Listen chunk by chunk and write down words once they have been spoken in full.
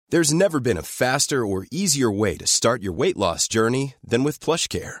There's never been a faster or easier way to start your weight loss journey than with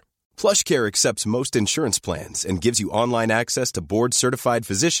PlushCare. PlushCare accepts most insurance plans and gives you online access to board-certified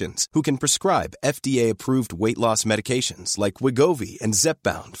physicians who can prescribe FDA-approved weight loss medications like Wegovy and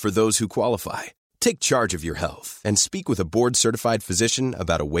Zepbound for those who qualify. Take charge of your health and speak with a board-certified physician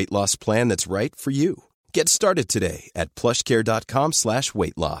about a weight loss plan that's right for you. Get started today at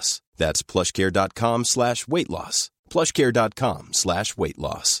plushcare.com/weight loss. That's plushcare.com/weight loss. plushcare.com/weight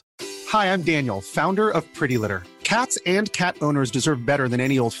loss. Hi, I'm Daniel, founder of Pretty Litter. Cats and cat owners deserve better than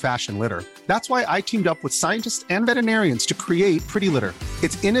any old-fashioned litter. That's why I teamed up with scientists and veterinarians to create Pretty Litter.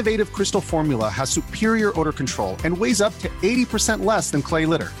 Its innovative crystal formula has superior odor control and weighs up to 80% less than clay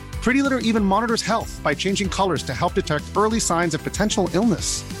litter. Pretty Litter even monitors health by changing colors to help detect early signs of potential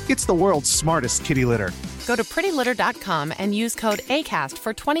illness. It's the world's smartest kitty litter. Go to prettylitter.com and use code ACAST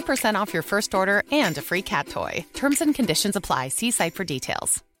for 20% off your first order and a free cat toy. Terms and conditions apply. See site for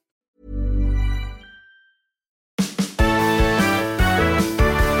details.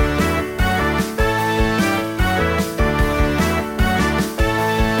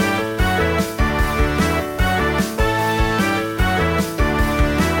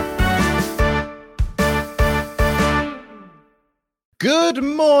 Good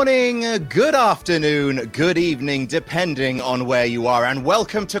morning, good afternoon, good evening, depending on where you are, and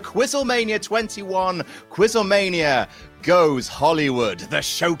welcome to QuizzleMania 21. QuizzleMania goes Hollywood, the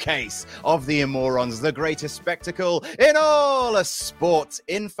showcase of the Immorons, the greatest spectacle in all sports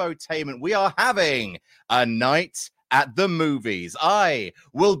infotainment. We are having a night at the movies. I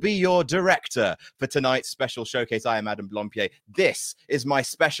will be your director for tonight's special showcase. I am Adam Blompier. This is my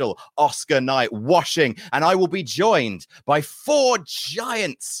special Oscar night washing, and I will be joined by four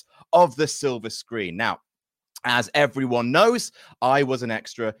giants of the silver screen. Now, as everyone knows, I was an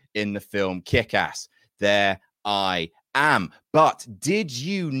extra in the film Kick-Ass. There I am. But did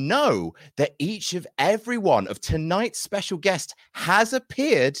you know that every one of tonight's special guests has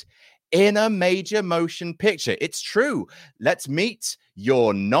appeared in a major motion picture? It's true. Let's meet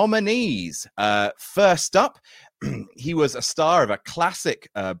your nominees. First up, he was a star of a classic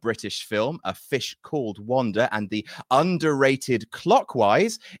British film, A Fish Called Wanda, and the underrated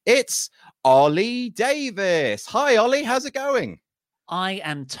Clockwise. It's Ollie Davis. Hi, Ollie. How's it going? I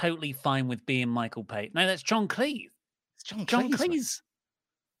am totally fine with being Michael Pate. No, that's John Cleese. It's John Cleese.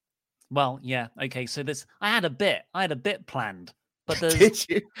 Well, yeah. Okay. So I had a bit planned. But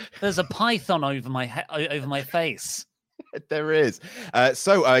there's a python over my face. There is.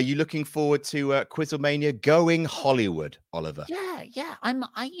 So are you looking forward to QuizzleMania going Hollywood, Oliver? Yeah.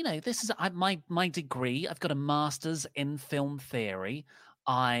 This is my degree. I've got a master's in film theory.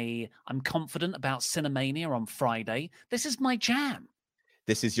 I'm confident about Cinemania on Friday. This is my jam.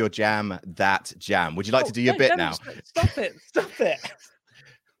 This is your jam, that jam. Would you like to do your bit now? Stop it.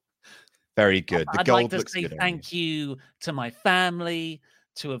 Very good. I'd like to say thank you to my family,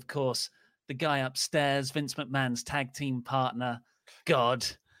 to, of course, the guy upstairs, Vince McMahon's tag team partner, God,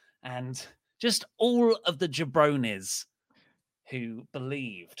 and just all of the jabronis who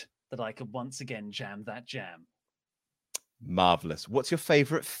believed that I could once again jam that jam. Marvelous. What's your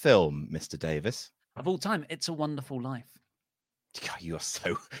favorite film, Mr. Davis? Of all time, It's a Wonderful Life. God, you are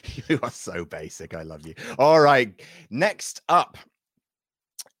so basic. I love you. All right. Next up,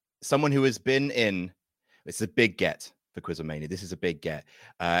 someone who has been in, it's a big get for QuizzleMania. This is a big get.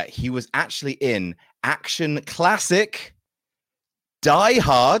 He was actually in action classic Die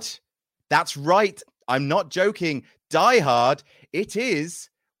Hard. That's right. I'm not joking. Die Hard. It is.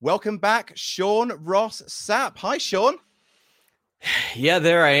 Welcome back, Sean Ross Sapp. Hi, Sean. Yeah,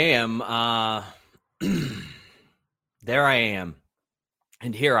 there I am. There I am.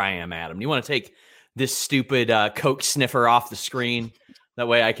 And here I am, Adam. You want to take this stupid Coke sniffer off the screen? That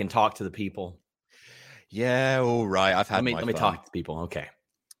way I can talk to the people. Yeah, all right. Let me talk to people. Okay.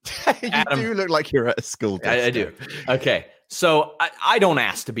 You Adam, do look like you're at a school. I do. Okay. So I don't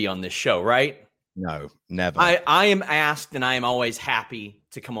ask to be on this show, right? No, never. I am asked, and I am always happy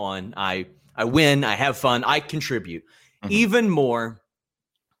to come on. I win. I have fun. I contribute. Mm-hmm. Even more,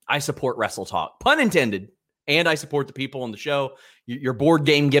 I support Wrestle Talk. Pun intended. And I support the people on the show. Your board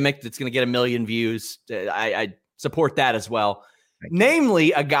game gimmick that's going to get 1 million views. I support that as well.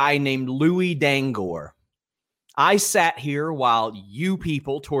 Namely, a guy named Louis Dangor. I sat here while you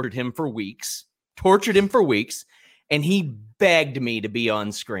people tortured him for weeks, and he begged me to be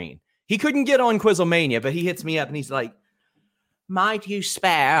on screen. He couldn't get on QuizzleMania, but he hits me up and he's like, "Might you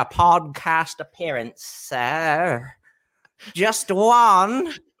spare a podcast appearance, sir? Just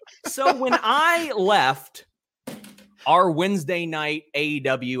one." So when I left our Wednesday night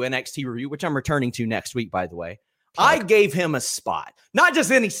AEW NXT review, which I'm returning to next week, by the way, I gave him a spot, not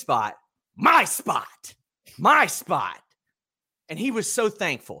just any spot, my spot. And he was so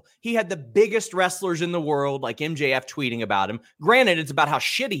thankful. He had the biggest wrestlers in the world, like MJF, tweeting about him. Granted, it's about how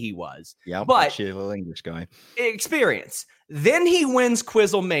shitty he was. Yeah, but shitty little English guy. Experience. Then he wins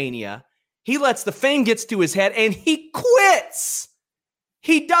QuizzleMania. He lets the fame gets to his head, and he quits.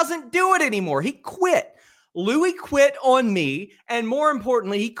 He doesn't do it anymore. He quit. Louis quit on me, and more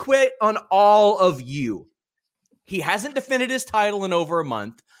importantly, he quit on all of you. He hasn't defended his title in over a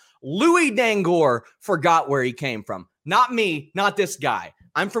month. Louis Dangor forgot where he came from. Not me, not this guy.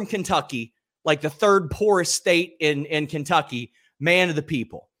 I'm from Kentucky, like the third poorest state in Kentucky, man of the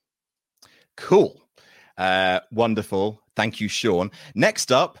people. Cool. Wonderful. Thank you, Sean.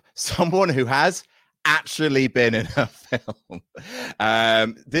 Next up, someone who has actually been in a film.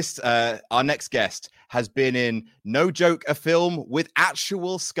 Our next guest has been in, no joke, a film with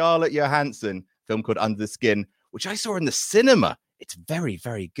actual Scarlett Johansson, a film called Under the Skin, which I saw in the cinema. It's very,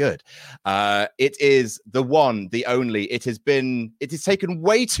 very good. It is the one, the only. It has taken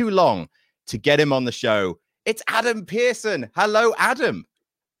way too long to get him on the show. It's Adam Pearson. Hello, Adam.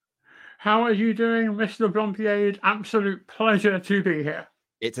 How are you doing, Mr. Blompier? Absolute pleasure to be here.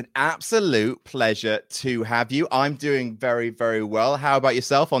 It's an absolute pleasure to have you. I'm doing very, very well. How about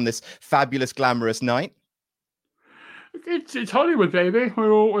yourself on this fabulous, glamorous night? It's Hollywood, baby.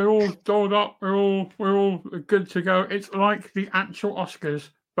 We're all dolled up. We're all good to go. It's like the actual Oscars,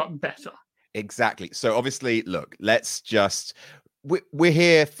 but better. Exactly. So obviously, look, we're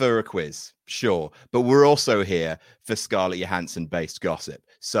here for a quiz, sure, but we're also here for Scarlett Johansson-based gossip.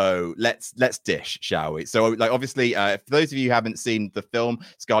 So let's dish, shall we? So, like, obviously, for those of you who haven't seen the film,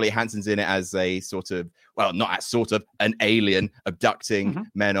 Scarlett Johansson's in it as a an alien abducting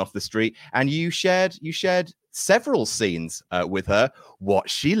men off the street, and you shared several scenes with her.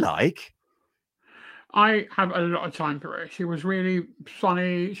 What's she like? I have a lot of time for her. She was really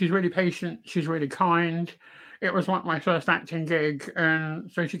funny. She's really patient. She's really kind. It was like my first acting gig,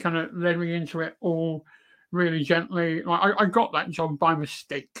 and so she kind of led me into it all really gently. Like, I got that job by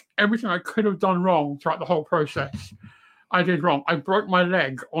mistake. Everything I could have done wrong throughout the whole process, I did wrong. I broke my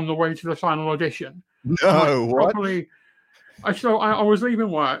leg on the way to the final audition. No, what? I was leaving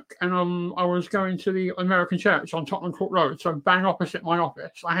work, and I was going to the American Church on Tottenham Court Road, so bang opposite my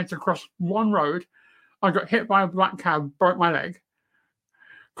office. I had to cross one road. I got hit by a black cab, broke my leg.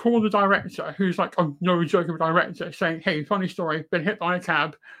 Call the director, who's like a no joke of a director, saying, "Hey, funny story, been hit by a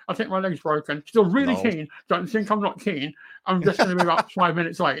cab. I think my leg's broken. Still really keen. Don't think I'm not keen. I'm just going to be about 5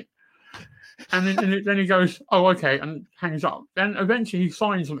 minutes late." And then he goes, "Oh, okay," and hangs up. Then eventually he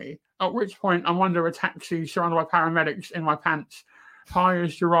signs me, at which point I'm under a taxi surrounded by paramedics in my pants, high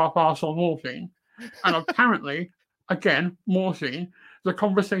as giraffe arse on morphine. And apparently, again, morphine, the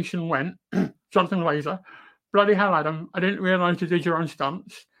conversation went, Jonathan Laser, "Bloody hell, Adam, I didn't realise you did your own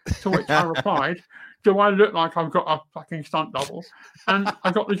stunts." To which I replied, "Do I look like I've got a fucking stunt double?" And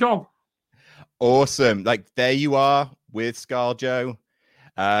I got the job. Awesome. Like, there you are with ScarJo.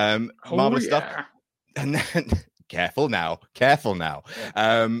 Marvelous stuff. And then, careful now.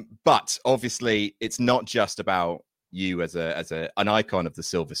 But obviously, it's not just about you as an icon of the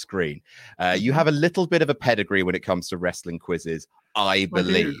silver screen. You have a little bit of a pedigree when it comes to wrestling quizzes, I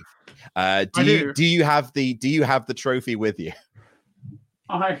believe. Do you have the trophy with you?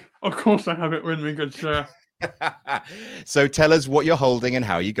 Of course I have it with me, good sir. So tell us what you're holding and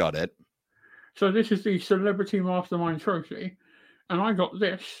how you got it. So this is the Celebrity Mastermind Trophy, and I got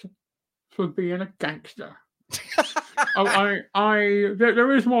this for being a gangster.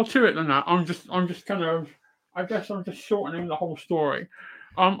 There is more to it than that. I'm just kind of, I guess I'm just shortening the whole story.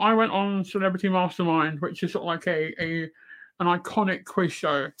 I went on Celebrity Mastermind, which is sort of like an iconic quiz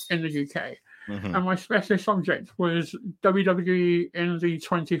show in the UK. And my specialist subject was WWE in the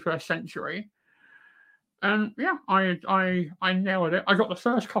 21st century. And yeah, I nailed it. I got the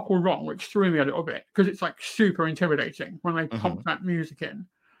first couple wrong, which threw me a little bit because it's like super intimidating when they pump that music in.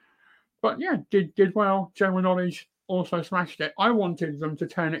 But yeah, did well. General knowledge, also smashed it. I wanted them to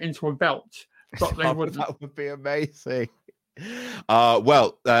turn it into a belt, but they wouldn't. That would be amazing.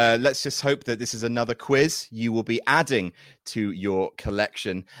 Let's just hope that this is another quiz you will be adding to your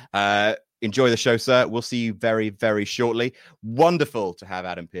collection. Enjoy the show, sir. We'll see you very, very shortly. Wonderful to have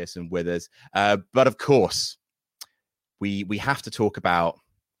Adam Pearson with us. But of course, we have to talk about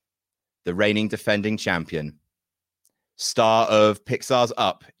the reigning defending champion, star of Pixar's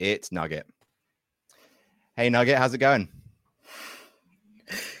Up. It's Nugget. Hey, Nugget, how's it going?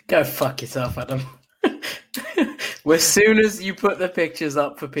 Go fuck yourself, Adam. As soon as you put the pictures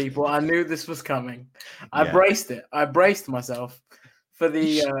up for people, I knew this was coming. I braced myself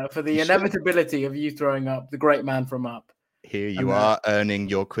for the inevitability of you throwing up, the great man from Up. Here you are earning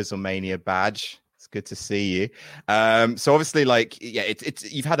your QuizzleMania badge. It's good to see you. So obviously, like, yeah,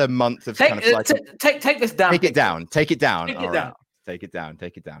 it's you've had a month of take this down. Take it down. Take it down. Take All it right. down. Take it down.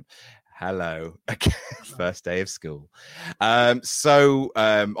 Take it down. Hello. First day of school.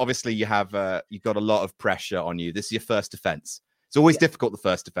 Obviously you have you've got a lot of pressure on you. This is your first defense. It's always difficult, the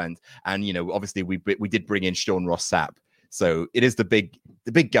first defense. And obviously we did bring in Sean Ross Sapp. So it is the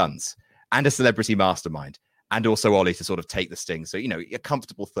big guns and a celebrity mastermind, and also Ollie to sort of take the sting. So a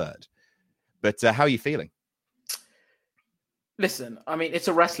comfortable third. But how are you feeling? Listen, I mean, it's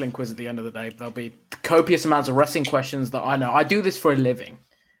a wrestling quiz at the end of the day. There'll be copious amounts of wrestling questions that I know. I do this for a living.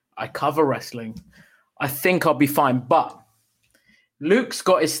 I cover wrestling. I think I'll be fine. But Luke's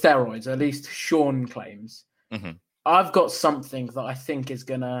got his steroids, at least Sean claims. Mm-hmm. I've got something that I think is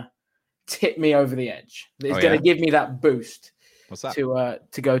going to tip me over the edge. It's going to give me that boost. What's that?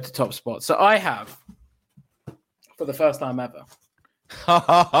 To go to top spot. So I have, for the first time ever.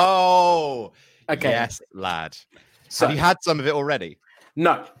 Oh, okay. Yes, lad. So, have you had some of it already?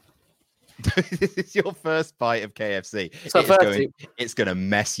 No. This is your first bite of KFC. So it's going to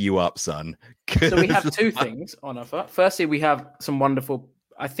mess you up, son. So we have two things on offer. Firstly, we have some wonderful,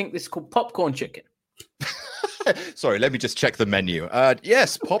 I think this is called popcorn chicken. Sorry, let me just check the menu.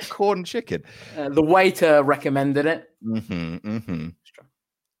 Yes, popcorn chicken. The waiter recommended it. Mm-hmm.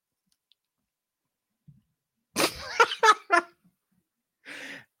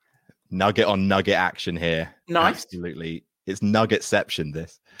 Nugget on nugget action here. Nice. Absolutely. It's nuggetception,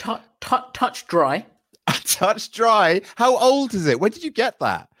 this. Touch dry. Touch dry? How old is it? When did you get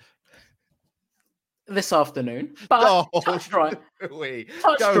that? This afternoon. But touch dry.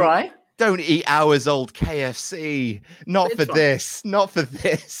 Dry. Don't eat hours old KFC. Not for this. Not for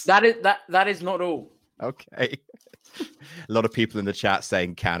this. That is not all. Okay. A lot of people in the chat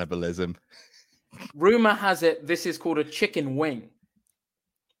saying cannibalism. Rumor has it this is called a chicken wing.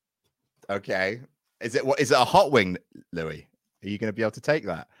 Okay. Is it a hot wing, Louis? Are you going to be able to take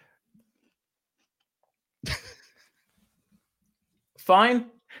that? Fine.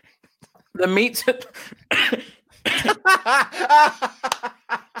 The meat's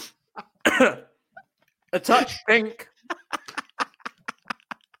a touch pink.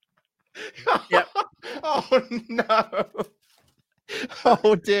 Yep. Oh no.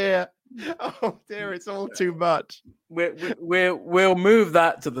 Oh dear. Oh dear, it's all too much. We'll move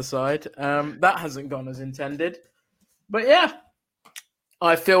that to the side. That hasn't gone as intended. But yeah,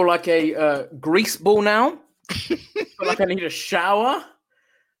 I feel like a grease ball now. I feel like I need a shower.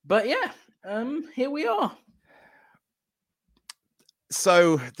 But yeah, here we are.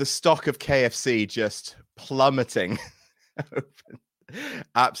 So the stock of KFC just plummeting.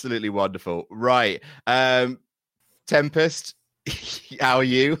 Absolutely wonderful. Right. Tempest, how are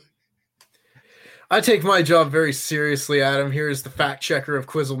you? I take my job very seriously, Adam. Here is the fact checker of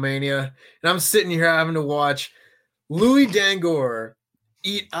QuizzleMania. And I'm sitting here having to watch Louis Dangor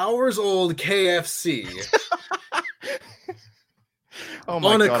eat hours-old KFC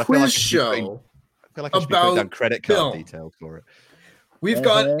on a quiz show. I feel like I should be putting down credit card details for it. We've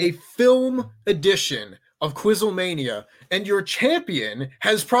got a film edition of QuizzleMania, and your champion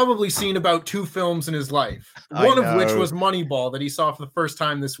has probably seen about 2 films in his life. One of which was Moneyball that he saw for the first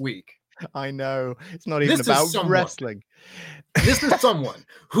time this week. I know. It's not even about wrestling. This is someone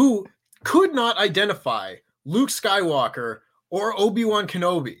who could not identify Luke Skywalker or Obi-Wan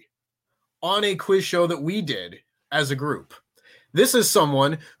Kenobi on a quiz show that we did as a group. This is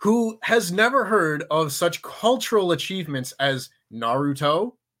someone who has never heard of such cultural achievements as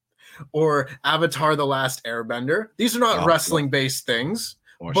Naruto or Avatar: The Last Airbender. These are not wrestling-based things,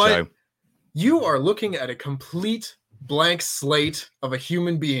 but you are looking at a complete blank slate of a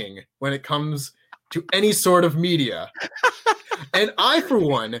human being when it comes to any sort of media. And I, for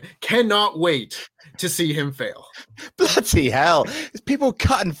one, cannot wait to see him fail. Bloody hell. There's people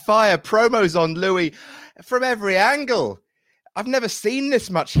cutting fire promos on Louis from every angle. I've never seen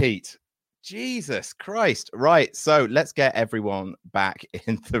this much heat. Jesus Christ. Right. So let's get everyone back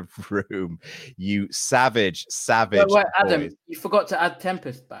in the room. You savage. Wait, Adam, you forgot to add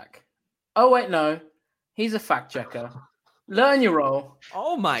Tempest back. Oh, wait, no. He's a fact checker. Learn your role.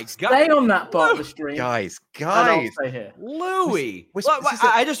 Oh my God! Stay on that part of the stream, guys. And I'll stay here. Louis,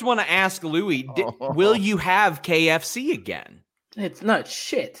 I just want to ask Louis: will you have KFC again? It's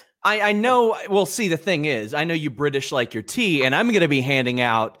shit. I know. Well, see, the thing is, I know you British like your tea, and I'm going to be handing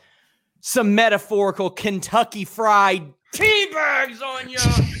out some metaphorical Kentucky Fried tea bags on you.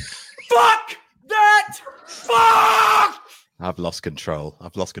 Fuck that! Fuck! I've lost control.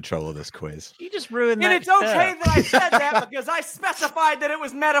 I've lost control of this quiz. You just ruined And that. it's okay that I said that because I specified that it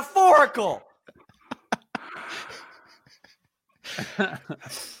was metaphorical.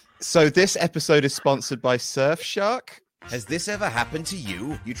 So this episode is sponsored by Surfshark. Has this ever happened to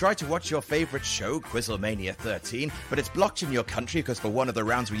you? You try to watch your favorite show, QuizzleMania 13, but it's blocked in your country because for one of the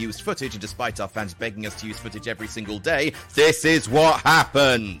rounds we used footage, and despite our fans begging us to use footage every single day, This is what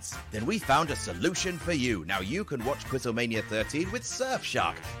happens. then we found a solution for you. Now you can watch QuizzleMania 13 with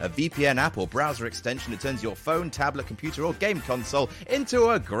Surfshark, a VPN app or browser extension that turns your phone, tablet, computer, or game console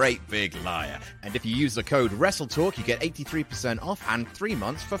into a great big liar. And if you use the code WrestleTalk, you get 83% off and 3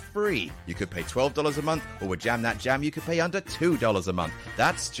 months for free. You could pay $12 a month, or with Jam That Jam, you could pay under $2 a month.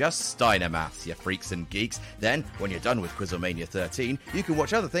 That's just Steiner maths, you freaks and geeks. Then, when you're done with QuizzleMania 13, you can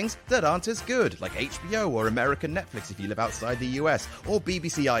watch other things that aren't as good, like HBO or American Netflix if you live outside the US, or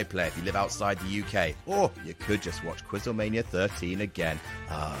BBC iPlayer if you live outside the UK. Or you could just watch QuizzleMania 13 again.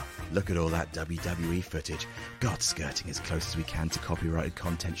 Ah, look at all that WWE footage. God, skirting as close as we can to copyrighted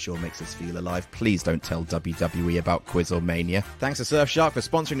content sure makes us feel alive. Please don't tell WWE about QuizzleMania. Thanks to Surfshark for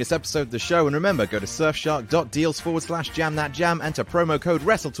sponsoring this episode of the show, and remember, go to surfshark.deals/jamthatjam, enter promo code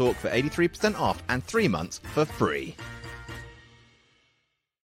WrestleTalk for 83% off and 3 months for free.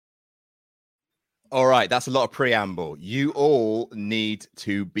 All right, that's a lot of preamble. You all need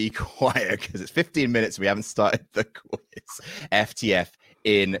to be quiet because it's 15 minutes and we haven't started the quiz. FTF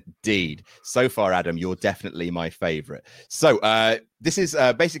indeed. So far, Adam, you're definitely my favorite. So this is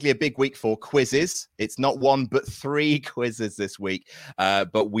basically a big week for quizzes. It's not one, but 3 quizzes this week.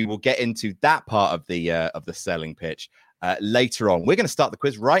 But we will get into that part of the selling pitch later on. We're going to start the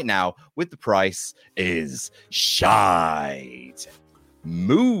quiz right now with the price is shite.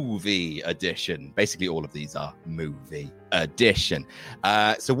 Movie edition. Basically, all of these are movie edition.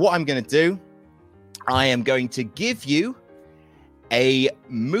 So what I'm going to do, I am going to give you a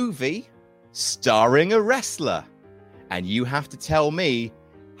movie starring a wrestler, and you have to tell me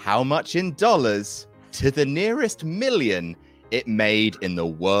how much in dollars to the nearest million it made in the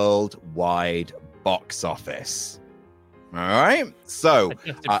worldwide box office. All right. So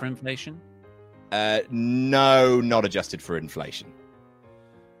Adjusted for inflation? No, not adjusted for inflation.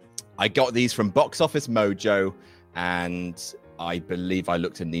 I got these from Box Office Mojo, and I believe I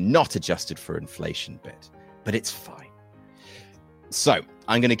looked in the not adjusted for inflation bit, but it's fine. So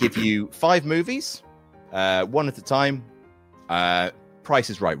I'm going to give you 5 movies, one at a time. Price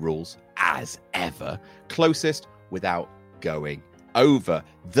is Right rules, as ever. Closest without going over.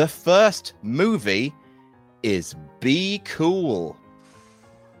 The first movie is Be Cool.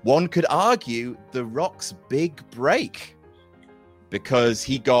 One could argue The Rock's big break, because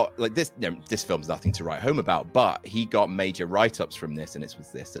he got, like, this film's nothing to write home about, but he got major write-ups from this, and it was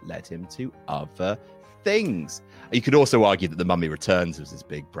this that led him to other things. You could also argue that The Mummy Returns was his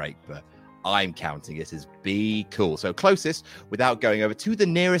big break, but I'm counting it as Be Cool. So closest without going over to the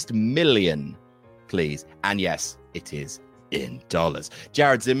nearest million, please. And yes, it is in dollars.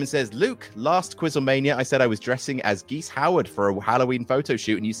 Jared Zimmerman says, Luke, last QuizzleMania, I said I was dressing as Geese Howard for a Halloween photo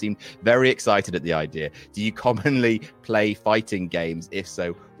shoot, and you seemed very excited at the idea. Do you commonly play fighting games? If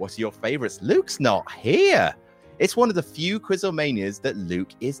so, what are your favorites? Luke's not here. It's one of the few QuizzleManias that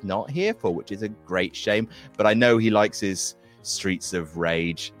Luke is not here for, which is a great shame. But I know he likes his Streets of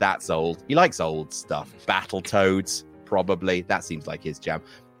Rage. That's old. He likes old stuff. Battletoads, probably. That seems like his jam.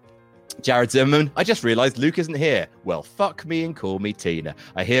 Jared Zimmerman, I just realized Luke isn't here. Well, fuck me and call me Tina.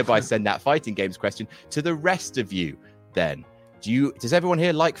 I hereby send that fighting games question to the rest of you then. Does everyone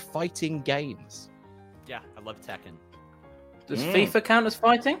here like fighting games? Yeah, I love Tekken. Does FIFA count as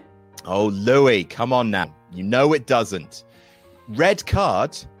fighting? Oh, Louis, come on now. You know it doesn't. Red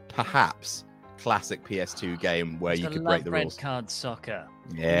Card, perhaps. Classic PS2 game where you could break the rules. Red Card Soccer.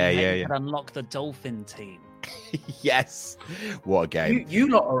 Yeah. You could unlock the Dolphin team. Yes. What a game. You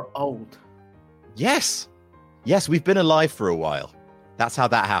lot are old. Yes, we've been alive for a while. That's how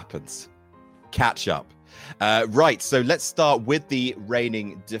that happens. Catch up. Right, so let's start with the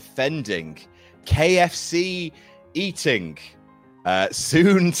reigning defending KFC eating,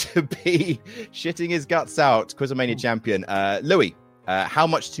 soon to be shitting his guts out, QuizzleMania champion, Louis. How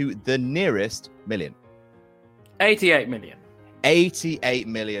much to the nearest million? 88 million. 88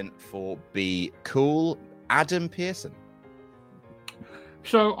 million for Be Cool. Adam Pearson.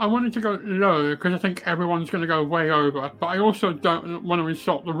 So I wanted to go low because I think everyone's going to go way over, but I also don't want to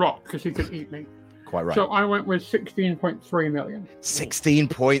insult The Rock because he could eat me. Quite right. So I went with 16.3 million.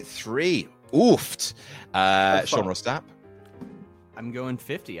 16.3. Oofed. Sean Rostap. I'm going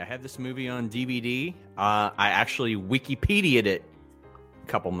 50. I have this movie on DVD. I actually Wikipedia'd it a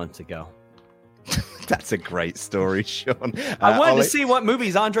couple months ago. That's a great story, Sean. I wanted Ollie? to see what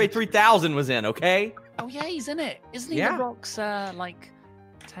movies Andre 3000 was in, okay? Oh yeah, he's in it. Isn't he Yeah. The Rock's tag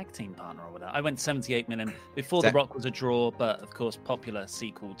team partner or whatever? I went 78 million. Before The Rock was a draw, but of course popular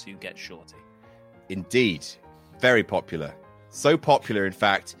sequel to Get Shorty. Indeed. Very popular. So popular, in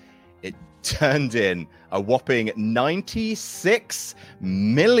fact, it turned in a whopping 96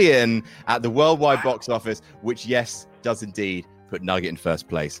 million at the worldwide box office, which, yes, does indeed put Nugget in first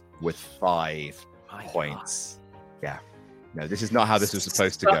place with 5 points. Yeah. No, this is not how this was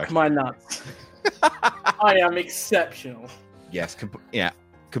supposed to go. Suck my nuts. I am exceptional. Yes,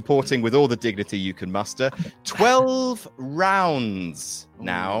 comporting with all the dignity you can muster. 12 rounds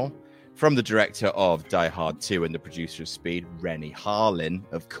now from the director of Die Hard 2 and the producer of Speed, Rennie Harlin,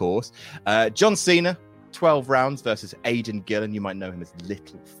 of course. John Cena, 12 rounds versus Aidan Gillen. You might know him as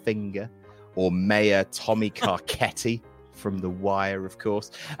Littlefinger, or Mayor Tommy Carcetti from The Wire, of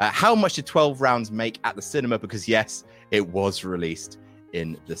course. How much did 12 rounds make at the cinema? Because, yes, it was released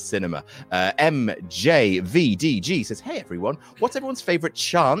in the cinema. MJVDG says, hey, everyone, what's everyone's favorite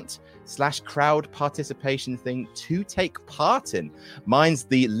chant / crowd participation thing to take part in? Mine's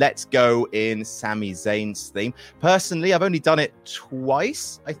the Let's Go in Sami Zayn's theme. Personally, I've only done it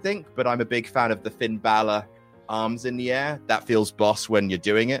twice, I think, but I'm a big fan of the Finn Balor arms in the air. That feels boss when you're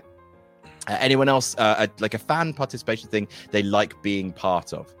doing it. Anyone else, like a fan participation thing they like being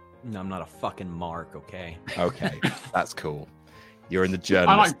part of? No, I'm not a fucking mark, okay? Okay, that's cool. You're in the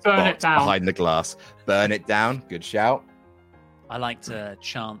journalist Burn box It Down. behind the glass. Burn it down. Good shout. I like to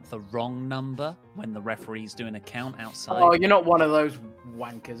chant the wrong number when the referee's doing a count outside. Oh, you're not one of those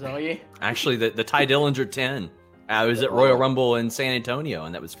wankers, are you? Actually, the Ty Dillinger 10. I was at Royal Rumble in San Antonio,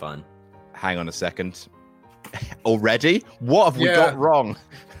 and that was fun. Hang on a second. Already? What have we got wrong?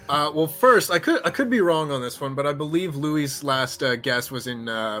 Well, first, I could be wrong on this one, but I believe Louis' last guess was in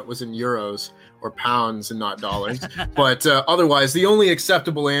euros or pounds and not dollars. But otherwise, the only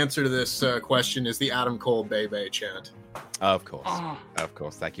acceptable answer to this question is the Adam Cole Bay Bay chant. Of course. Of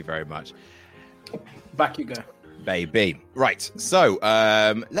course. Thank you very much. Back you go. Baby. Right. So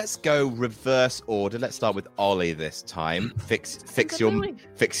let's go reverse order. Let's start with Ollie this time. Fix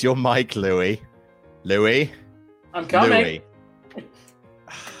your mic, Louis. Louis. I'm coming.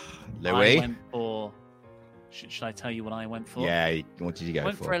 Louis. I went for... Should I tell you what I went for? Yeah, what did you go I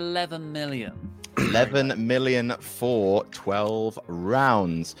went for 11 million. 11 million for 12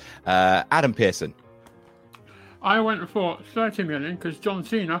 rounds. Adam Pearson. I went for 30 million because John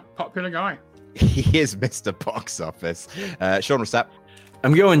Cena, popular guy. He is Mr. Box Office. Sean Sapp.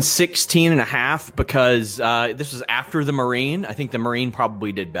 I'm going 16 and a half because this was after the Marine. I think the Marine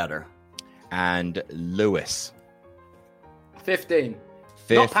probably did better. And Lewis. 15.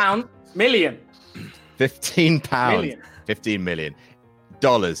 Not pound, million. 15 pounds. Million. 15 million.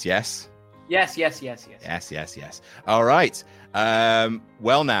 Dollars, yes? Yes. Yes. All right.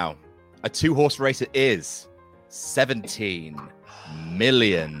 Well, now, a 2-horse race it is. $17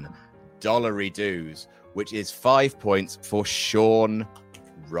 million dues, which is 5 points for Sean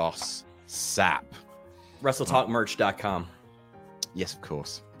Ross Sapp. WrestleTalkMerch.com. Yes, of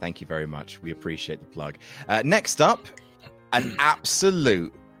course. Thank you very much. We appreciate the plug. Next up, an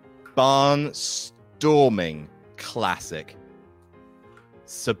absolute barnstorming classic,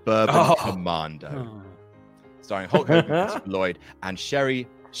 Suburban Commando, starring Hulk Hogan, Christopher Lloyd, and Shelley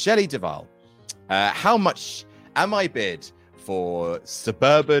Duvall. How much am I bid for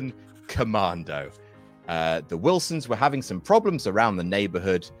Suburban Commando? The Wilsons were having some problems around the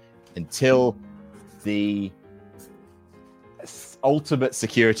neighborhood until the ultimate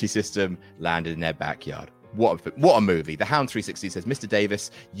security system landed in their backyard. What a movie. The Hound 360 says, Mr. Davis,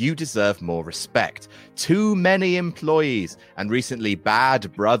 you deserve more respect. Too many employees and recently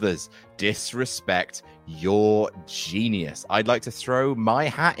bad brothers disrespect your genius. I'd like to throw my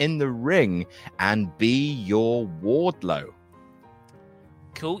hat in the ring and be your Wardlow.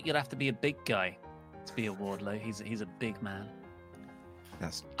 Cool. You'd have to be a big guy to be a Wardlow. He's a big man.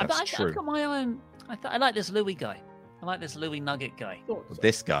 That's I've true. got my own. I like this Louis guy. I like this Louis Nugget guy.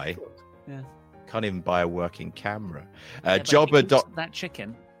 This guy Yeah. can't even buy a working camera. Yeah, but Jobber if he eats that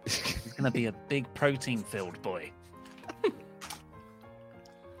chicken, he's going to be a big protein-filled boy.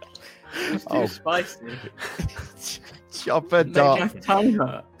 It's too spicy. Jobber Make dot. my tongue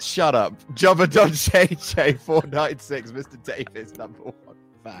hurt. Shut up. Jobber dot JJ496. Mr. Davis, #1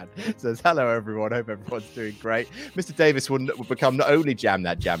 fan, says, hello everyone. Hope everyone's doing great. Mr. Davis will become not only Jam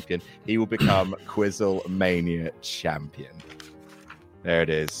That Champion, he will become QuizzleMania champion. There it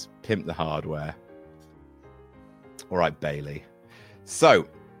is. Pimp the hardware. All right, Bailey. So,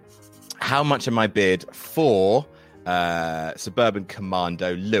 how much am I bid for Suburban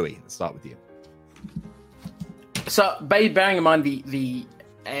Commando? Louis, let's start with you. So, bearing in mind the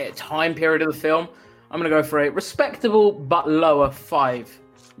time period of the film, I'm going to go for a respectable but lower 5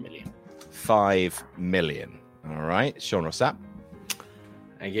 million. 5 million. All right. Sean or Sapp?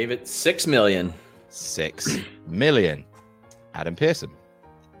 I gave it 6 million. 6 million. Adam Pearson?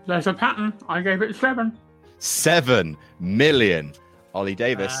 There's a pattern. I gave it 7. 7 million. Ollie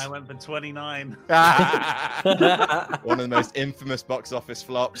Davis? I went for 29. One of the most infamous box office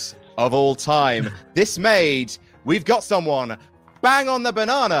flops of all time. This made, we've got someone bang on the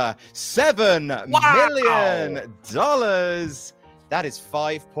banana, $7 million. That is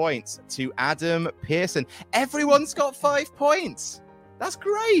 5 points to Adam Pearson. Everyone's got 5 points. That's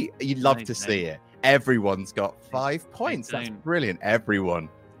great. You'd love to see it. Everyone's got 5 points. That's brilliant. Everyone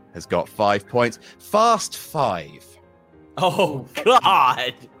has got 5 points. Fast 5. Oh,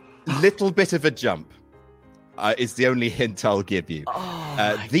 God. Little bit of a jump is the only hint I'll give you. Oh,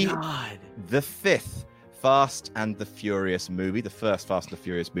 my God. The fifth Fast and the Furious movie, the first Fast and the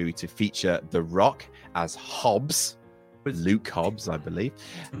Furious movie to feature The Rock as Hobbs. Luke Hobbs, I believe.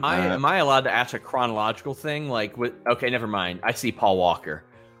 Am I allowed to ask a chronological thing? Like, okay, never mind. I see Paul Walker.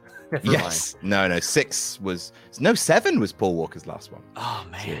 Yes. No. 7 was Paul Walker's last one. Oh,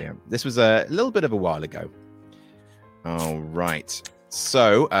 man. So, yeah, this was a little bit of a while ago. All right.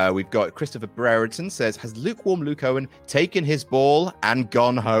 So we've got Christopher Brereton says, has lukewarm Luke Owen taken his ball and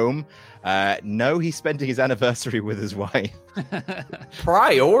gone home? No, he's spending his anniversary with his wife.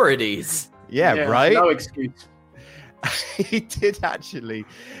 Priorities. Yeah, right? No excuse. He did actually.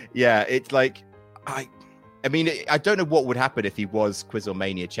 Yeah, it's like, I mean, I don't know what would happen if he was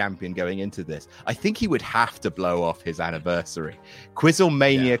QuizzleMania champion going into this. I think he would have to blow off his anniversary.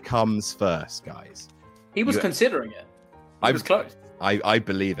 QuizzleMania comes first, guys. He was considering it. He was close. I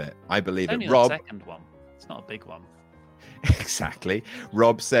believe it. I believe Only it. Rob, the second one. It's not a big one. Exactly.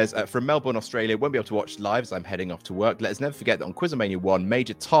 Rob says, from Melbourne, Australia, won't be able to watch live as I'm heading off to work. Let us never forget that on QuizzleMania 1,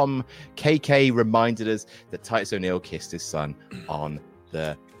 Major Tom KK reminded us that Titus O'Neil kissed his son on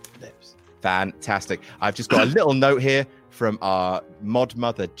the lips. Fantastic. I've just got a little note here from our mod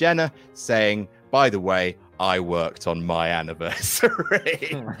mother, Jenna, saying, by the way, I worked on my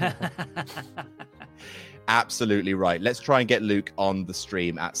anniversary. Absolutely right. Let's try and get Luke on the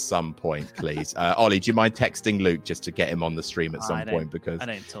stream at some point, please. Ollie, do you mind texting Luke just to get him on the stream at some point? Because I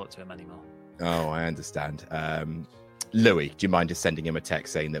don't talk to him anymore. Oh, I understand. Louis, do you mind just sending him a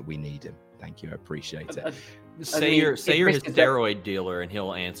text saying that we need him? Thank you. I appreciate it. Say you're his steroid dealer and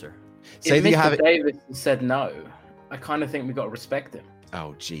he'll answer. Say that you have it. Davis said no. I kind of think we got to respect him.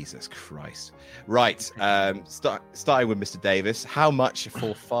 Oh, Jesus Christ. Right. Starting with Mr. Davis, how much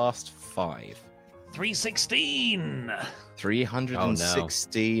for Fast 5? 316.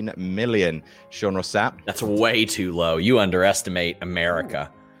 316 million. Sean or Sapp? That's way too low. You underestimate America.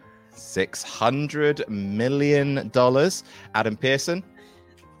 $600 million. Adam Pearson?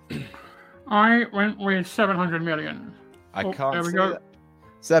 I went with 700 million. I can't there we see go. that.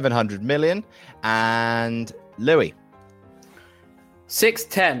 700 million. And Louis?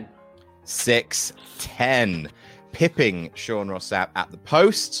 610. 610. Pipping Sean Rossap at the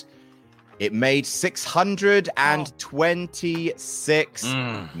post. It made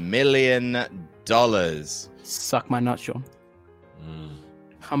 $626 million. Suck my nut, Sean.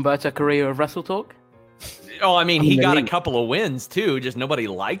 Humberto Carrillo of Wrestle Talk. Oh, I mean, he got a couple of wins too. Just nobody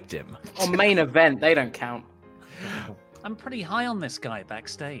liked him. On main event, they don't count. I'm pretty high on this guy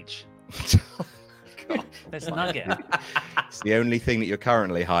backstage. There's a nugget. It's the only thing that you're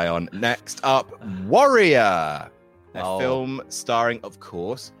currently high on. Next up, Warrior. A film starring, of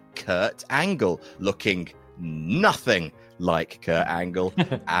course, Kurt Angle, looking nothing like Kurt Angle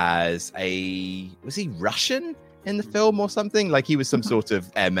as was he Russian in the film or something? Like he was some sort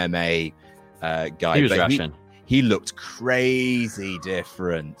of MMA guy. He was Russian. He looked crazy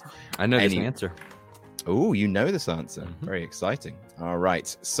different. I know this answer. Oh, you know this answer. Very exciting. All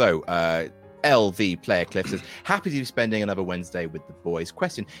right. So, LV Player Cliff says, happy to be spending another Wednesday with the boys.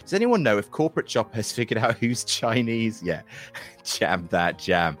 Question, does anyone know if Corporate Chop has figured out who's Chinese? Yeah, jam that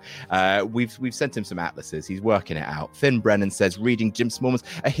jam. We've sent him some atlases. He's working it out. Finn Brennan says, reading Jim Smallman's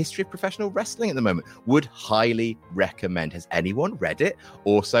A History of Professional Wrestling at the moment. Would highly recommend. Has anyone read it?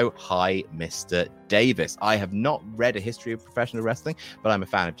 Also, hi, Mr. Davis. I have not read A History of Professional Wrestling, but I'm a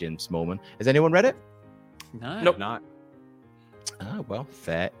fan of Jim Smallman. Has anyone read it? No. Nope. Not. Oh, well,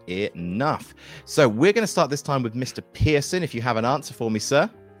 fair enough. So we're going to start this time with Mr. Pearson. If you have an answer for me, sir.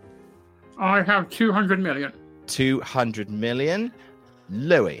 I have 200 million. 200 million.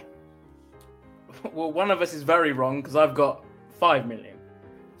 Louis. Well, one of us is very wrong because I've got 5 million.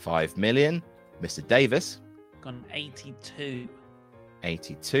 5 million. Mr. Davis. Gone 82.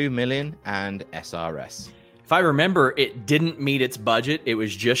 82 million. And SRS. If I remember, it didn't meet its budget. It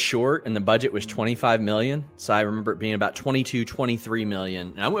was just short, and the budget was $25 million. So I remember it being about $22, $23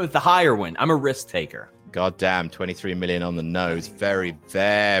 million. And I went with the higher one. I'm a risk taker. God damn, 23 million on the nose. Very,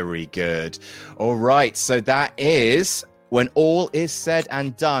 very good. All right, so that is, when all is said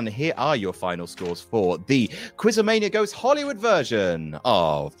and done, here are your final scores for the QuizzleMania Goes Hollywood version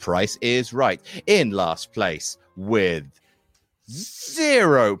of Price is Right. In last place with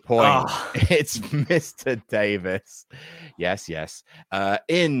 0 points, it's Mr. Davis. Yes.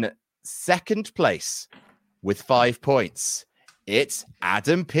 In second place with 5 points, it's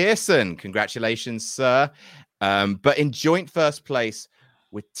Adam Pearson. Congratulations, sir. But in joint first place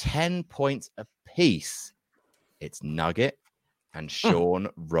with 10 points apiece, it's Nugget and Sean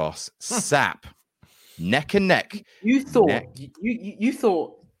Ross Sapp. Neck and neck. You thought you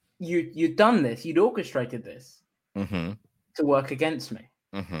thought you'd done this, you'd orchestrated this to work against me.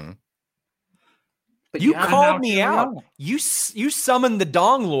 But you called me out. You summoned the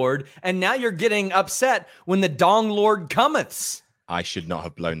Dong Lord, and now you're getting upset when the Dong Lord cometh. I should not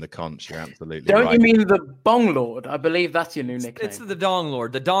have blown the conch. You're absolutely Don't right. you mean the Bong Lord? I believe that's your new nickname. It's the Dong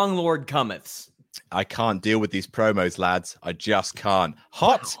Lord. The Dong Lord cometh. I can't deal with these promos, lads. I just can't.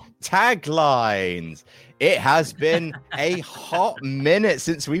 Hot taglines. It has been a hot minute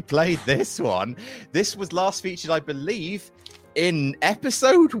since we played this one. This was last featured, I believe, in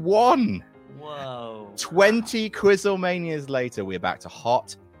episode 1. Whoa. 20 QuizzleManias later, we're back to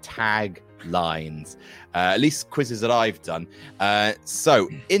hot taglines. At least quizzes that I've done. So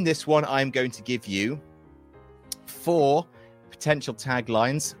in this one, I'm going to give you 4 potential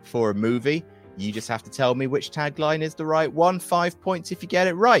taglines for a movie. You just have to tell me which tagline is the right one. 5 points if you get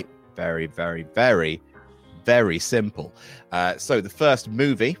it right. Very, very, very, very simple. So the first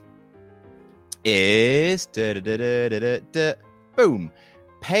movie is boom,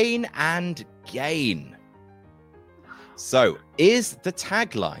 Pain and Gain. So is the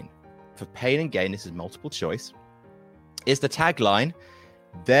tagline for Pain and Gain, this is multiple choice, is the tagline,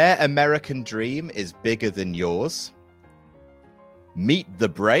 their American dream is bigger than yours? Meet the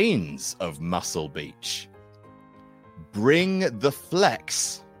brains of Muscle Beach. Bring the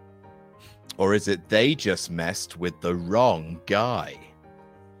flex. Or is it they just messed with the wrong guy?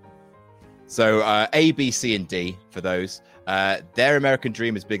 So A, B, C, and D for those. Their American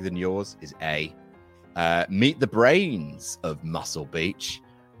dream is bigger than yours is A. Meet the brains of Muscle Beach.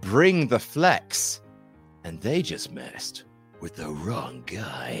 Bring the flex. And they just messed with the wrong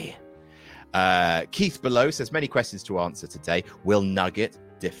guy. Keith below says many questions to answer today. Will Nugget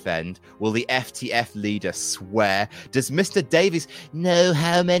defend? Will the FTF leader swear? Does Mr. Davies know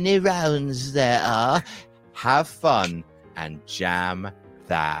how many rounds there are? Have fun and jam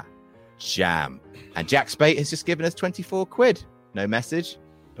that jam. And Jack Spate has just given us 24 quid. No message,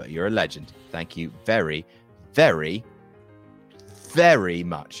 but you're a legend. Thank you very, very, very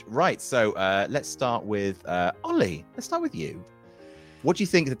much. Right, so let's start with Ollie. Let's start with you. What do you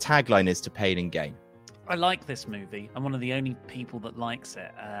think the tagline is to Pain and Gain? I like this movie. I'm one of the only people that likes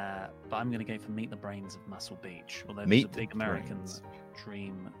it. But I'm going to go for Meet the Brains of Muscle Beach. Although there's a big American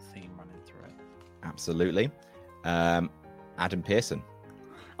dream theme running through it. Absolutely. Adam Pearson.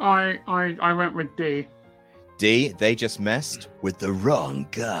 I went with D. D, they just messed with the wrong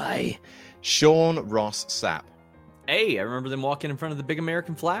guy. Sean Ross Sapp. Hey, I remember them walking in front of the big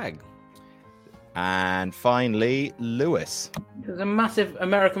American flag. And finally, Lewis. There's a massive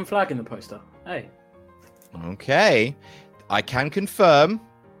American flag in the poster. Hey. Okay. I can confirm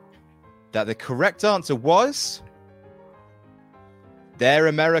that the correct answer was their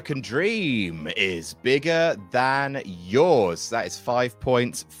American dream is bigger than yours. That is 5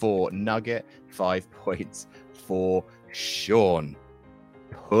 points for Nugget, 5 points for Sean.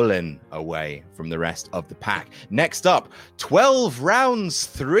 Pulling away from the rest of the pack. Next up, 12 rounds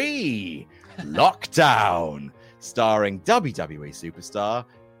 3. Lockdown, starring WWE superstar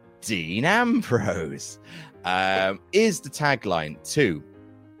Dean Ambrose. Is the tagline to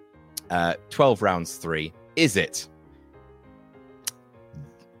 12 rounds 3, is it?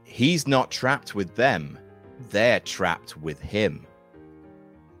 He's not trapped with them, they're trapped with him.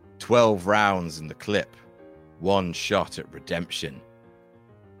 12 rounds in the clip, 1 shot at redemption.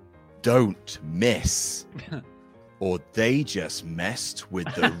 Don't miss. Or they just messed with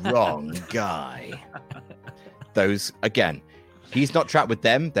the wrong guy. Those, again, he's not trapped with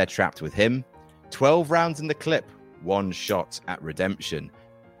them, they're trapped with him. 12 rounds in the clip, 1 shot at redemption.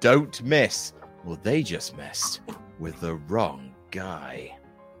 Don't miss, or they just messed with the wrong guy.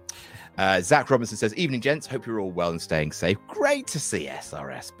 Zach Robinson says, evening, gents. Hope you're all well and staying safe. Great to see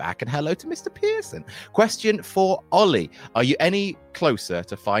SRS back. And hello to Mr. Pearson. Question for Ollie. Are you any closer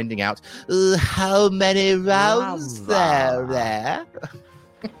to finding out how many rounds there are?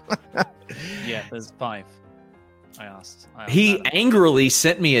 Yeah, there's 5. I asked He Adam. angrily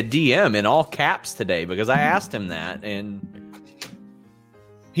sent me a DM in all caps today because I asked him that, and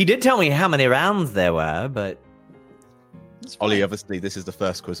he did tell me how many rounds there were, but Ollie, obviously, this is the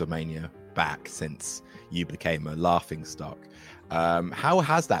first QuizzleMania back since you became a laughing stock. How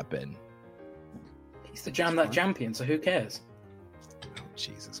has that been? He's the champion, so who cares? Oh,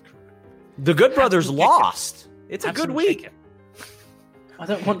 Jesus Christ. the Good Brothers some lost. It's a Have good some week. chicken. I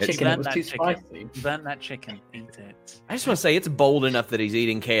don't want chicken. It Burn was that too chicken. spicy. Burn that chicken. Eat it. I just want to say it's bold enough that he's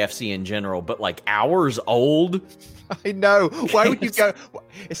eating KFC in general, but like hours old. I know. Why would you go?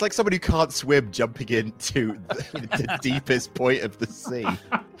 It's like somebody who can't swim jumping into the deepest point of the sea.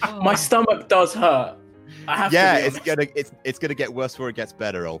 My stomach does hurt. I have Yeah, to be honest. it's gonna get worse before it gets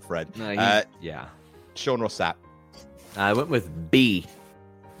better, old friend. Yeah. Sean Ross Sapp. I went with B.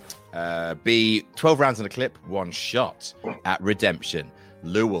 B, 12 rounds in a clip, 1 shot at Redemption.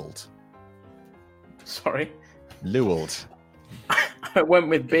 Lewald. Sorry. Lewald. I went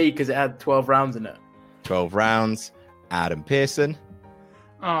with B because it had 12 rounds in it. 12 rounds. Adam Pearson.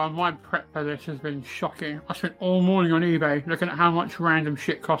 My prep for this has been shocking. I spent all morning on eBay looking at how much random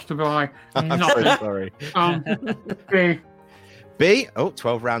shit costs to buy. I'm Nothing. so sorry. B. B,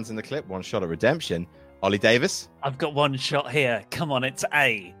 12 rounds in the clip, 1 shot at Redemption. Ollie Davis. I've got 1 shot here. Come on, it's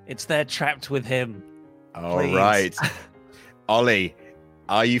A. It's there trapped with him. All Please. right. Ollie,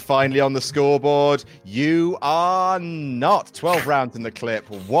 are you finally on the scoreboard? You are not. 12 rounds in the clip,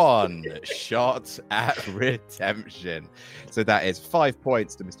 1 shot at Redemption. So that is 5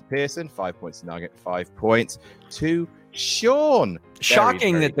 points to Mr. Pearson, 5 points to Nugget, 5 points to Sean.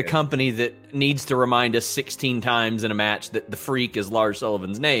 Shocking Very that the good. company that needs to remind us 16 times in a match that the Freak is Lars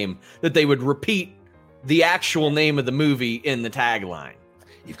Sullivan's name, that they would repeat the actual name of the movie in the tagline.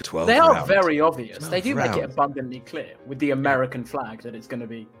 You've got 12 They are rounds. very obvious. They do make it rounds. abundantly clear with the American flag that it's going to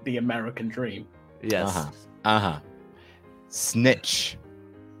be the American dream. Yes. Snitch.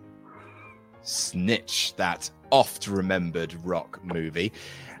 Snitch, that oft-remembered rock movie.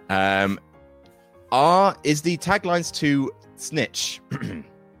 Is the taglines to Snitch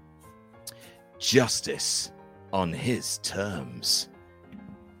justice on his terms?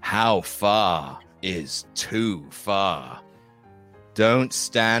 How far is too far? Don't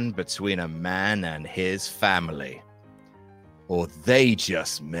stand between a man and his family, or they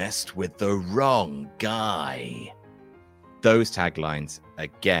just messed with the wrong guy. Those taglines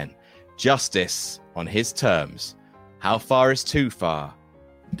again. Justice on his terms. How far is too far?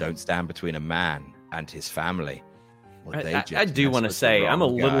 Don't stand between a man and his family. or they I just do messed want to with the say I'm a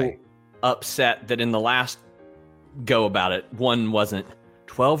wrong little guy. upset that in the last go about it, one wasn't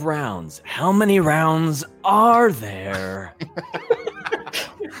 12 rounds. How many rounds are there?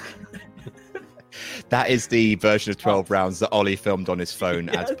 That is the version of 12 rounds that Ollie filmed on his phone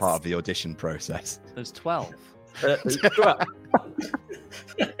as part of the audition process. There's 12. Then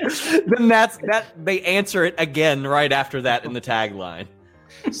they answer it again right after that in the tagline.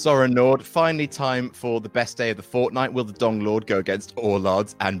 Soren Nord, finally time for the best day of the fortnight. Will the Dong Lord go against all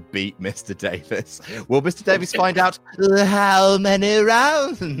odds and beat Mr. Davis? Will Mr. Davis find out how many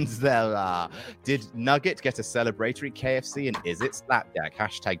rounds there are? Did Nugget get a celebratory KFC and is it Slapjack?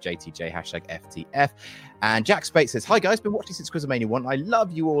 Hashtag JTJ, hashtag FTF. And Jack Spate says, hi guys, been watching since QuizzleMania 1. I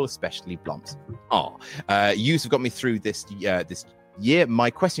love you all, especially Blumps. Yous have got me through this year. My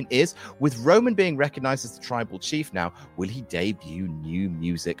question is, with Roman being recognized as the tribal chief now, will he debut new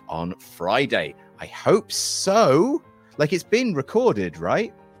music on Friday? I hope so. Like, it's been recorded,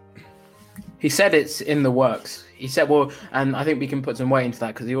 right? He said it's in the works. He said, well, and I think we can put some weight into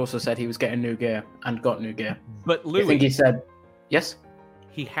that because he also said he was getting new gear and got new gear. But I Louis, think he said, yes?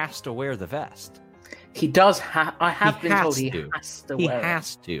 he has to wear the vest. He does I have He been told has he to. has to He wear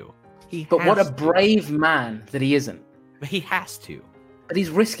has to. But what a has to. brave man that he isn't. He has to. But he's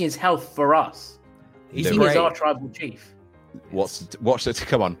risking his health for us. He's He is brave. our tribal chief. What's it?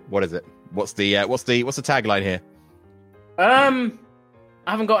 Come on, what is it? What's the tagline here? I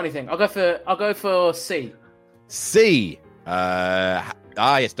haven't got anything. I'll go for C. C.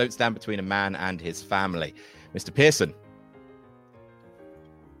 Yes, don't stand between a man and his family. Mr. Pearson.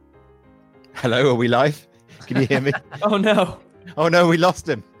 Hello, are we live? Can you hear me? Oh no. Oh no, we lost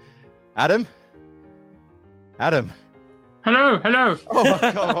him. Adam? Adam. Hello. Oh my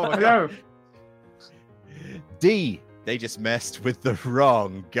god. Oh my Hello. god. D. They just messed with the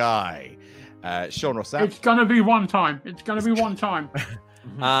wrong guy. Sean Rossap. It's gonna be one time.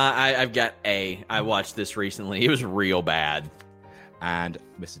 I've got A. I watched this recently. It was real bad. And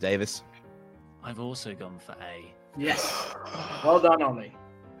Mr. Davis? I've also gone for A. Yes. Well done, Ollie.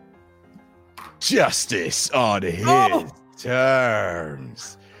 Justice on his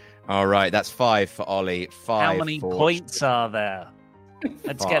terms. All right, that's 5 for Ollie. 5. How many points are there?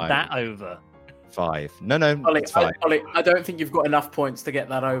 Let's get that over. 5. No, Ollie, it's 5. Ollie, I don't think you've got enough points to get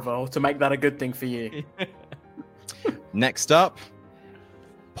that over or to make that a good thing for you. Next up,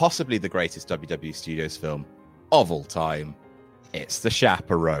 possibly the greatest WWE Studios film of all time. It's The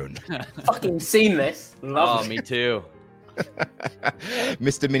Chaperone. Fucking seen this. Love it. Me too.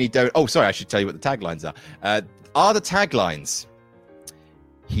 Mr. Mini Donut. Oh, sorry, I should tell you what the taglines are the taglines: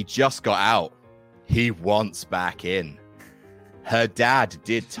 he just got out, he wants back in, her dad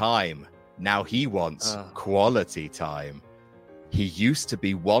did time, now he wants quality time, he used to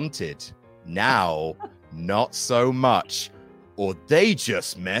be wanted, now not so much, or they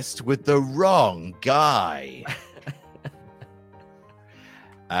just messed with the wrong guy.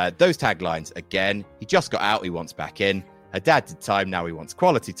 Those taglines again: he just got out, he wants back in, her dad did time, now he wants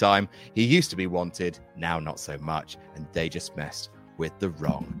quality time, he used to be wanted, now not so much, and they just messed with the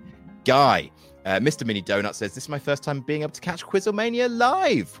wrong guy. Mr. Mini Donut says, this is my first time being able to catch QuizzleMania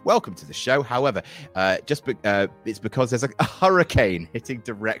live. Welcome to the show. However, it's because there's a hurricane hitting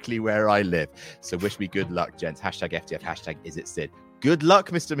directly where I live. So wish me good luck, gents. Hashtag FTF, hashtag is it Sid. Good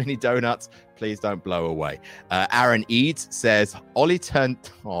luck, Mr. Mini Donuts. Please don't blow away. Aaron Eads says, Ollie turned...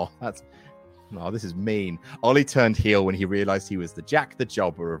 Oh, this is mean. Ollie turned heel when he realized he was the Jack the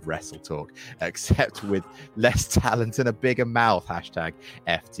Jobber of Wrestle Talk, except with less talent and a bigger mouth. Hashtag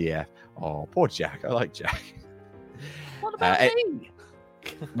FTF. Oh, poor Jack. I like Jack. What about me?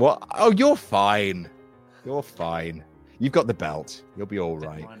 What? Oh, you're fine. You're fine. You've got the belt. You'll be all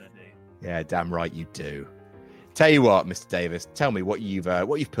right. Yeah, damn right you do. Tell you what, Mr. Davis, tell me what you've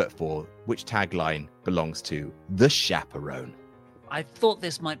put for. Which tagline belongs to The Chaperone? I thought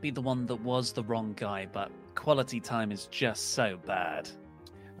this might be the one that was the wrong guy, but quality time is just so bad.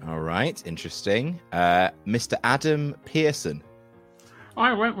 All right, interesting. Mr. Adam Pearson.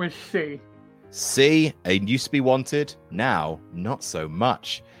 I went with C. C, it used to be wanted, now not so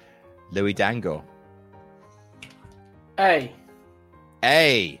much. Louis Dango. A.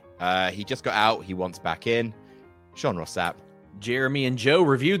 A, he just got out, he wants back in. Sean Rossap. Jeremy and Joe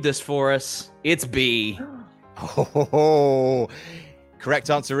reviewed this for us. It's B. Oh,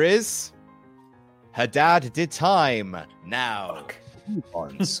 correct answer is her dad did time. Now he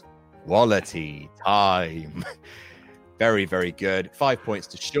wants quality time. Very, very good. 5 points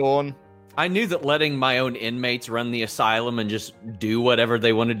to Sean. I knew that letting my own inmates run the asylum and just do whatever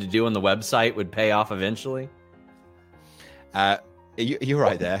they wanted to do on the website would pay off eventually. You're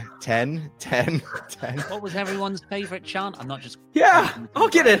right there. 10. What was everyone's favorite chant? I'm not just... Yeah, I'll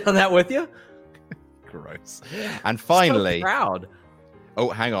get in on that with you. Gross. And finally... So proud. Oh,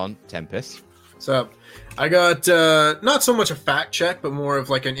 hang on. Tempest. So I got not so much a fact check, but more of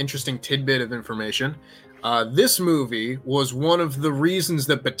like an interesting tidbit of information. This movie was one of the reasons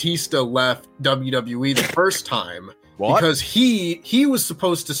that Batista left WWE the first time. What? Because he was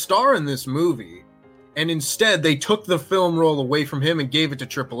supposed to star in this movie, and instead they took the film role away from him and gave it to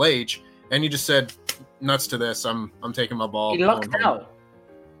Triple H, and he just said, nuts to this, I'm taking my ball. He lucked out.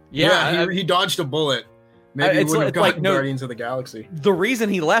 Yeah, he dodged a bullet. Maybe he would have gotten Guardians of the Galaxy. The reason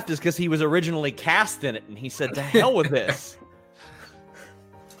he left is because he was originally cast in it, and he said, to hell with this.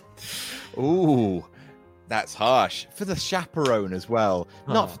 Ooh, that's harsh. For the chaperone as well.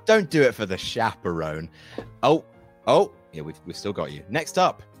 Don't do it for the chaperone. Oh, yeah, we've still got you. Next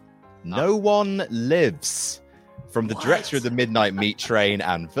up, No One Lives. From the director of the Midnight Meat Train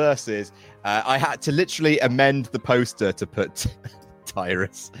and Versus. I had to literally amend the poster to put...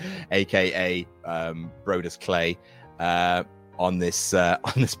 Tyrus, aka Brodus Clay, on this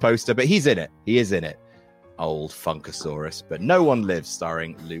poster, but he's in it. He is in it. Old Funkasaurus, but No One Lives,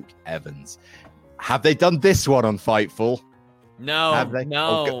 starring Luke Evans. Have they done this one on Fightful? No, Have they?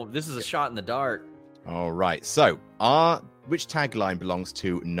 no. This is a shot in the dark. All right. So, which tagline belongs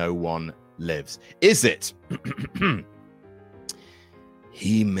to No One Lives? Is it?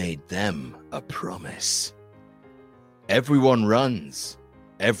 He made them a promise. Everyone runs,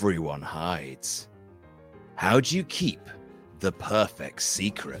 everyone hides. How'd you keep the perfect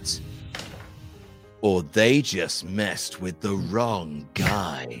secret? Or they just messed with the wrong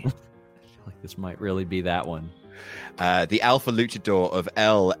guy. I feel like this might really be that one. The Alpha Luchador of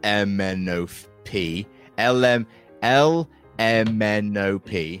LMNOP,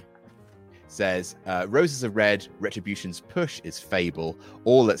 LMNOP says, roses are red, retribution's push is fable.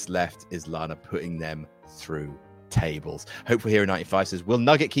 All that's left is Lana putting them through tables. Hopefully Hero 95 says, will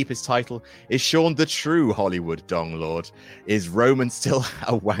Nugget keep his title? Is Sean the true Hollywood Dong Lord? Is Roman still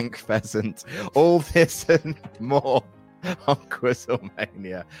a wank pheasant? All this and more on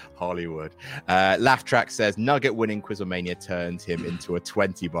QuizzleMania Hollywood. Laugh Track says, Nugget winning QuizzleMania turns him into a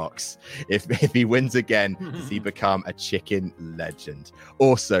 20 box. If he wins again, does he become a chicken legend?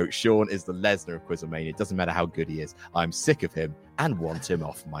 Also, Sean is the Lesnar of QuizzleMania. It doesn't matter how good he is. I'm sick of him and want him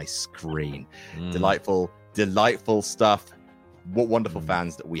off my screen. Delightful stuff. What wonderful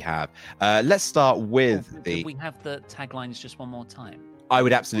fans that we have. Let's start with Could we have the taglines just one more time? I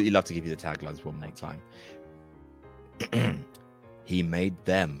would absolutely love to give you the taglines one more time. He made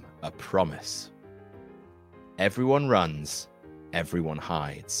them a promise. Everyone runs, everyone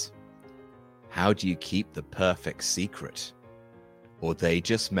hides. How do you keep the perfect secret? Or they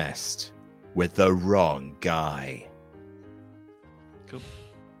just messed with the wrong guy. Cool.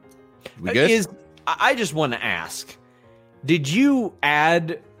 We good? I just want to ask, did you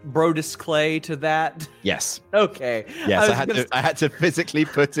add Brodus Clay to that? Yes. Okay. Yes, I had to physically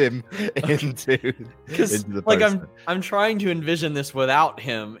put him into the poster. I'm trying to envision this without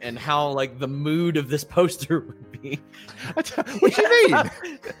him and how like the mood of this poster would be. What do you mean?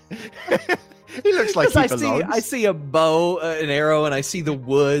 He looks like he belongs. I see a bow, an arrow, and I see the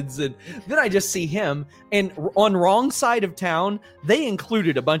woods, and then I just see him. And on wrong side of town, they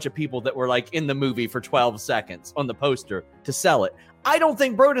included a bunch of people that were like in the movie for 12 seconds on the poster to sell it. I don't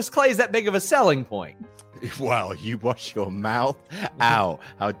think Brodus Clay is that big of a selling point. Well, you wash your mouth. Ow,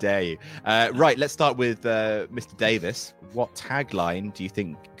 how dare you. Right, let's start with Mr. Davis. What tagline do you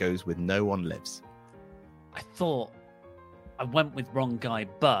think goes with No One Lives? I thought I went with wrong guy,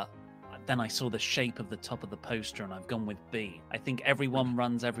 but then I saw the shape of the top of the poster and I've gone with B. I think everyone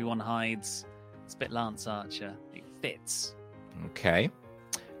runs, everyone hides. It's a bit Lance Archer. It fits. Okay.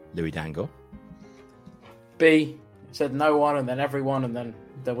 Louis Dangle. B. It said no one and then everyone and then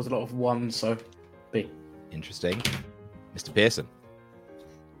there was a lot of one, so B. Interesting. Mr. Pearson.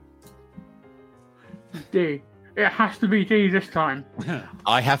 D. It has to be D this time.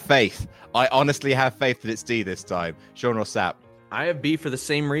 I have faith. I honestly have faith that it's D this time. Sean or Sapp? I have B for the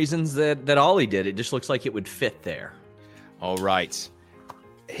same reasons that Ollie did. It just looks like it would fit there. All right.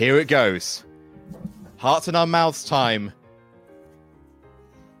 Here it goes. Hearts in our mouths time.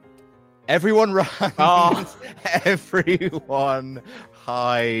 Everyone runs. Oh. Everyone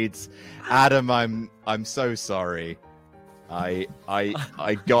hides. Adam, I'm so sorry. I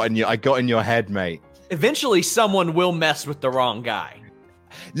got in your head, mate. Eventually someone will mess with the wrong guy.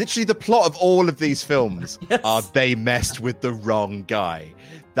 Literally, the plot of all of these films are they messed with the wrong guy.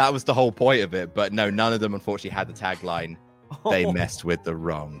 That was the whole point of it. But no, none of them, unfortunately, had the tagline, they messed with the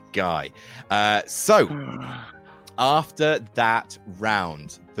wrong guy. So, after that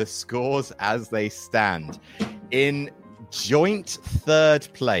round, the scores as they stand. In joint third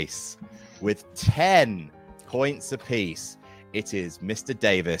place with 10 points apiece, it is Mr.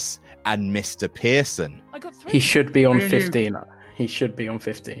 Davis and Mr. Pearson. I got 3. He should be on 15. He should be on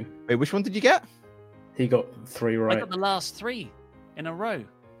 15. Wait, which one did you get? He got 3 right. I got the last 3 in a row.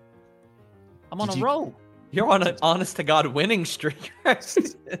 I'm on a roll. You're on an honest-to-God winning streak. It's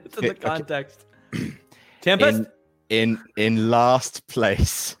in the context. Tempest? In last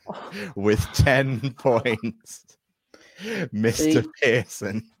place with 10 points, Mr.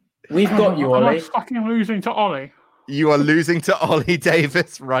 Pearson. We've got you, Ollie. I'm fucking losing to Ollie. You are losing to Ollie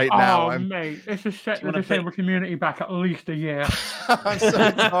Davis right now. Oh, mate, this has set the disabled community back at least a year. I'm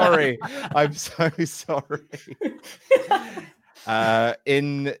so sorry. I'm so sorry.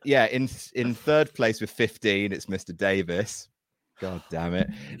 In third place with 15, it's Mr. Davis. God damn it!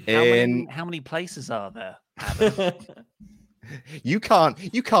 How many places are there, Adam? You can't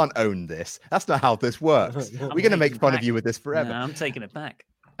own this. That's not how this works. We're going to make fun of you with this forever. No, I'm taking it back.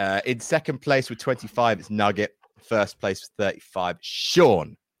 In second place with 25, it's Nugget. First place with 35,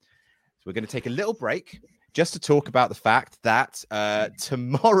 Sean. So we're going to take a little break just to talk about the fact that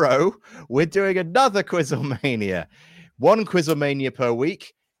tomorrow we're doing another QuizzleMania. One QuizzleMania per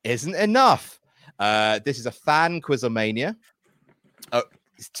week isn't enough. This is a fan QuizzleMania. Oh,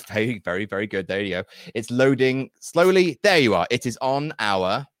 it's very, very, very good. There you go. It's loading slowly. There you are. It is on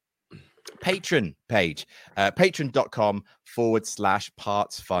our Patreon page,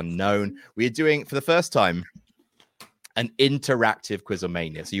 patreon.com/partsfunknown. We are doing, for the first time, an interactive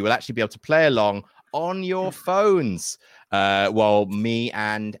QuizzleMania. So you will actually be able to play along on your phones while me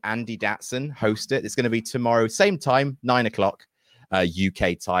and Andy Datson host it. It's going to be tomorrow, same time, 9 o'clock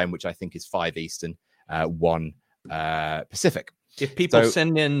UK time, which I think is 5 Eastern, 1 Pacific. If people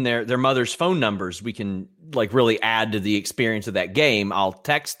send in their mother's phone numbers, we can like really add to the experience of that game. I'll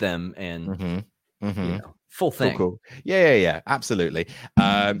text them and Full thing. Cool. Yeah, absolutely.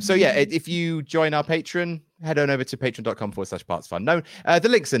 So yeah, if you join our Patreon, head on over to patreon.com/partsfunknown. The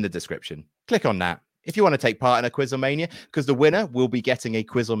link's in the description. Click on that if you want to take part in a QuizzleMania, because the winner will be getting a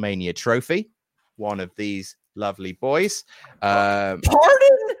QuizzleMania trophy, one of these lovely boys. Pardon?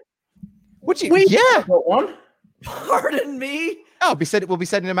 Would you? Yeah. Got one. Pardon me. Oh, we'll be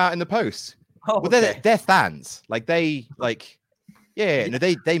sending them out in the post. Oh, well, they're fans. Like they like. Yeah, no,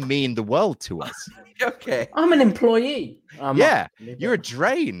 they mean the world to us. Okay. I'm an employee. You're a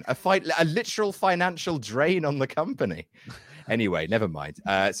drain, a literal financial drain on the company. Anyway, never mind.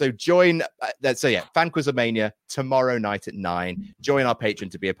 So join. Fan QuizzleMania tomorrow night at 9. Join our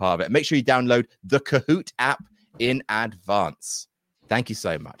Patreon to be a part of it. Make sure you download the Kahoot app in advance. Thank you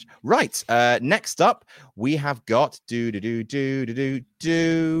so much. Right. Next up, we have got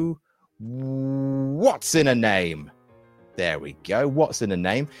what's in a name? There we go. What's in a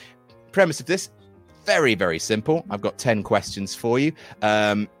name? Premise of this, very, very simple. I've got 10 questions for you.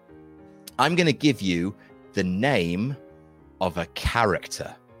 I'm going to give you the name of a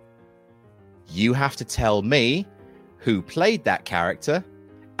character. You have to tell me who played that character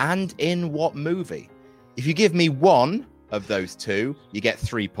and in what movie. If you give me one of those two, you get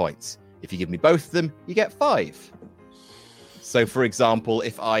 3 points. If you give me both of them, you get 5. So, for example,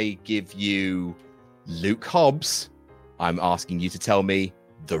 if I give you Luke Hobbs, I'm asking you to tell me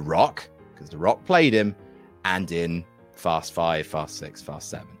The Rock, because The Rock played him, and in Fast 5, Fast 6, Fast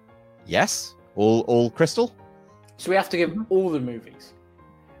 7. Yes? All crystal? So we have to give all the movies.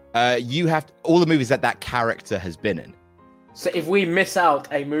 You have all the movies that character has been in. So if we miss out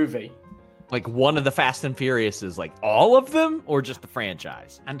a movie, like one of the Fast and Furious is like all of them, or just the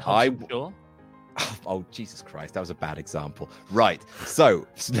franchise? And Shaw? Oh, Jesus Christ, that was a bad example. Right, so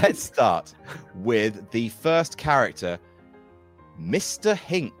let's start with the first character, Mr.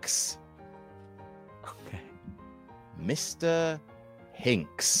 Hinks. Okay. Mr.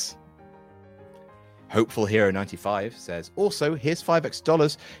 Hinks. Hopeful Hero 95 says, also, here's $5 extra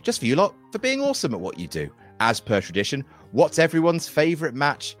just for you lot for being awesome at what you do. As per tradition, what's everyone's favorite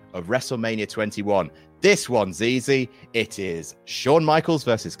match of WrestleMania 21? This one's easy. It is Shawn Michaels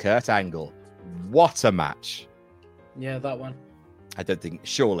versus Kurt Angle. What a match. Yeah, that one. I don't think,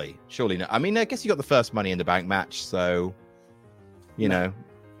 surely no. I mean, I guess you got the first Money in the Bank match, so, you know.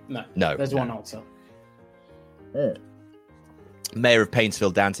 No. There's one answer. Mayor of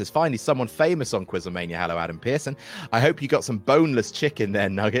Painesville Dan says, finally someone famous on QuizzleMania. Hello, Adam Pearson. I hope you got some boneless chicken there,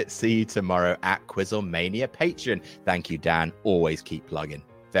 Nugget. See you tomorrow at QuizzleMania Patreon. Thank you, Dan. Always keep plugging.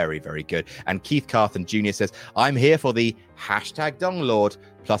 Very, very good. And Keith Carthen Jr. says, I'm here for the hashtag Donglord,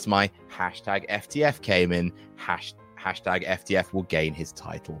 plus my hashtag FTF came in. Hashtag FTF will gain his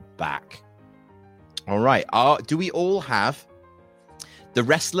title back. All right. Do we all have the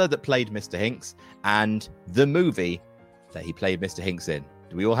wrestler that played Mr. Hinks and the movie that he played Mr. Hinks in?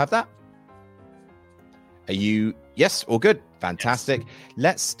 Do we all have that? Are you? Yes, all good. Fantastic. Yes.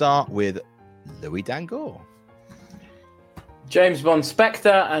 Let's start with Louis Dangor. James Bond Spectre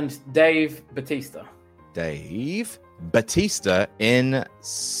and Dave Bautista. Dave Bautista in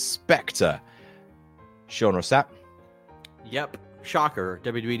Spectre. Sean or Sapp? Yep. Shocker.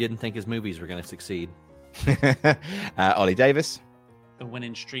 WWE didn't think his movies were going to succeed. Ollie Davis? The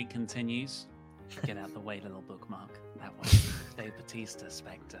winning streak continues. Get out the way, little bookmark. That one. Dave Bautista,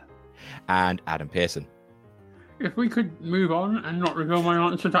 Spectre. And Adam Pearson. If we could move on and not reveal my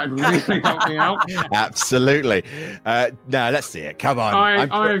answer, that would really help me out. Absolutely. No, let's see it. Come on.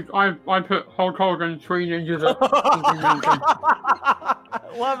 I put Hulk Hogan, Three Ninjas.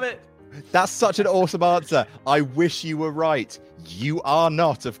 Love it. That's such an awesome answer. I wish you were right. You are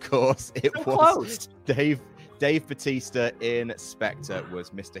not, of course. It was close. Dave Bautista in Spectre was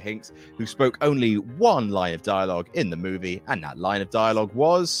Mr. Hinks, who spoke only one line of dialogue in the movie, and that line of dialogue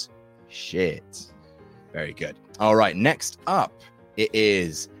was shit. Very good. All right, next up, it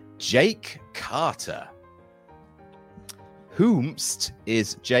is Jake Carter. Whomst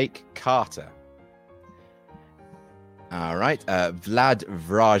is Jake Carter? All right. Vlad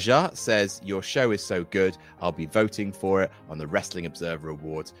Vraja says, your show is so good, I'll be voting for it on the Wrestling Observer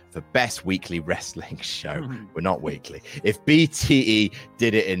Awards for Best Weekly Wrestling Show. We're not weekly. If BTE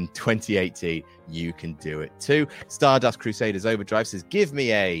did it in 2018, you can do it too. Stardust Crusaders Overdrive says, give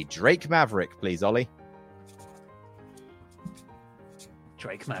me a Drake Maverick, please, Ollie.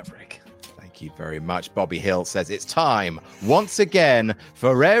 Drake Maverick. Thank you very much. Bobby Hill says it's time once again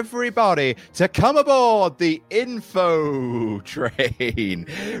for everybody to come aboard the info train.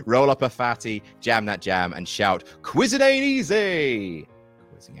 Roll up a fatty, jam that jam, and shout, quiz it ain't easy.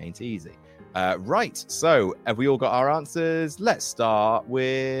 Quizzing ain't easy. Right, so have we all got our answers? Let's start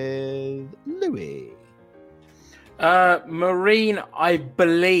with Louis. Marine, I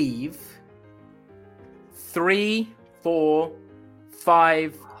believe 3, 4,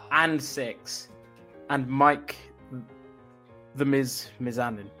 5, and 6. And Mike, the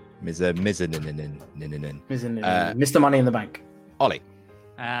Mizanin. Mizanin. Mr. Money in the Bank. Ollie.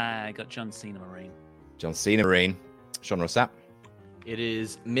 I got John Cena Marine. John Cena Marine. Sean Rossap. It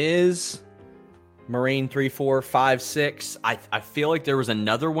is Ms. Marine 3, 4, 5, 6. I feel like there was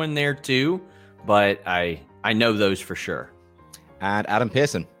another one there too, but I know those for sure. And Adam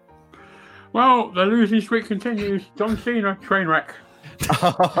Pearson. Well, the losing streak continues. John Cena, Trainwreck.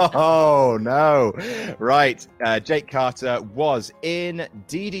 Oh, no. Right. Jake Carter was in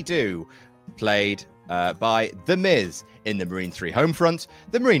Dee-Dee-Doo, played by The Miz in the Marine 3 Homefront,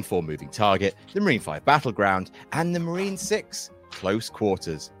 the Marine 4 Moving Target, the Marine 5 Battleground, and the Marine 6 Close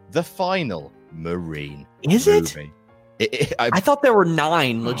Quarters, the final Marine movie. I thought there were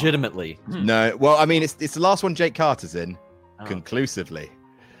 9, legitimately. No. Well, I mean, it's the last one Jake Carter's in, conclusively.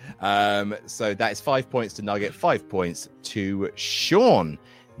 So that is 5 points to Nugget, 5 points to Sean.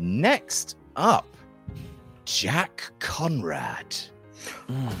 Next up, Jack Conrad.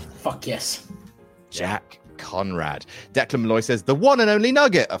 Fuck yes. Jack Conrad. Declan Malloy says, the one and only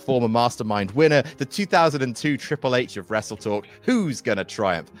Nugget, a former Mastermind winner, the 2002 Triple H of Wrestle Talk. Who's going to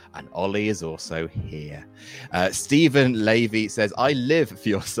triumph? And Ollie is also here. Stephen Levy says, I live for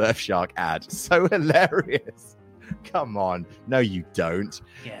your Surfshark ad. So hilarious. Come on. No, you don't.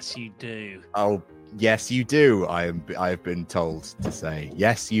 Yes, you do. Oh, yes, you do. I have been told to say,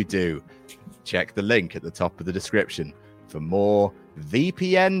 yes, you do. Check the link at the top of the description for more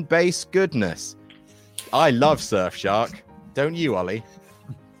VPN-based goodness. I love Surfshark. Don't you, Ollie?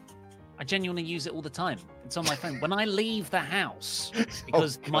 I genuinely use it all the time. It's on my phone. When I leave the house,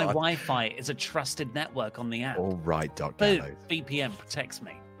 because my Wi-Fi is a trusted network on the app. All right, Doc. Boom, VPN protects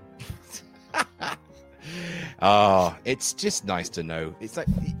me. Oh, it's just nice to know. It's like,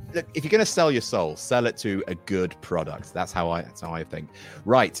 look, if you're going to sell your soul, sell it to a good product. That's how I think.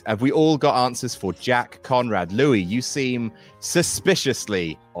 Right. Have we all got answers for Jack Conrad? Louis, you seem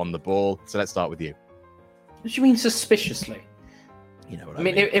suspiciously on the ball. So let's start with you. What do you mean suspiciously? You know what I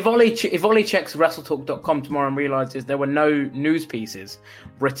mean? If Ollie checks WrestleTalk.com tomorrow and realizes there were no news pieces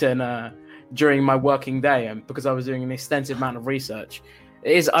written during my working day, because I was doing an extensive amount of research,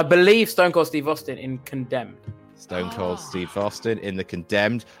 it is, I believe, Stone Cold Steve Austin in Condemned. Stone Cold Steve Austin in the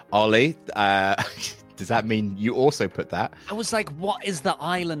Condemned. Ollie, does that mean you also put that? I was like, what is the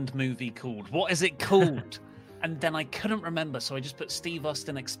Island movie called? What is it called? And then I couldn't remember, so I just put Steve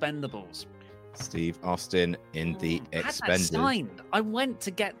Austin Expendables. Steve Austin in the Expendables. Signed. I went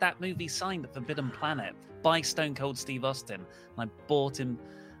to get that movie signed at Forbidden Planet by Stone Cold Steve Austin, and I bought him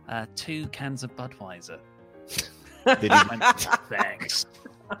 2 cans of Budweiser. Thanks.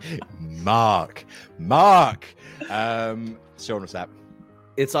 Mark. Sean Rossap.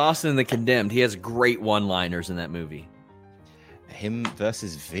 It's Austin the Condemned. He has great one-liners in that movie. Him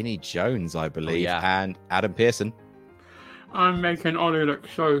versus Vinnie Jones, I believe. Oh, yeah. And Adam Pearson. I'm making Ollie look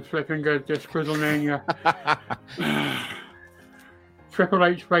so flipping good this QuizzleMania. Triple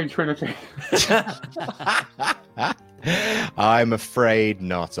H played Trinity. I'm afraid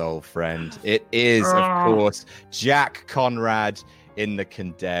not, old friend. It is, of course, Jack Conrad in the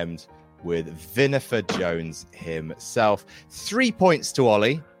Condemned with Vinifer Jones himself. 3 points to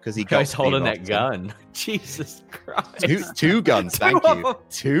Ollie because he got holding that gun. Jesus Christ! Two guns. Thank you.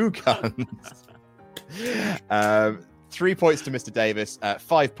 2 guns. 3 points to Mr. Davis.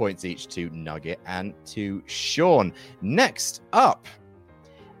 5 points each to Nugget and to Sean. Next up,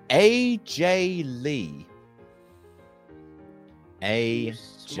 AJ Lee.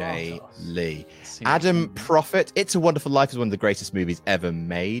 AJ Lee. Adam Prophet, It's a Wonderful Life is one of the greatest movies ever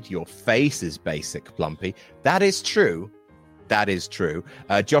made. Your face is basic, Plumpy. That is true. That is true.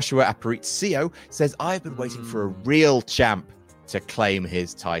 Joshua Aparicio says, I've been waiting for a real champ to claim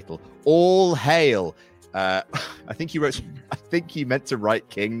his title. All hail. I think he meant to write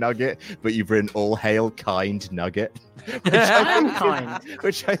King Nugget, but you've written All Hail Kind Nugget.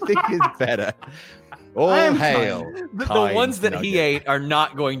 Which I think is better. All hail. The ones that he ate are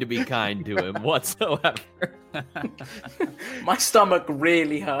not going to be kind to him whatsoever. My stomach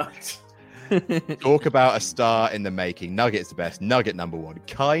really hurts. Talk about a star in the making. Nugget's the best. Nugget number 1.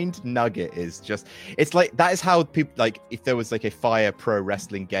 Kind Nugget is just, it's like, that is how people, like, if there was like a Fire Pro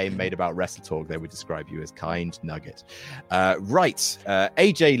Wrestling game made about Wrestle Talk, they would describe you as Kind Nugget. Right.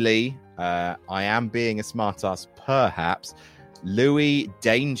 AJ Lee, I am being a smartass, perhaps. Louis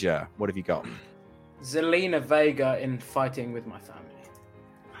Danger, what have you got? Zelina Vega in Fighting with My Family.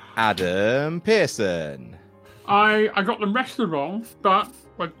 Adam Pearson. I got the wrestler wrong, but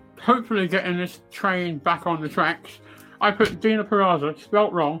hopefully getting this train back on the tracks. I put Dina Peraza,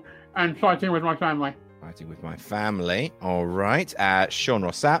 spelt wrong, and fighting with my family. Fighting with my family. All right. Sean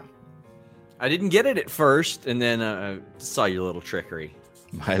or Sapp? I didn't get it at first, and then saw your little trickery.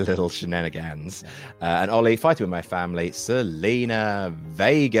 My little shenanigans. And Ollie, fighting with my family. Selena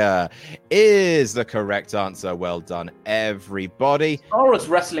Vega is the correct answer. Well done, everybody. As far as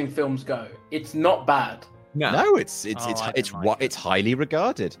wrestling films go, it's not bad. No, it's highly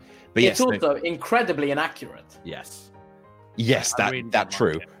regarded. But it's also incredibly inaccurate. Yes, that's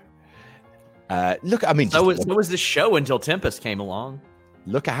true. Look, I mean, so was the show until Tempest came along.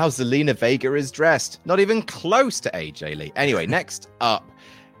 Look at how Zelina Vega is dressed. Not even close to AJ Lee. Anyway, next up,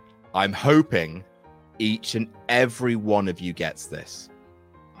 I'm hoping each and every one of you gets this.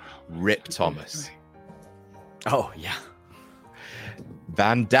 Rip Thomas. Oh, yeah.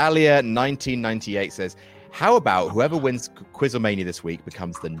 Vandalia 1998 says, how about whoever wins QuizzleMania this week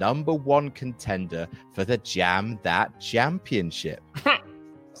becomes the #1 contender for the Jam That Championship?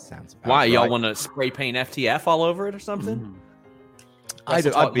 Sounds about Why? right. Y'all want to spray paint FTF all over it or something? I'd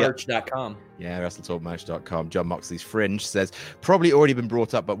be WrestleTalkMerch.com. Yeah, WrestleTalkMerch.com. John Moxley's Fringe says, probably already been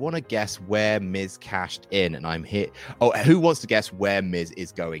brought up, but want to guess where Miz cashed in. And I'm here. Oh, who wants to guess where Miz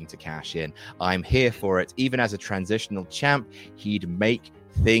is going to cash in? I'm here for it. Even as a transitional champ, he'd make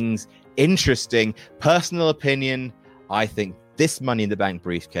things interesting. Personal opinion, I think this Money in the Bank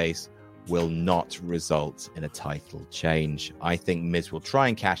briefcase will not result in a title change. I think Miz will try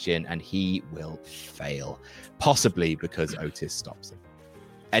and cash in and he will fail. Possibly because Otis stops him.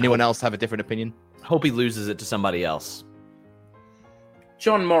 Anyone else have a different opinion? Hope he loses it to somebody else.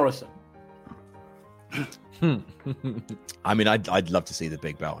 John Morrison. I mean, I'd love to see the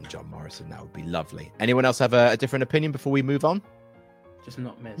big belt on John Morrison. That would be lovely. Anyone else have a different opinion before we move on? Just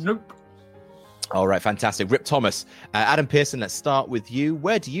not Miz. Nope. All right, fantastic. Rip Thomas. Adam Pearson, let's start with you.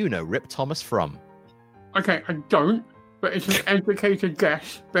 Where do you know Rip Thomas from? Okay, I don't, but it's an educated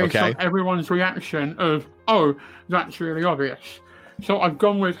guess based on everyone's reaction of, oh, that's really obvious. So I've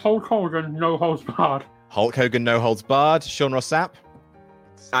gone with Hulk Hogan, no holds barred. Hulk Hogan, no holds barred. Sean Ross Sapp?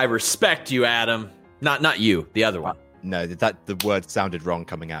 I respect you, Adam. Not you, the other one. No, the word sounded wrong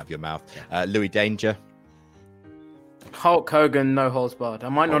coming out of your mouth. Louis Danger? Hulk Hogan, no holds barred. I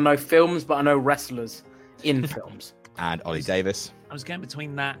might not know films, but I know wrestlers in films. And Ollie Davis? I was going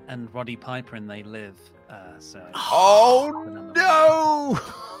between that and Roddy Piper and They Live. Oh, no!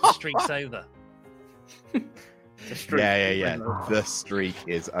 The streak's over. Yeah. The streak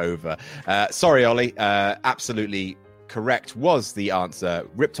is over. Sorry, Ollie. Absolutely correct was the answer.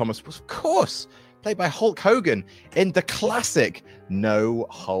 Rip Thomas was, of course, played by Hulk Hogan in the classic No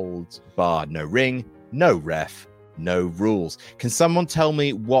Holds Barred. No ring, no ref, no rules. Can someone tell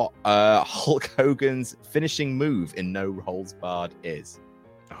me what Hulk Hogan's finishing move in No Holds Barred is?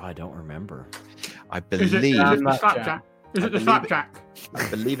 Oh, I don't remember. I believe... Is it the slapjack? I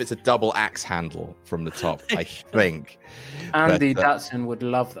believe it's a double axe handle from the top, I think. Andy Datsun would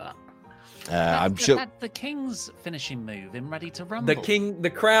love that. I'm sure. That's the King's finishing move in Ready to Rumble.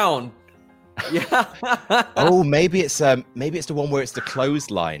 The crown. Yeah. Oh, maybe it's the one where it's the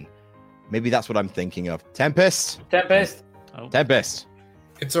clothesline. Maybe that's what I'm thinking of. Tempest. Oh. Tempest.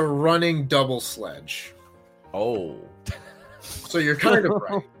 It's a running double sledge. Oh. So you're kind of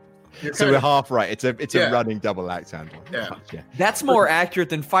right. So we're half right. It's a running double axe handle. Yeah. That's more accurate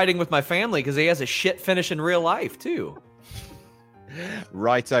than fighting with my family because he has a shit finish in real life too.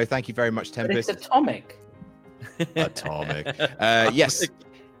 Righto. Thank you very much, Tempest. But it's atomic. Atomic. Yes.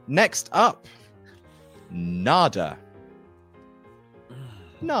 Next up, Nada.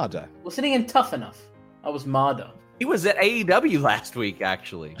 Wasn't he in Tough Enough? I was Marda. He was at AEW last week,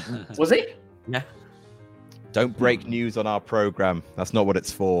 actually. Was he? Yeah. Don't break news on our program. That's not what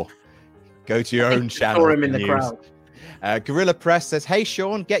it's for. Go to your own channel. Saw him in the crowd. Gorilla Press says, hey,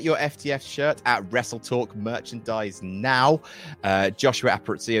 Sean, get your FTF shirt at WrestleTalk merchandise now. Joshua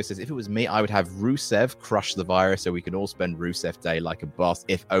Aparicio says, if it was me, I would have Rusev crush the virus so we can all spend Rusev Day like a boss,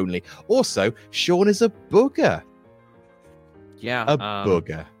 if only. Also, Sean is a booger. Yeah. A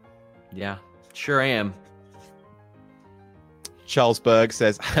booger. Yeah, sure am. Charles Berg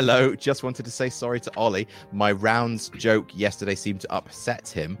says, hello, just wanted to say sorry to Ollie. My rounds joke yesterday seemed to upset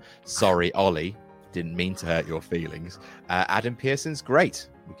him. Sorry, Ollie. Didn't mean to hurt your feelings. Adam Pearson's great.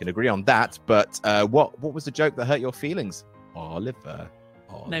 We can agree on that. But what was the joke that hurt your feelings? Oliver.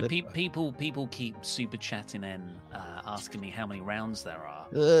 No, people keep super chatting in, asking me how many rounds there are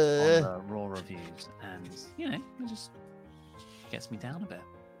on the Raw reviews. And, it just gets me down a bit.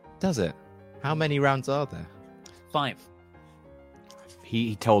 Does it? How many rounds are there? 5.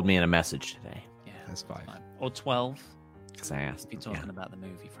 He told me in a message today. Yeah, that's 5. Or 12. Because I asked. If you're talking about the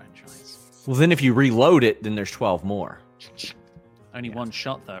movie franchise. Well, then if you reload it, then there's 12 more. Only one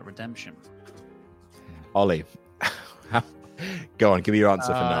shot, though, at redemption. Ollie, go on, give me your answer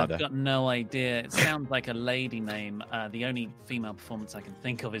for I've Nada. got no idea. It sounds like a lady name. The only female performance I can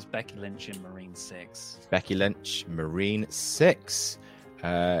think of is Becky Lynch in Marine 6. Becky Lynch, Marine 6.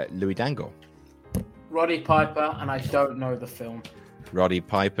 Louis Dangle. Roddy Piper, and I don't know the film. Roddy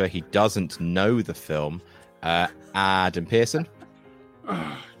Piper, he doesn't know the film. Adam Pearson.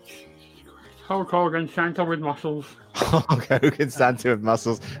 Hulk Hogan, Santa with muscles. Hulk Hogan, Santa with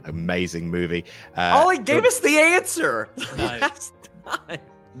muscles. Amazing movie. He gave us the answer. No.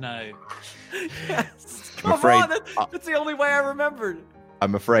 No. Yes. I'm Come afraid- on. That's the only way I remembered.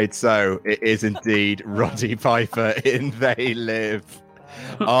 I'm afraid so. It is indeed Roddy Piper in They Live.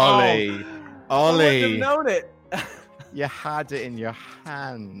 Ollie. I wouldn't have Ollie. known it. You had it in your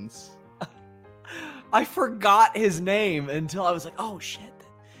hands. I forgot his name until I was like, oh, shit.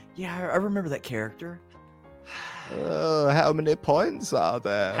 Yeah, I remember that character. How many points are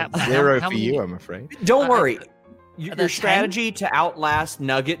there? How Zero for many- you, I'm afraid. Don't worry. Are Your there strategy to outlast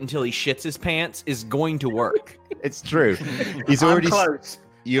Nugget until he shits his pants is going to work. It's true. He's I'm already. close.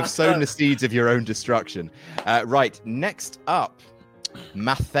 You've I'm sown the close. seeds of your own destruction. Right, next up,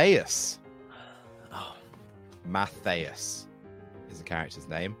 Matthias. Oh. Matthias is the character's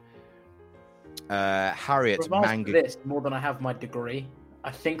name. Harriet Reminds me of Manga. this more than I have my degree. I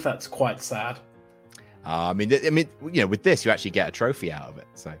think that's quite sad. I mean, with this, you actually get a trophy out of it.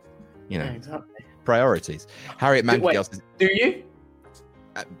 So, Yeah, exactly. priorities. Harriet Wait, Mangagel says, do you?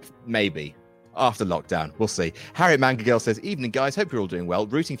 maybe. After lockdown, we'll see. Harriet Mangagel says, evening, guys. Hope you're all doing well.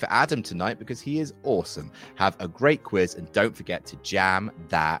 Rooting for Adam tonight because he is awesome. Have a great quiz and don't forget to jam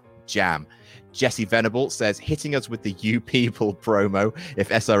that jam. Jesse Venable says, hitting us with the You People promo. If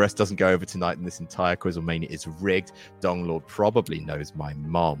SRS doesn't go over tonight, then this entire QuizzleMania is rigged. Donglord probably knows my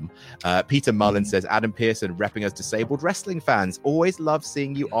mom. Peter Mullen says, Adam Pearson repping us disabled wrestling fans. Always love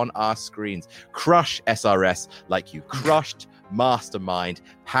seeing you on our screens. Crush SRS like you crushed Mastermind.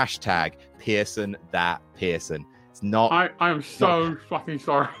 Hashtag Pearson that Pearson. It's not. I am so fucking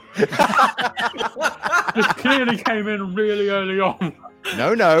sorry. This clearly came in really early on.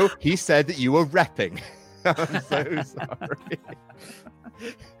 No. He said that you were repping. I'm so sorry.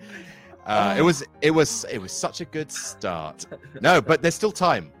 It was such a good start. No, but there's still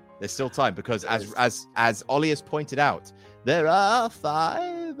time. There's still time because as Ollie has pointed out, there are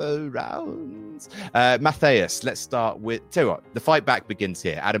 5 rounds. Matthias, let's start with. Tell you what, the fight back begins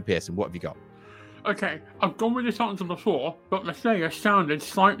here. Adam Pearson, what have you got? Okay, I've gone with this answer before, but Messiah sounded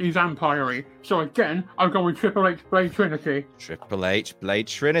slightly vampire-y. So again, I'm going with Triple H Blade Trinity. Triple H Blade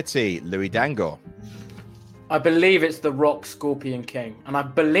Trinity, Louis Dangle. I believe it's the Rock Scorpion King. And I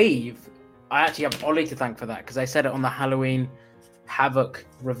actually have Ollie to thank for that because I said it on the Halloween Havoc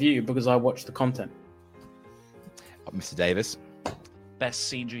review because I watched the content. Mr. Davis.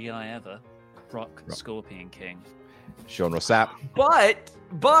 Best CGI ever. Rock Scorpion King. Sean Rossap.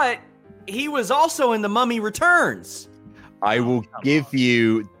 But he was also in The Mummy Returns. I will give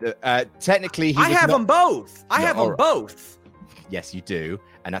you the, technically. I have them both. I have them both. Yes, you do,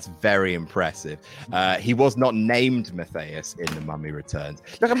 and that's very impressive. He was not named Matthias in The Mummy Returns.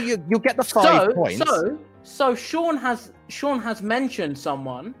 Look, I mean, you'll get the 5 points. So Sean has mentioned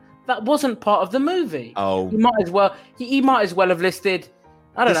someone that wasn't part of the movie. Oh, he might as well have listed.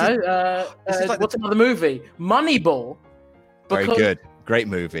 I don't know. What's another movie? Moneyball. Very good. Great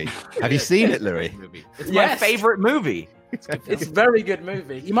movie. Have you seen it, Louis? It's my favorite movie. It's a very good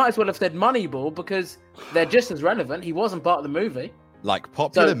movie. You might as well have said Moneyball because they're just as relevant. He wasn't part of the movie. Like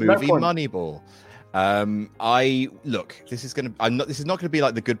popular So, no movie point. Moneyball. This is not gonna be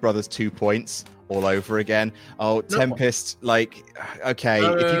like the Good Brothers 2 points all over again. Oh, Tempest, okay,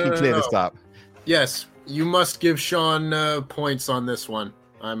 if you can clear this up. Yes, you must give Sean points on this one.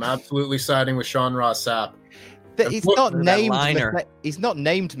 I'm absolutely siding with Sean Ross Sapp. He's not named. He's not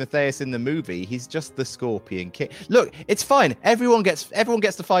named Matthias in the movie. He's just the Scorpion King. Look, it's fine. Everyone gets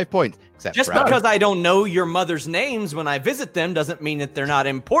the 5 points. Except Just for because I don't know your mother's names when I visit them doesn't mean that they're not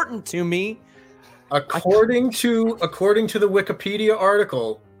important to me. According to the Wikipedia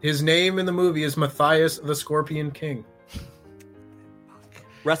article, his name in the movie is Matthias the Scorpion King.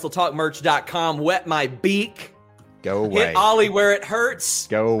 WrestleTalkMerch.com. Wet my beak. Go away. Hit Ollie where it hurts.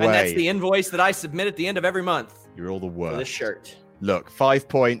 Go away. And that's the invoice that I submit at the end of every month. You're all the worst. For this shirt. Look, 5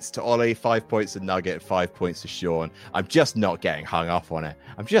 points to Ollie, 5 points to Nugget, 5 points to Sean. I'm just not getting hung up on it.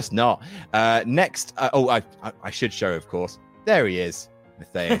 I'm just not. Next, I should show, of course. There he is,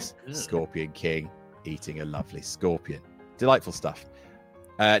 Matthias, Scorpion King, eating a lovely scorpion. Delightful stuff.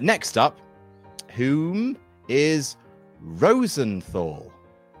 Next up, whom is Rosenthal.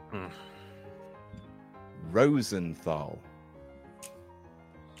 Rosenthal.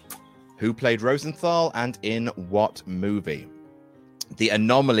 Who played Rosenthal and in what movie? The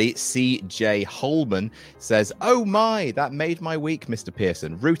anomaly C.J. Holman says, "Oh my, that made my week, Mr.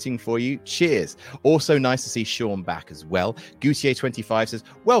 Pearson. Rooting for you. Cheers." Also nice to see Sean back as well. Goutier25 says,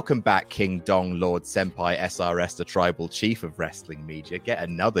 "Welcome back, King Dong Lord Senpai SRS, the tribal chief of wrestling media. Get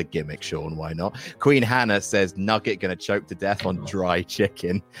another gimmick, Sean. Why not?" Queen Hannah says, "Nugget gonna choke to death on dry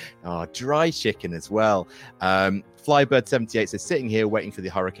chicken." Oh, dry chicken as well. Flybird78 says, "Sitting here waiting for the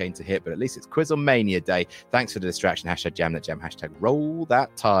hurricane to hit, but at least it's QuizzleMania day. Thanks for the distraction. Hashtag jam that jam. Hashtag roll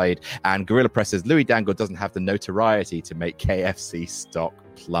that tide." And Gorilla Press says, "Louis Dangle doesn't have the notoriety to make KFC stock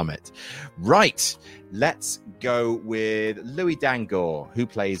plummet." Right. Let's go with Louis Dangle, who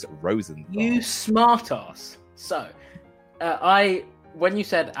plays Rosenthal. You smartass. So, when you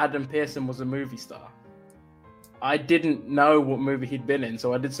said Adam Pearson was a movie star, I didn't know what movie he'd been in,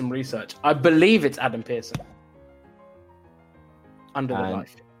 so I did some research. I believe it's Adam Pearson. Under the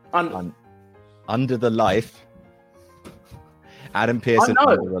Life. Under the Life. Adam Pearson,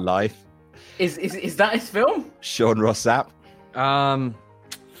 Under the Life. Is that his film? Sean Ross Sapp. I'll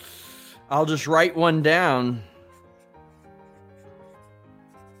just write one down.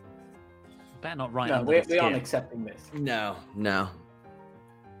 Better not write. No, we aren't accepting this. No.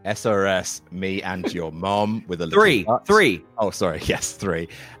 SRS, me and your mom with a three. Oh, sorry. Yes, 3.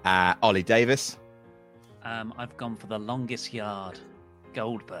 Ollie Davis. I've gone for The Longest Yard,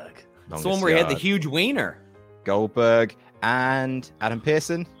 Goldberg. It's the one where he had the huge wiener. Goldberg and Adam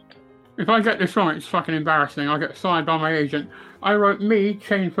Pearson. If I get this wrong, it's fucking embarrassing. I get signed by my agent. I wrote me,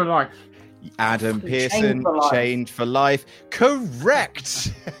 Chained for Life. Adam Pearson, Chained for Life.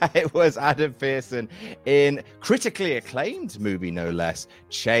 Correct. It was Adam Pearson in critically acclaimed movie, no less,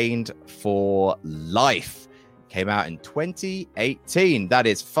 Chained for Life. Came out in 2018. That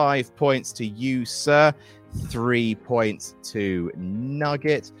is 5 points to you, sir. 3 points to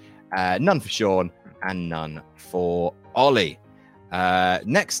Nugget. None for Sean and none for Ollie.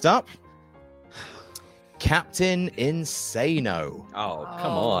 Next up, Captain Insano. Oh,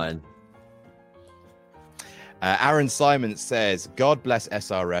 come on. Aaron Simon says, "God bless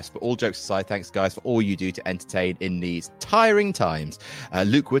SRS, but all jokes aside, thanks guys for all you do to entertain in these tiring times."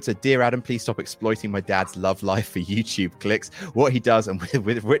 Luke Wood said, "Dear Adam, please stop exploiting my dad's love life for YouTube clicks. What he does and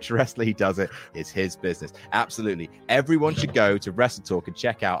with which wrestler he does it is his business." Absolutely. Everyone should go to Wrestle Talk and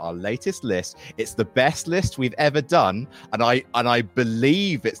check out our latest list. It's the best list we've ever done, and I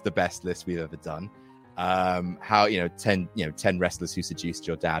believe it's the best list we've ever done. How 10 wrestlers who seduced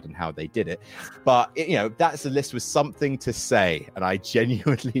your dad and how they did it, but that's a list with something to say, and I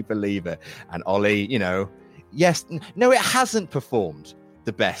genuinely believe it. And Ollie, yes, no, it hasn't performed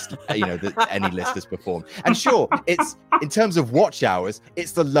the best that any list has performed. And sure, it's in terms of watch hours,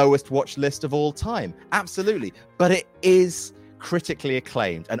 it's the lowest watch list of all time, absolutely, but it is critically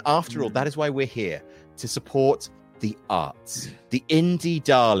acclaimed. And after all, that is why we're here, to support the arts, the indie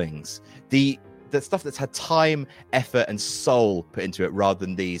darlings, the stuff that's had time, effort, and soul put into it, rather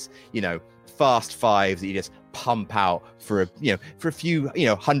than these, fast fives that you just pump out for a few,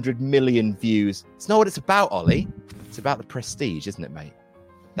 100 million views. It's not what it's about, Ollie. It's about the prestige, isn't it, mate?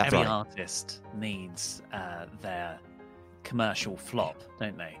 That's Every right. artist needs their commercial flop,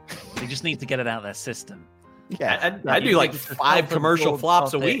 don't they? They just need to get it out of their system. Yeah, I do like 5 commercial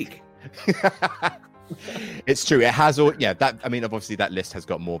flops a week. It's true. It has all. Yeah, that. I mean, obviously, that list has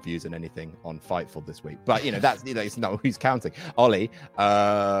got more views than anything on Fightful this week. But that's it's not who's counting. Ollie,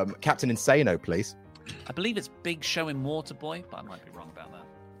 Captain Insano, please. I believe it's Big Show in Waterboy, but I might be wrong about that.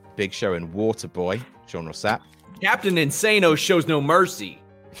 Big Show in Waterboy. Sean Rossap. Captain Insano shows no mercy.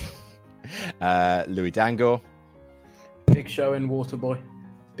 Louis Dangle. Big Show in Waterboy.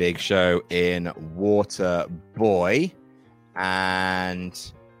 Big Show in Waterboy.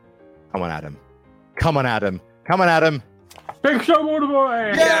 And come on, Adam. Come on, Adam. Big Show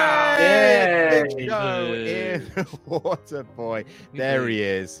Waterboy! Yeah! Big Show in Waterboy. There he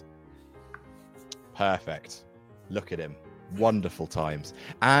is. Perfect. Look at him. Wonderful times.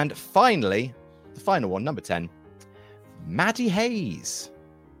 And finally, the final one, number 10, Maddie Hayes.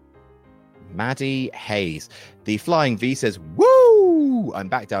 Maddie Hayes. The Flying V says, "Woo! I'm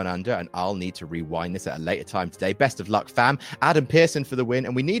back down under, and I'll need to rewind this at a later time today. Best of luck, fam." Adam Pearson for the win,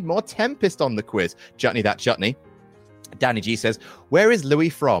 and we need more Tempest on the quiz. Chutney that chutney. Danny G says, "Where is Louis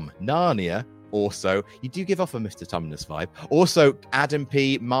from? Narnia Also, you do give off a Mr. Tumnus vibe. Also, Adam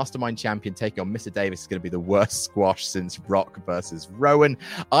P, Mastermind Champion, taking on Mr. Davis is going to be the worst squash since Rock versus Rowan.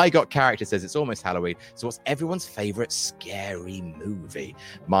 I Got Character says it's almost Halloween. So what's everyone's favorite scary movie?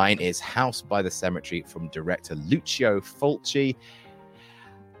 Mine is House by the Cemetery from director Lucio Fulci.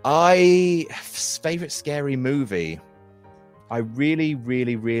 Favorite scary movie. I really,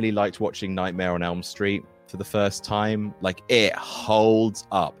 really, really liked watching Nightmare on Elm Street for the first time. Like, it holds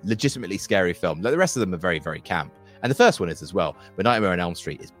up. Legitimately scary film. Like, the rest of them are very, very camp. And the first one is as well. But Nightmare on Elm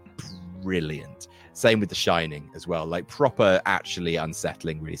Street is brilliant. Same with The Shining as well. Like, proper, actually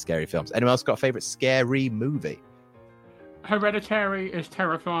unsettling, really scary films. Anyone else got a favorite scary movie? Hereditary is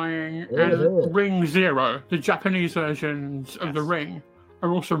terrifying. And Ring Zero, the Japanese versions of The Ring,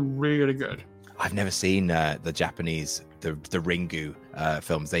 are also really good. I've never seen the Japanese, the Ringu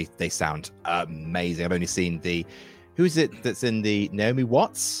films. They sound amazing. I've only seen who is it that's in the Naomi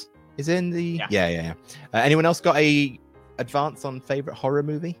Watts is in the yeah. Anyone else got a advance on favorite horror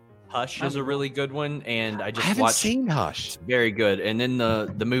movie? Hush is a really good one, and I haven't seen Hush. It's very good. And then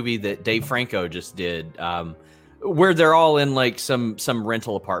the movie that Dave Franco just did, where they're all in like some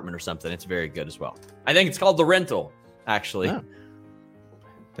rental apartment or something. It's very good as well. I think it's called The Rental, actually. Oh.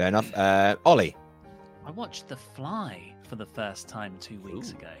 Fair enough. Ollie. I watched The Fly for the first time 2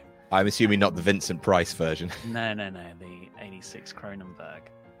 weeks ago. I'm assuming not the Vincent Price version. No, the 86 Cronenberg.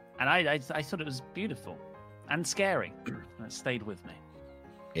 And I thought it was beautiful and scary. And it stayed with me.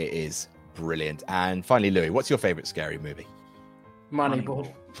 It is brilliant. And finally, Louis, what's your favorite scary movie?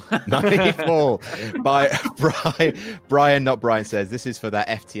 Moneyball. Moneyball by Brian, not Brian, says this is for that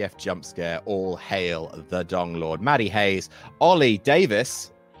FTF jump scare. All hail the Dong Lord. Maddie Hayes. Ollie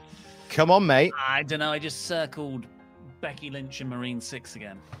Davis. Come on, mate. I don't know. I just circled Becky Lynch and Marine 6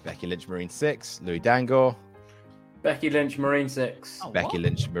 again. Becky Lynch, Marine 6. Louis Dangor. Becky Lynch, Marine 6. Becky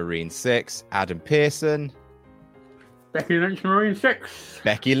Lynch, Marine 6. Adam Pearson. Becky Lynch, Marine 6.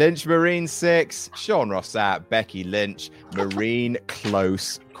 Becky Lynch, Marine 6. Sean Rossat, Becky Lynch, Marine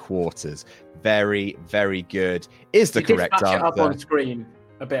Close Quarters. Very, very good. Is the correct answer. It up on screen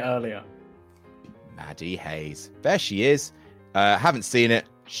a bit earlier. Maddie Hayes. There she is. Haven't seen it.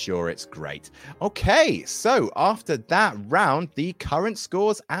 Sure, it's great. Okay, so after that round, the current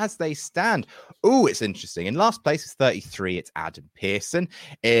scores as they stand. Oh, it's interesting. In last place is 33. It's Adam Pearson.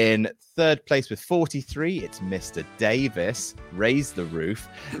 In third place with 43, it's Mr. Davis. Raise the roof.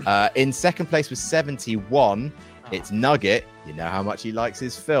 In second place with 71, it's Nugget. You know how much he likes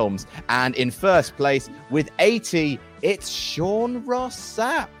his films. And in first place with 80, it's Sean Ross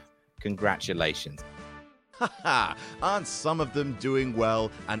Sapp. Congratulations. Aren't some of them doing well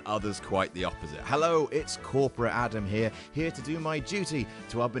and others quite the opposite? Hello, it's Corporate Adam here to do my duty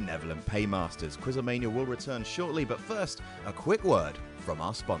to our benevolent paymasters. QuizzleMania will return shortly, but first, a quick word from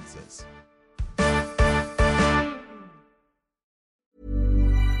our sponsors.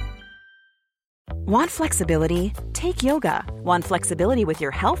 Want flexibility? Take yoga. Want flexibility with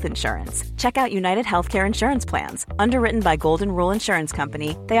your health insurance? Check out United Healthcare Insurance Plans. Underwritten by Golden Rule Insurance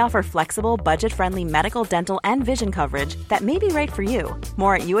Company, they offer flexible, budget-friendly medical, dental, and vision coverage that may be right for you.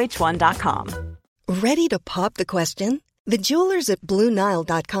 More at uh1.com. Ready to pop the question? The jewelers at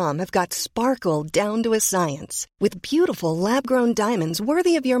BlueNile.com have got sparkle down to a science with beautiful lab-grown diamonds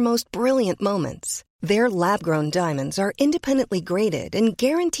worthy of your most brilliant moments. Their lab-grown diamonds are independently graded and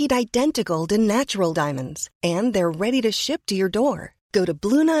guaranteed identical to natural diamonds. And they're ready to ship to your door. Go to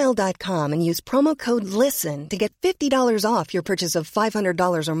BlueNile.com and use promo code LISTEN to get $50 off your purchase of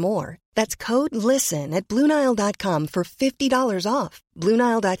 $500 or more. That's code LISTEN at BlueNile.com for $50 off.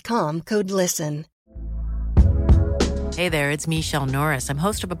 BlueNile.com, code LISTEN. Hey there, it's Michelle Norris. I'm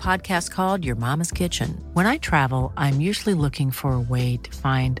host of a podcast called Your Mama's Kitchen. When I travel, I'm usually looking for a way to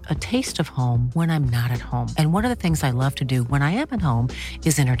find a taste of home when I'm not at home. And one of the things I love to do when I am at home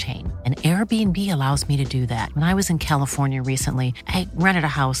is entertain. And Airbnb allows me to do that. When I was in California recently, I rented a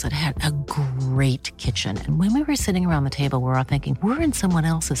house that had a great kitchen. And when we were sitting around the table, we were all thinking, we're in someone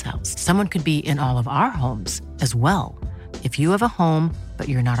else's house. Someone could be in all of our homes as well. If you have a home, but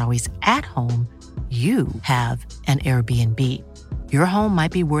you're not always at home, you have an Airbnb. Your home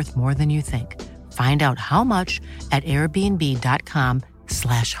might be worth more than you think. Find out how much at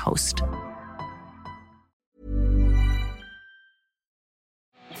airbnb.com/host.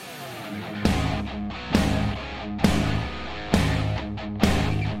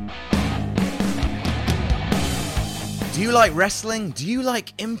 Do Do you like wrestling? Do you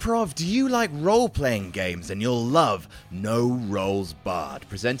like improv? Do you like role-playing games? Then you'll love No Rolls Barred,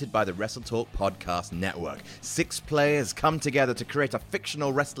 presented by the Wrestle Talk Podcast Network. 6 players come together to create a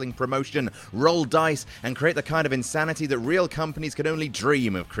fictional wrestling promotion, roll dice, and create the kind of insanity that real companies can only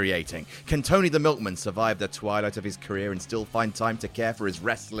dream of creating. Can Tony the Milkman survive the twilight of his career and still find time to care for his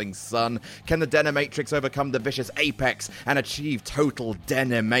wrestling son? Can the Denimatrix overcome the vicious Apex and achieve total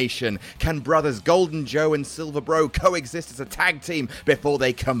denimation? Can brothers Golden Joe and Silver Bro coexist as a tag team before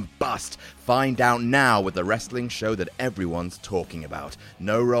they combust? Find out now with the wrestling show that everyone's talking about.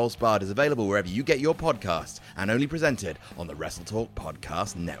 No Rolls Barred is available wherever you get your podcasts and only presented on the Wrestle Talk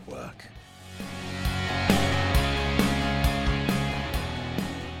Podcast Network.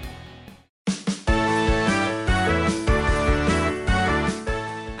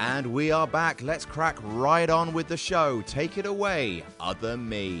 And we are back. Let's crack right on with the show. Take it away, Other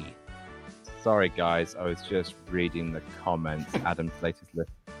Me. Sorry, guys. I was just reading the comments. Adam's latest list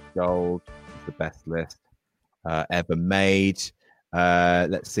of gold is the best list ever made.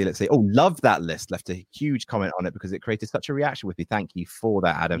 Let's see. Oh, love that list. Left a huge comment on it because it created such a reaction with me. Thank you for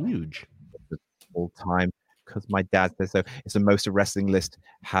that, Adam. Huge. All time. Because my dad says so. It's the most a wrestling list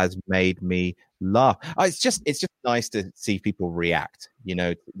has made me laugh. It's just nice to see people react. You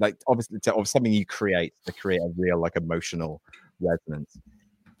know, like obviously to something you create to create a real like emotional resonance.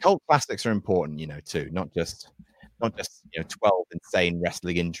 Cult classics are important, you know, too. Not just 12 insane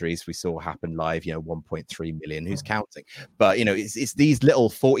wrestling injuries we saw happen live. 1.3 million. Who's counting? But it's these little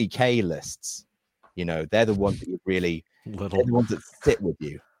 40K lists. They're the ones that you really they're the ones that sit with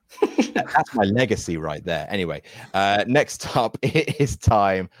you. That's my legacy right there. Anyway, next up, it is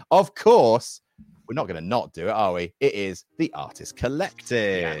time. Of course, we're not going to not do it, are we? It is the Artist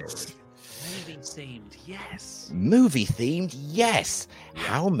Collective. Yes. Movie-themed, yes. Movie-themed, yes.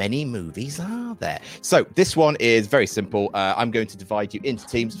 How many movies are there? So this one is very simple. I'm going to divide you into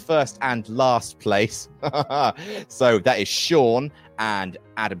teams, first and last place. So that is Sean and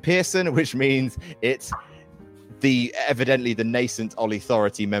Adam Pearson, which means it's evidently the nascent Ollie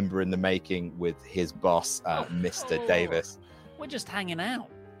Authority member in the making with his boss, Mr. Davis. We're just hanging out.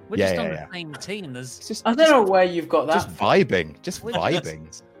 We're just on the same team. I don't know where you've got that. Just vibing.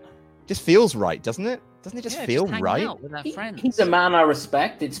 Just feels right, doesn't it? Doesn't it just feel just right? Out with our friends. He's a man I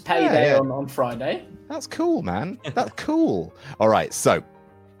respect. It's payday on Friday. That's cool, man. That's cool. All right, so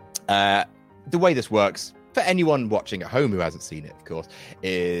the way this works, for anyone watching at home who hasn't seen it, of course,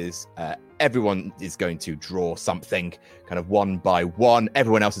 is everyone is going to draw something kind of one by one.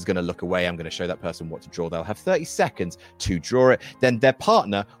 Everyone else is going to look away. I'm going to show that person what to draw. They'll have 30 seconds to draw it. Then their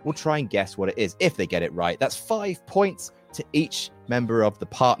partner will try and guess what it is. If they get it right, that's 5 points to each member of the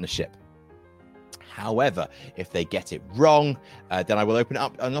partnership. However, if they get it wrong, then I will open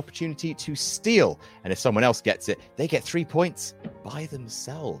up an opportunity to steal. And if someone else gets it, they get 3 points by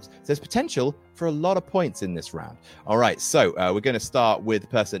themselves. So there's potential for a lot of points in this round. All right, so we're going to start with the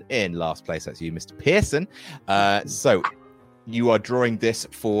person in last place. That's you, Mr. Pearson. So you are drawing this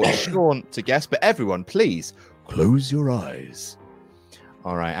for Sean to guess, but everyone, please close your eyes.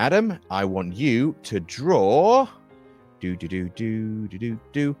 All right, Adam, I want you to draw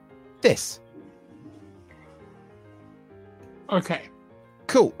this. Okay.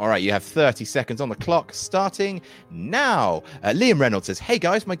 Cool. All right, you have 30 seconds on the clock starting now. Liam Reynolds says, hey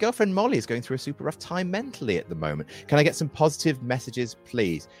guys, my girlfriend Molly is going through a super rough time mentally at the moment. Can I get some positive messages,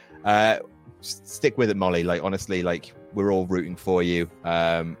 please? Stick with it, Molly. Like, honestly, like, we're all rooting for you.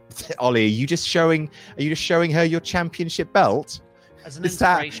 Ollie, are you just showing her your championship belt? As an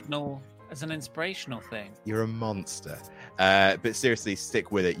inspirational thing. You're a monster. But seriously,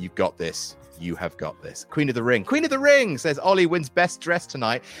 stick with it. You've got this. You have got this. Queen of the Ring says Ollie wins best dress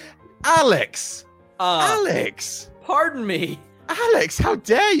tonight. Alex! Pardon me. Alex, how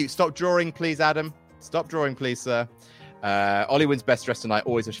dare you? Stop drawing, please, Adam. Stop drawing, please, sir. Ollie wins best dress tonight.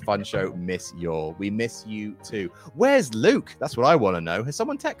 Always a fun show. We miss you too. Where's Luke? That's what I want to know. Has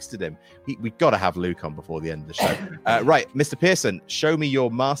someone texted him? We've got to have Luke on before the end of the show. Right, Mr. Pearson, show me your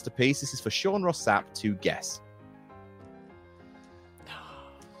masterpiece. This is for Sean Ross Sapp to guess.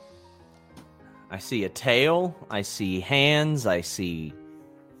 I see a tail. I see hands. I see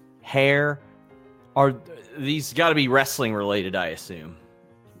hair. Are these got to be wrestling related, I assume?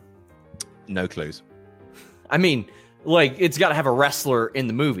 No clues. I mean, like, it's got to have a wrestler in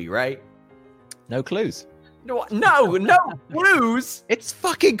the movie, right? No clues. No clues. It's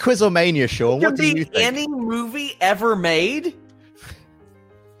fucking QuizzleMania, Sean. What do you think? Any movie ever made?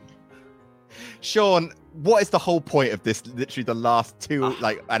 Sean, what is the whole point of this? Literally the last an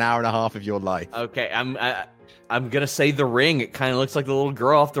hour and a half of your life. Okay, I'm gonna say The Ring. It kind of looks like the little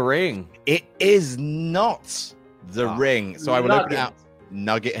girl off The Ring. It is not. The ring. So I will open it out.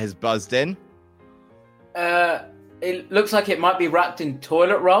 Nugget has buzzed in. It looks like it might be wrapped in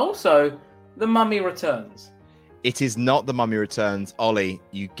toilet roll, so The Mummy Returns. It is not The Mummy Returns. Ollie,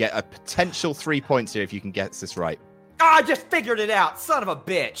 you get a potential 3 points here if you can get this right. I just figured it out. Son of a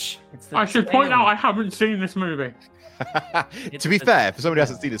bitch. I should point out I haven't seen this movie. To be fair, for somebody who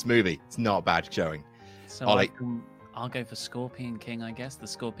hasn't seen this movie, it's not a bad showing. So Ollie. I'll go for Scorpion King, I guess. The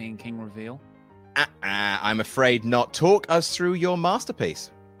Scorpion King reveal. I'm afraid not. Talk us through your masterpiece.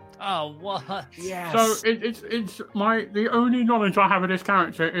 Oh, what? Yes. So it's the only knowledge I have of this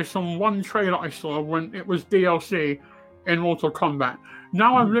character is from one trailer I saw when it was DLC in Mortal Kombat.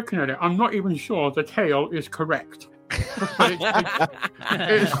 Now I'm looking at it, I'm not even sure the tail is correct.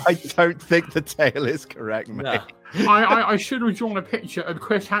 I don't think the tail is correct, mate. No. I should have drawn a picture of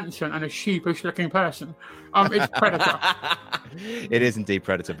Chris Hansen and a sheepish-looking person. It's Predator. It is indeed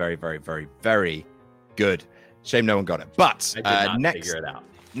Predator. Very, very, very, very good. Shame no one got it. But I did not figure it out.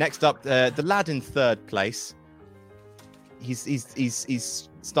 Next up, the lad in third place. He's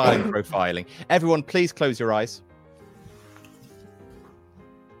styling profiling. Everyone, please close your eyes.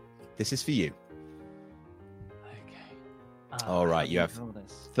 This is for you. Okay. All right, you have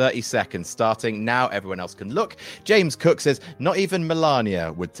 30 seconds starting now. Everyone else can look. James Cook says, not even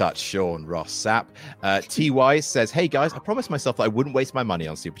Melania would touch Sean Ross Sapp. TY says, hey guys, I promised myself that I wouldn't waste my money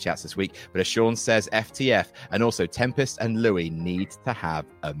on Super Chats this week, but as Sean says, FTF. And also Tempest and Louis need to have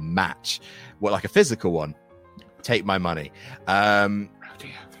a match. What, like a physical one? Take my money.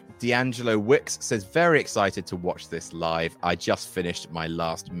 D'Angelo Wicks says, very excited to watch this live. I just finished my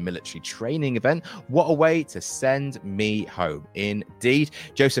last military training event. What a way to send me home. Indeed.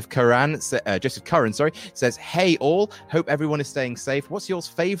 Joseph Curran says, hey all, hope everyone is staying safe. What's your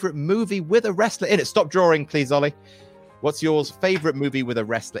favorite movie with a wrestler in it? Stop drawing, please, Ollie. What's yours favorite movie with a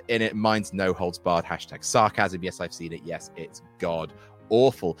wrestler in it? Mine's No Holds Barred. # sarcasm. Yes, I've seen it. Yes, it's god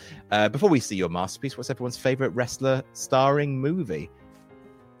awful. Before we see your masterpiece, what's everyone's favorite wrestler starring movie?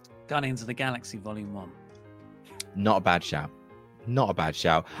 Guardians of the Galaxy Volume 1. Not a bad shout. Not a bad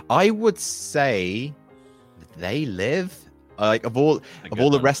shout. I would say They Live. Like of all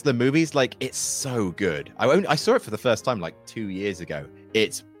the wrestler movies, like it's so good. I saw it for the first time like 2 years ago.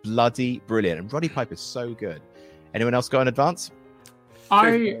 It's bloody brilliant, and Roddy Piper's so good. Anyone else got in advance?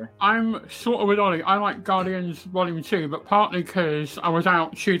 I'm sort of with Ollie. I like Guardians Volume 2, but partly because I was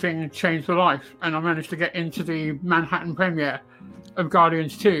out shooting Change for Life, and I managed to get into the Manhattan premiere of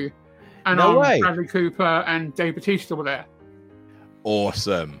Guardians 2. And No way. Bradley Cooper and Dave Bautista were there.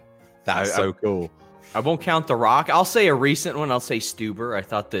 Awesome. That's so cool. I won't count The Rock. I'll say a recent one. I'll say Stuber. I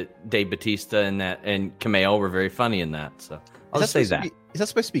thought that Dave Bautista and Cameo were very funny in that. So I'll just say that. Is that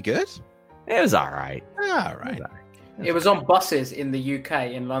supposed to be good? It was all right. All right. It was on buses in the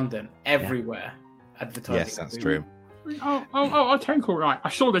UK, in London, everywhere. Advertising. Yes, that's true. I'll take all right. I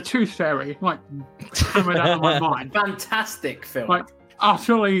saw The Tooth Fairy, like, hammered out of my mind. Fantastic film. Like,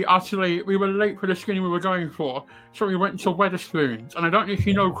 utterly, we were late for the screening we were going for, so we went to Wetherspoons. And I don't know if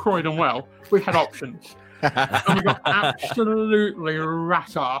you know Croydon well, we had options. And we got absolutely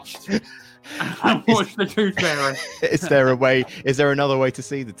rat-arsed. And watched The Tooth Fairy. Is there another way to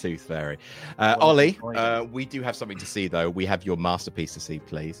see The Tooth Fairy? Ollie, we do have something to see, though. We have your masterpiece to see,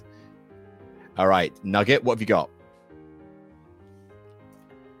 please. All right, Nugget, what have you got?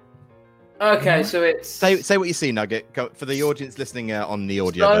 Okay, so it's... Say what you see, Nugget. Go, for the audience listening on the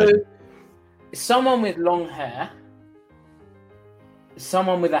audio So, version. someone with long hair,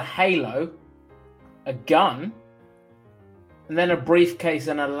 someone with a halo, a gun, and then a briefcase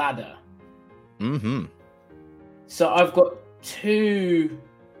and a ladder. Mm-hmm. So I've got two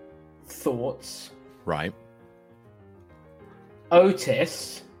thoughts. Right.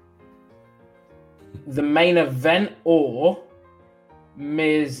 Otis, the main event, or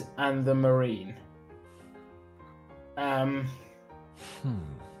Miz and the Marine.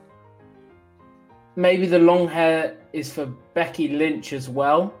 Maybe the long hair is for Becky Lynch as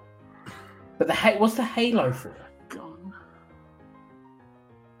well. But what's the halo for?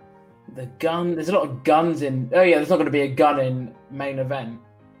 The gun. There's a lot of guns in. Oh yeah, there's not going to be a gun in main event.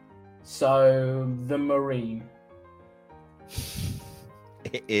 So the Marine.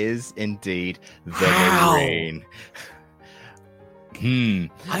 It is indeed the Marine.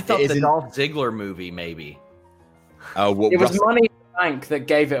 I thought the Dolph Ziggler movie, maybe. Oh, it was Money in the Bank that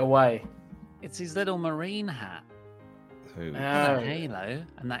gave it away. It's his little Marine hat. Who? A halo,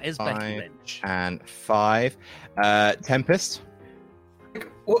 and that is Becky Lynch. And 5. Tempest.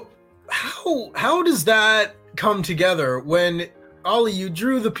 How does that come together when, Ollie, you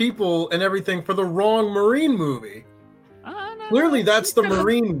drew the people and everything for the wrong Marine movie? No, Clearly, that's the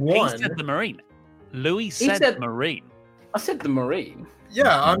Marine one. He said the Marine. Louis said marine. I said the marine.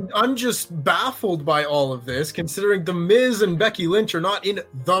 Yeah, I'm just baffled by all of this, considering The Miz and Becky Lynch are not in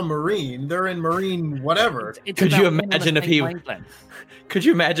the Marine; they're in Marine whatever. Could you imagine if he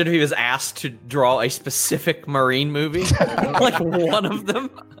was asked to draw a specific Marine movie, like one of them?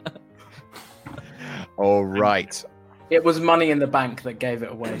 All right. It was Money in the Bank that gave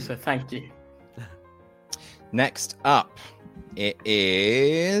it away, so thank you. Next up, it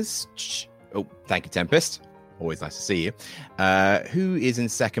is. Oh, thank you, Tempest. Always nice to see you. Who is in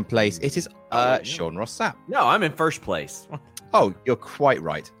second place? It is Sean Ross Sapp. No, I'm in first place. Oh, you're quite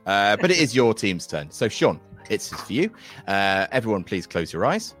right. But it is your team's turn. So, Sean, it's for you. Everyone, please close your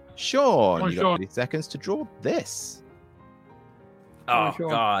eyes. Sean, you got 30 seconds to draw this. Oh,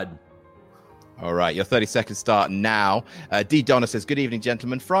 God. All right, your 30 seconds start now. D. Donna says, good evening,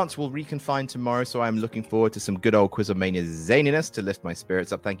 gentlemen. France will reconfine tomorrow, so I'm looking forward to some good old QuizzleMania zaniness to lift my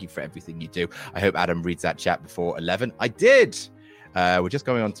spirits up. Thank you for everything you do. I hope Adam reads that chat before 11. I did. We're just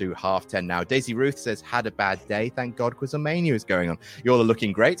going on to 10:30 now. Daisy Ruth says, had a bad day. Thank God QuizzleMania is going on. You all are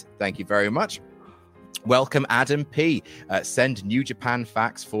looking great. Thank you very much. Welcome, Adam P. Send New Japan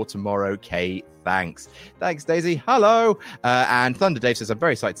facts for tomorrow, K. Thanks. Thanks, Daisy. Hello. And Thunder Dave says, I'm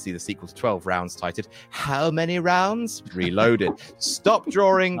very excited to see the sequel to 12 rounds titled How Many Rounds? Reloaded. Stop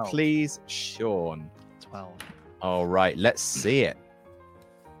drawing, please, Sean. 12. All right, let's see it.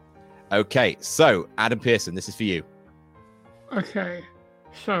 Okay, so Adam Pearson, this is for you. Okay,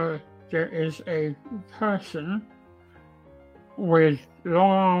 so there is a person with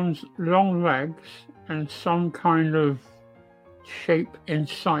long arms, long legs, and some kind of shape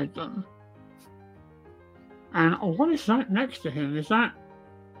inside them. And what is that next to him? Is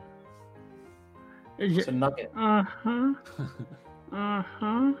it's a nugget. I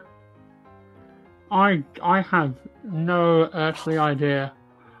have no earthly idea.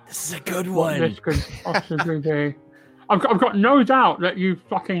 This is a good what one. This could possibly be. I've got no doubt that you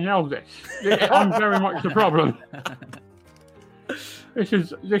fucking nailed this. I'm very much the problem. This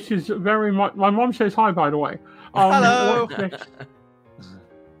is very much. My mom says hi, by the way. Hello. What's this?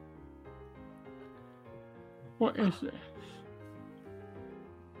 What is this?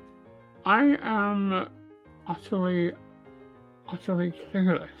 I am utterly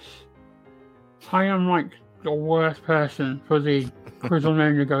clueless. I am like the worst person for the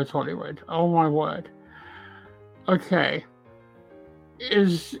QuizzleMania Goes Hollywood. Oh my word. Okay.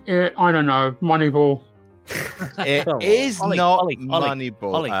 Is it, I don't know, Moneyball? It is not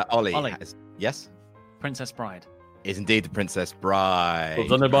Moneyball. Ollie. Yes? Princess Bride. Is indeed the Princess Bride.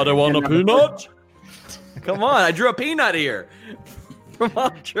 Does anybody want a peanut? Come on, I drew a peanut here. From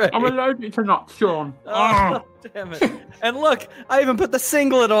Andre. I'm allergic to nuts, Sean. Oh, damn it. And look, I even put the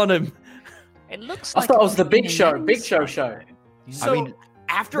singlet on him. It looks I like thought it was the Big Show show. So, I mean,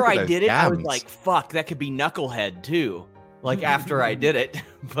 after I did it, I was like, fuck, that could be Knucklehead too. Like, after I did it.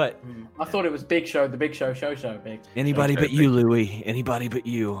 But I thought it was Big Show, the Big Show, Big. Anybody but you, Louis. Anybody but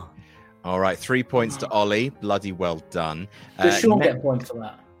you. All right, 3 points to Ollie. Bloody well done. Does Sean get points for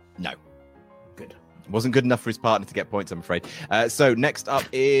that? No. Good. Wasn't good enough for his partner to get points, I'm afraid. So next up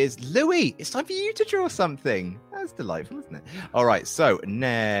is Louis. It's time for you to draw something. That's delightful, isn't it? All right, so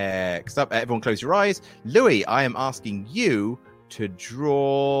next up, everyone close your eyes. Louis, I am asking you to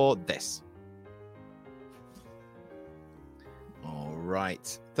draw this. All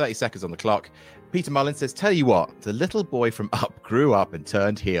right, 30 seconds on the clock. Peter Mullins says, tell you what, the little boy from Up grew up and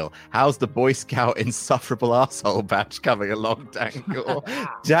turned heel. How's the Boy Scout insufferable arsehole badge coming along, Dangle?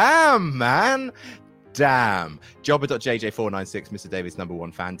 Damn, man. Damn. Jobber.jj496, Mr. Davis'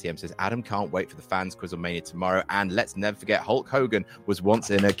 #1 fan, TM says, Adam can't wait for the fans QuizzleMania tomorrow. And let's never forget, Hulk Hogan was once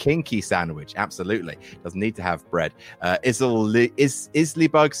in a kinky sandwich. Absolutely. Doesn't need to have bread.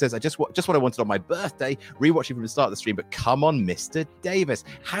 Islybug says, just what I wanted on my birthday. Rewatching from the start of the stream, but come on, Mr. Davis.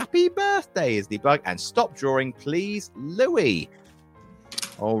 Happy birthday, Islybug. And stop drawing, please, Louis.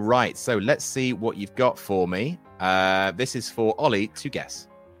 All right. So let's see what you've got for me. This is for Ollie to guess.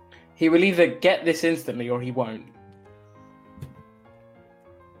 He will either get this instantly or he won't.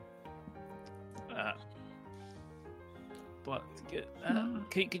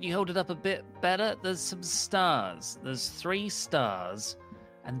 Could you hold it up a bit better? There's some stars. There's 3 stars,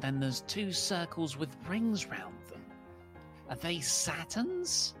 and then there's 2 circles with rings round them. Are they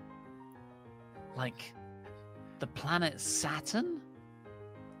Saturns? Like the planet Saturn?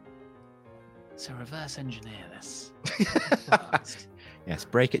 So reverse engineer this. Yes,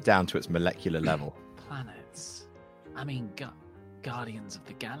 break it down to its molecular level. Planets. I mean, Guardians of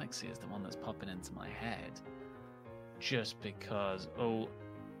the Galaxy is the one that's popping into my head. Just because,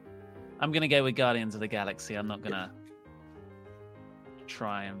 I'm going to go with Guardians of the Galaxy. I'm not going to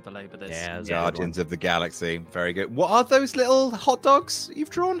try and belabor this. Yeah, Guardians of the Galaxy. Very good. What are those little hot dogs you've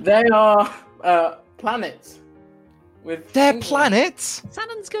drawn? They are planets. They're planets?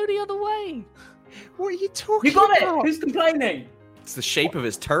 Saturn's go the other way. What are you talking You got about? it! Who's complaining? It's the shape of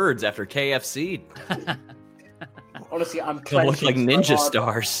his turds after KFC. Honestly, I'm They look clenching like so ninja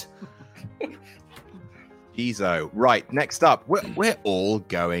hard. stars. Ezo. Right, next up, we're all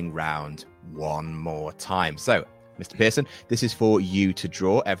going round one more time. So, Mr. Pearson, this is for you to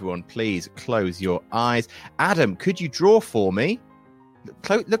draw. Everyone, please close your eyes. Adam, could you draw for me?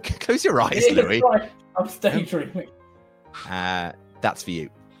 Close your eyes, Yeah, Louis. right. I'm daydreaming. That's for you.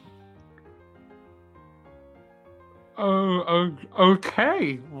 Oh,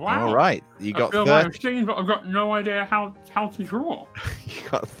 okay. Wow. All right, you got I feel 30. like I've seen, but I've got no idea how to draw. You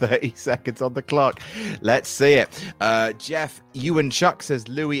got 30 seconds on the clock. Let's see it. Jeff Ewan Chuck says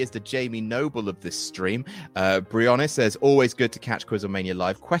Louis is the Jamie Noble of this stream. Brianna says always good to catch QuizzleMania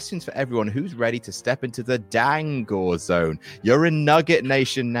live. Questions for everyone who's ready to step into the Dangor zone. You're in Nugget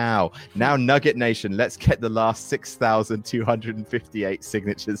Nation now. Now, Nugget Nation, let's get the last 6,258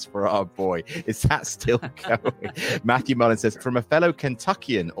 signatures for our boy. Is that still going? Matthew Mullen says, from a fellow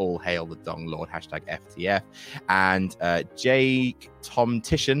Kentuckian, all hail the Dong Lord, #FTF. And Jake Tom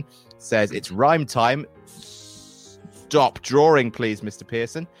Titian says, it's rhyme time. Stop drawing, please, Mr.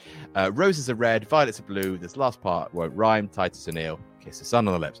 Pearson. Roses are red, violets are blue. This last part won't rhyme. Titus O'Neill, kiss the sun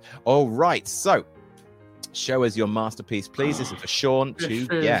on the lips. All right, so show us your masterpiece, please. This is for Sean to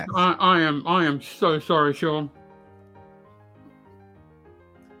guess. I am so sorry, Sean.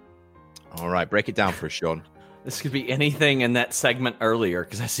 All right, break it down for us, Sean. This could be anything in that segment earlier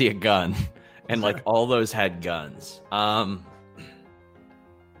because I see a gun, and like all those had guns.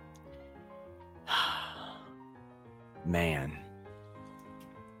 Man,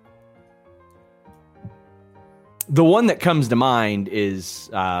 the one that comes to mind is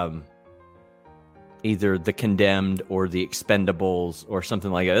either The Condemned or The Expendables or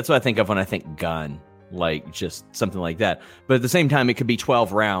something like that. That's what I think of when I think gun, like just something like that. But at the same time, it could be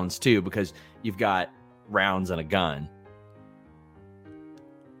 12 rounds too because you've got rounds and a gun.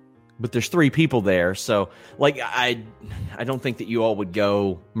 But there's 3 people there, so like I don't think that you all would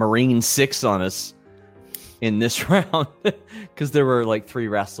go Marine 6 on us in this round because there were like 3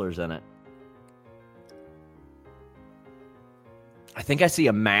 wrestlers in it. I think I see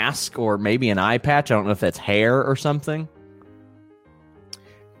a mask or maybe an eye patch. I don't know if that's hair or something.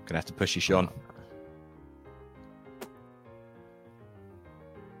 Gonna have to push you, Sean.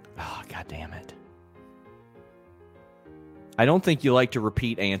 Oh, God damn it. I don't think you like to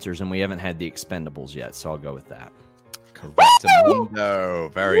repeat answers, and we haven't had the Expendables yet, so I'll go with that.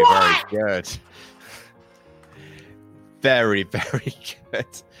 Correctamundo. Very, very good. Very, very good.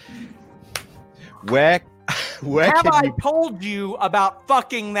 Where have can I you... told you about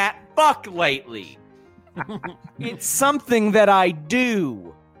fucking that fuck lately? It's something that I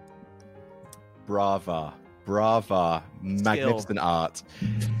do. Brava. Magnificent art.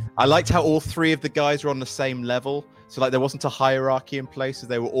 I liked how all 3 of the guys were on the same level. So like there wasn't a hierarchy in place, so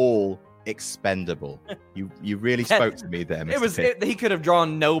they were all expendable. You really spoke to me there, Mr. He could have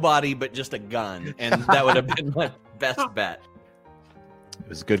drawn nobody but just a gun, and that would have been my best bet. It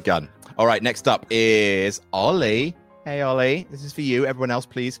was a good gun. All right, next up is Ollie. Hey, Ollie, this is for you. Everyone else,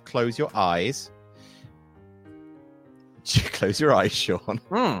 please close your eyes. Close your eyes, Sean.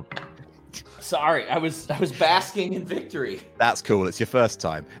 Sorry, I was basking in victory. That's cool. It's your first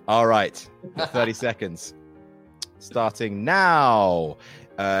time. All right, 30 seconds. Starting now.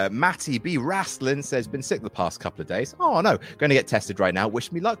 Matty B. Rastlin says, been sick the past couple of days. Oh, no. Going to get tested right now.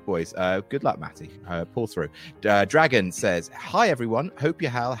 Wish me luck, boys. Good luck, Matty. Pull through. Dragon says, hi, everyone. Hope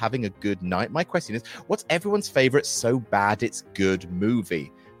you're having a good night. My question is, what's everyone's favorite so bad it's good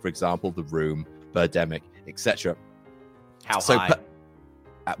movie? For example, The Room, Birdemic, etc. How high?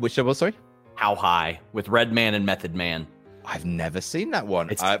 Which one, sorry? How High with Red Man and Method Man. I've never seen that one.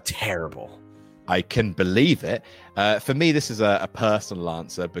 It's terrible. I can believe it. For me, this is a personal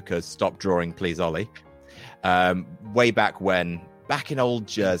answer because stop drawing, please, Ollie. Way back when, back in old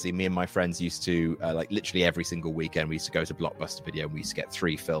Jersey, me and my friends used to, like literally every single weekend, we used to go to Blockbuster Video and we used to get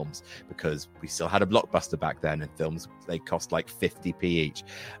 3 films because we still had a Blockbuster back then, and films, they cost like 50p each.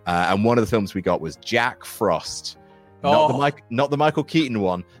 And one of the films we got was Jack Frost. Not the Michael Keaton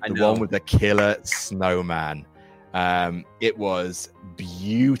one, the one with the killer snowman. It was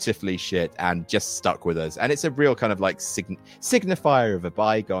beautifully shit and just stuck with us, and it's a real kind of like signifier of a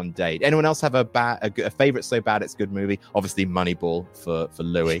bygone date. Anyone else have a favorite so bad it's good movie? Obviously Moneyball for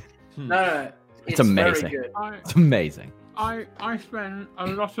Louis. No, it's amazing. Very good. It's amazing. I spent a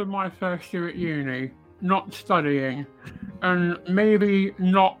lot of my first year at uni not studying and maybe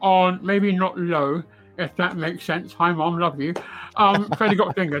not low, if that makes sense. Hi, Mom, love you. Freddy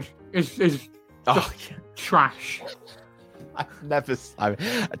Got Fingered is just trash.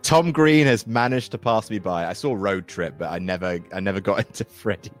 Tom Green has managed to pass me by. I saw Road Trip, but I never got into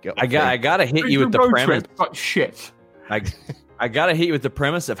Freddy Got Fingered. I gotta hit you with the premise. But shit. I gotta hit you with the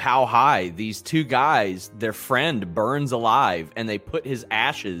premise of how high these two guys, their friend burns alive, and they put his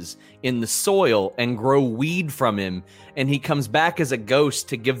ashes in the soil and grow weed from him, and he comes back as a ghost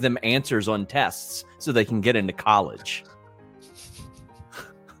to give them answers on tests so they can get into college.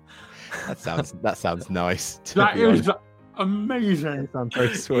 That sounds nice. That is amazing. That sounds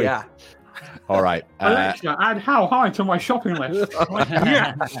very sweet. Yeah. All right. Alexa, add How High to my shopping list.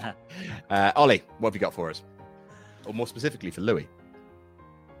 Yeah. Ollie, what have you got for us? Or more specifically for Louis?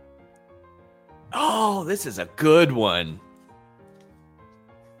 Oh, this is a good one.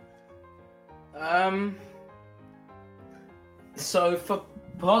 So for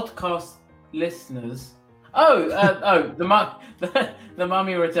podcast listeners, the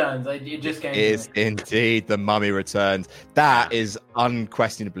Mummy Returns. It just came. Is indeed The Mummy Returns. That is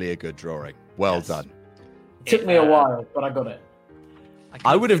unquestionably a good drawing. Well done. It took me a while, but I got it.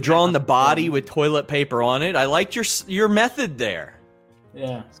 I would have drawn the body with toilet paper on it. I liked your method there.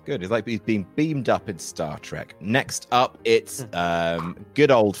 Yeah, it's good. It's like he's being beamed up in Star Trek. Next up, it's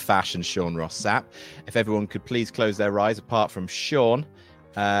good old-fashioned Sean Ross Sapp. If everyone could please close their eyes, apart from Sean,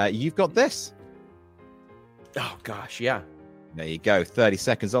 you've got this. Oh gosh, yeah. There you go. 30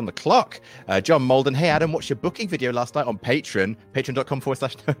 seconds on the clock. John Malden. Hey, Adam, watched your booking video last night on Patreon.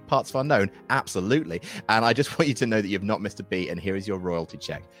 Patreon.com/parts unknown. Absolutely. And I just want you to know that you've not missed a beat. And here is your royalty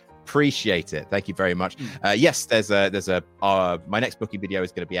check. Appreciate it. Thank you very much. Yes, there's my next booking video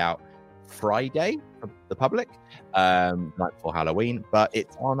is going to be out Friday for the public, night before Halloween, but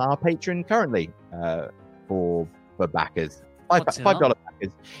it's on our Patreon currently for backers. $5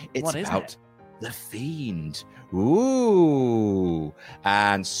 backers. It's about The Fiend. Ooh.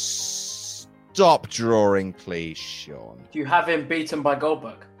 And stop drawing, please, Sean. Do you have him beaten by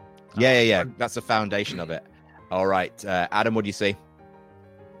Goldberg? Yeah. That's the foundation of it. All right. Adam, what do you see?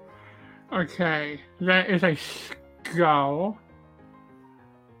 Okay. There is a skull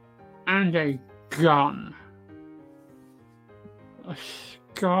and a gun. A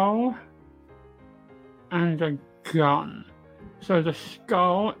skull and a gun. So the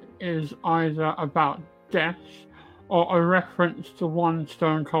skull is either about death or a reference to one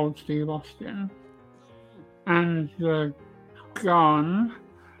Stone Cold Steve Austin. And the gun,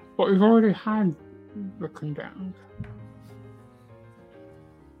 but we've already had the Condemned.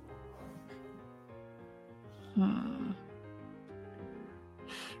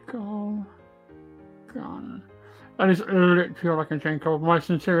 Skull, gun. That is literally all I can think of. My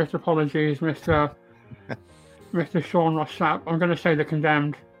sincerest apologies, Mr. Sean Ross Sapp. I'm going to say the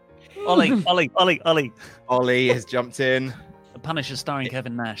Condemned. Ollie. Ollie has jumped in. The Punisher starring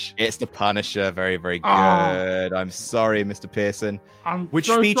Kevin Nash. It's The Punisher. Very, very good. I'm sorry, Mr. Pearson. Which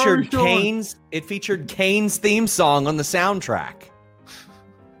featured Kane's. It featured Kane's theme song on the soundtrack.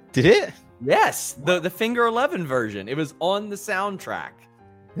 Did it? Yes, the Finger 11 version. It was on the soundtrack.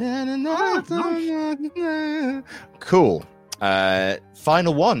 Cool.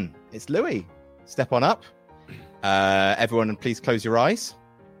 Final one. It's Louis. Step on up. Everyone, please close your eyes.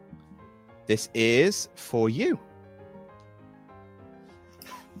 This is for you.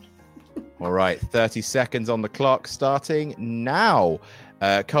 All right, 30 seconds on the clock, starting now.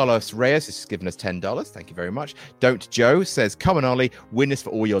 Carlos Reyes has given us $10. Thank you very much. Don't Joe says, come on, Ollie, win this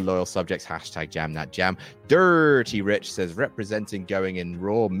for all your loyal subjects. #JamThatJam. Dirty Rich says, representing going in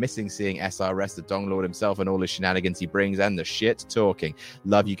Raw, missing seeing SRS, the Dong Lord himself, and all the shenanigans he brings, and the shit talking.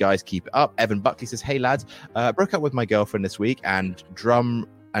 Love you guys. Keep it up. Evan Buckley says, hey, lads, broke up with my girlfriend this week, and Drum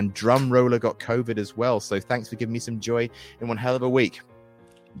Roller got COVID as well. So thanks for giving me some joy in one hell of a week.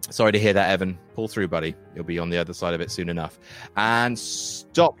 Sorry to hear that, Evan. Pull through, buddy. You'll be on the other side of it soon enough. And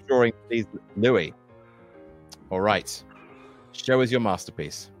stop drawing, please, Louis. All right. Show us your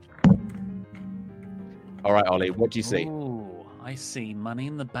masterpiece. All right, Ollie, what do you see? Ooh, I see Money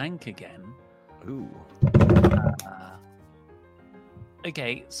in the Bank again. Ooh.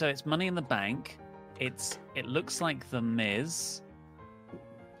 Okay, so it's Money in the Bank. It looks like The Miz.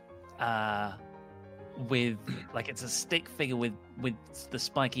 With it's a stick figure with the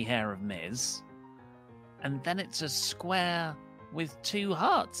spiky hair of Miz, and then it's a square with two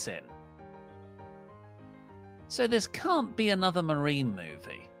hearts in. So this can't be another Marine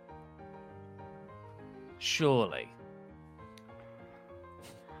movie, surely.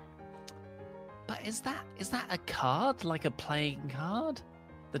 But is that a card, like a playing card?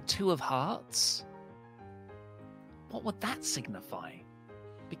 The Two of Hearts? what would that signify?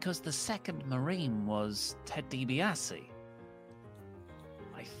 Because the second Marine was Ted DiBiase,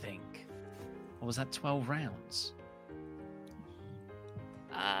 I think. Or was that 12 rounds?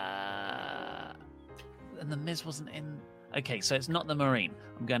 And the Miz wasn't in. Okay, so it's not the Marine.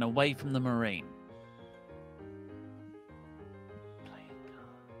 I'm going away from the Marine. Playing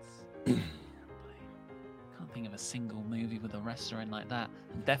cards. Can't think of a single movie with a wrestler in like that.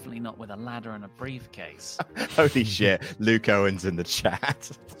 And definitely not with a ladder and a briefcase. Holy shit. Luke Owen's in the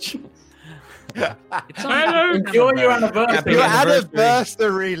chat. Enjoy your anniversary. Your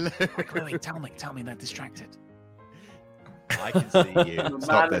anniversary, Luke. Wait, tell me they're distracted. I can see you. A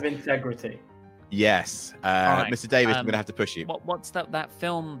man of integrity. Yes. Right. Mr. Davis, I'm going to have to push you. What's that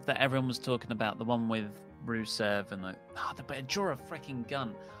film that everyone was talking about? The one with Rusev and they better draw a freaking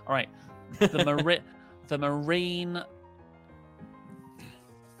gun. All right. The Marine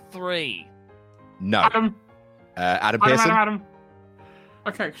 3. No. Adam Pearson? Adam.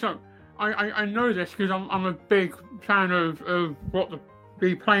 Okay, so I know this because I'm a big fan of what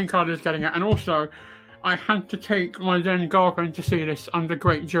the playing card is getting at, and also I had to take my then girlfriend to see this under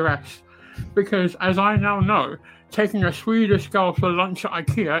great duress, because as I now know, taking a Swedish girl for lunch at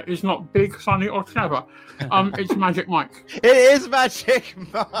IKEA is not big, funny, or clever. It's Magic Mike. It is Magic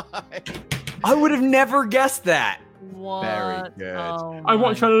Mike. I would have never guessed that. What? Very good. Oh I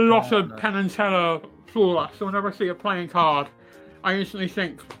watch a lot God. of Penn and Teller Flawless, so whenever I see a playing card, I instantly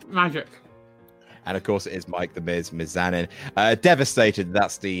think Magic. And of course, it is Mike the Miz Mizanin. Devastated.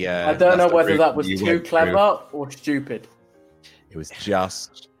 That's the. I don't know whether that was you too went clever or stupid. It was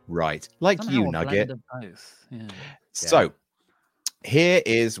just right, like Somehow you, a Nugget. blend of both. Yeah. So, here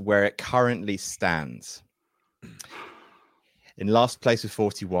is where it currently stands. In last place with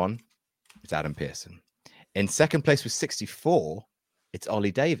 41, it's Adam Pearson. In second place with 64, it's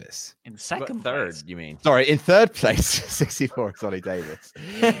Ollie Davis. In second Third, place. you mean? Sorry, in third place, 64, it's Ollie Davis.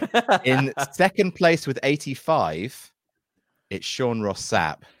 In second place with 85, it's Sean Ross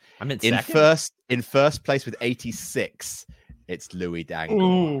Sapp. I'm in first place with 86, it's Louis Dangle.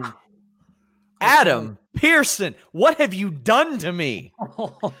 Ooh. Adam Pearson, what have you done to me?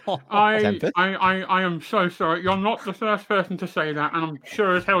 I am so sorry. You're not the first person to say that, and I'm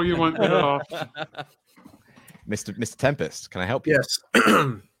sure as hell you won't be the last. Mr. Tempest, can I help you? Yes.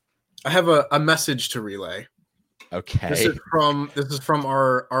 I have a message to relay. Okay. This is from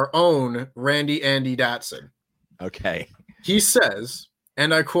our own Randy Andy Datson. Okay. He says,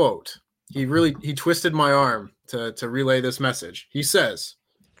 and I quote, he twisted my arm to relay this message. He says,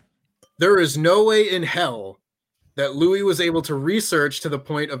 "There is no way in hell that Louis was able to research to the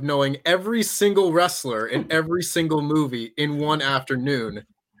point of knowing every single wrestler in every single movie in one afternoon.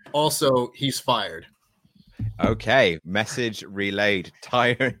 Also, he's fired." Okay, message relayed.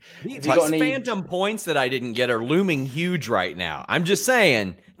 These phantom points that I didn't get are looming huge right now. I'm just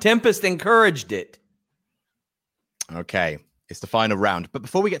saying, Tempest encouraged it. Okay, it's the final round. But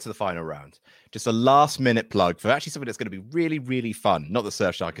before we get to the final round, just a last-minute plug for actually something that's going to be really, really fun. Not that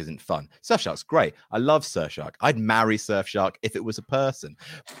Surfshark isn't fun. Surfshark's great. I love Surfshark. I'd marry Surfshark if it was a person.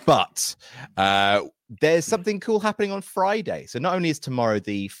 But there's something cool happening on Friday. So not only is tomorrow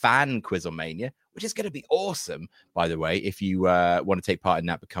the fan QuizzleMania, which is going to be awesome, by the way, if you want to take part in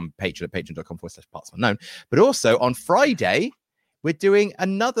that, become patron at patreon.com/parts-unknown. But also on Friday, we're doing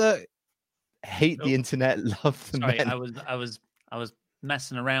another Hate the Internet, Love the Sorry, Men. I was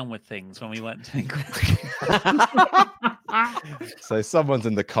messing around with things when we went to So someone's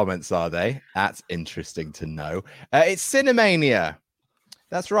in the comments, are they? That's interesting to know. It's Cinemania.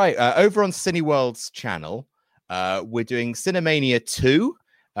 That's right. Over on Cineworld's channel, we're doing Cinemania 2.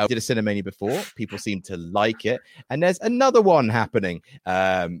 We did a Cinemania before. People seem to like it. And there's another one happening.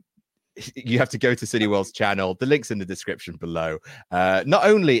 You have to go to Cineworld's channel. The link's in the description below. Not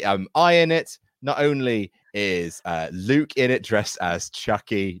only am I in it, not only is Luke in it dressed as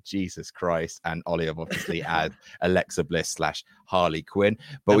Chucky, Jesus Christ, and Ollie obviously as Alexa Bliss / Harley Quinn,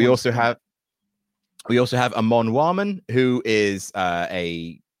 but we also have Amon Warman, who is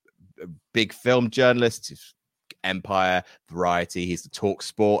a big film journalist, Empire, Variety. He's the Talk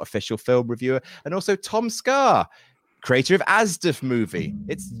Sport official film reviewer, and also Tom Scar, creator of Asdaf movie.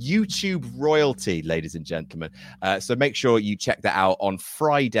 It's YouTube royalty, ladies and gentlemen. So make sure you check that out on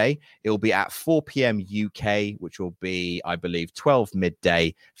Friday. It'll be at 4 p.m. UK, which will be, I believe, 12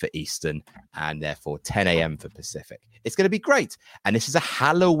 midday for Eastern, and therefore 10 a.m. for Pacific. It's going to be great. And this is a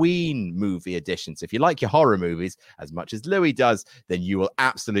Halloween movie edition. So if you like your horror movies as much as Louis does, then you will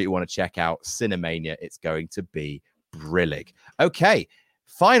absolutely want to check out Cinemania. It's going to be brilliant. Okay,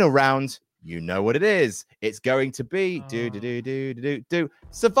 final round. You know what it is. It's going to be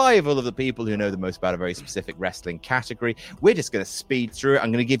survival of the people who know the most about a very specific wrestling category. We're just going to speed through it.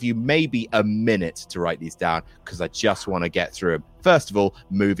 I'm going to give you maybe a minute to write these down because I just want to get through them. First of all,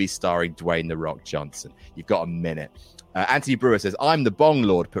 movies starring Dwayne "The Rock" Johnson. You've got a minute. Anthony Brewer says, I'm the Bong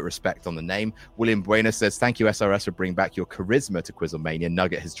Lord, put respect on the name. William Bueno says, thank you, SRS, for bringing back your charisma to QuizzleMania.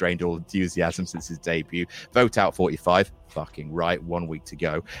 Nugget has drained all enthusiasm since his debut. Vote out 45. Fucking right. 1 week to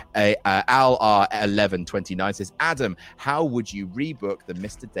go. Al R1129 says, Adam, how would you rebook the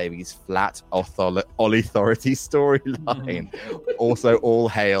Mr. Davies flat authority storyline? Also, all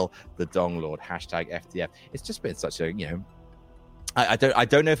hail the Dong Lord. Hashtag FTF. It's just been such a, I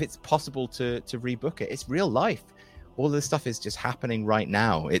don't know if it's possible to rebook it. It's real life. All this stuff is just happening right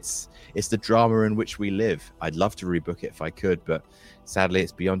now. It's the drama in which we live. I'd love to rebook it if I could, but sadly,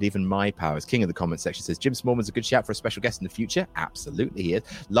 it's beyond even my powers. King of the comment section says, Jim Smallman's a good shout for a special guest in the future. Absolutely he is.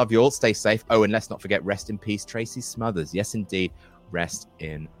 Love you all. Stay safe. Oh, and let's not forget, rest in peace, Tracy Smothers. Yes, indeed. Rest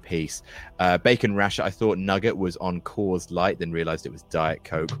in peace. Bacon Rasher, I thought Nugget was on Coors Light, then realized it was Diet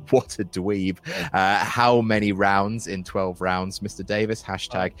Coke. What a dweeb. How many rounds in 12 rounds, Mr. Davis?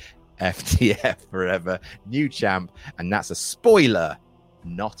 Hashtag FTF forever. New champ. And that's a spoiler,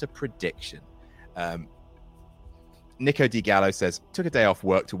 not a prediction. Nico Di Gallo says, took a day off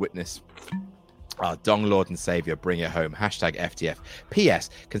work to witness Dong Lord and Savior, bring it home. Hashtag FTF.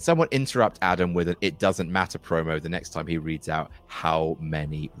 P.S. Can someone interrupt Adam with an "it doesn't matter" promo the next time he reads out how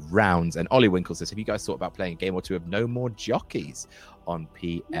many rounds? And Ollie Winkle says, have you guys thought about playing a game or two of No More Jockeys on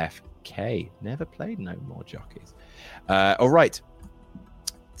PFK? Never played No More Jockeys. All right.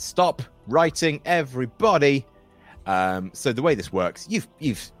 Stop writing, everybody. So the way this works, you've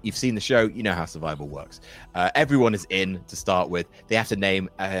seen the show, you know how Survival works. Everyone is in to start with. They have to name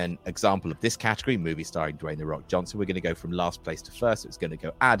an example of this category, movie starring Dwayne "The Rock" Johnson. We're going to go from last place to first. So it's going to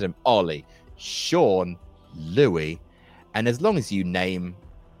go Adam, Ollie, Sean, Louis, and as long as you name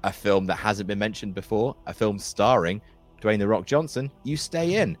a film that hasn't been mentioned before, a film starring Dwayne "The Rock" Johnson, you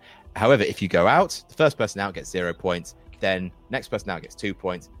stay in. However, if you go out, the first person out gets 0 points. Then next person out gets 2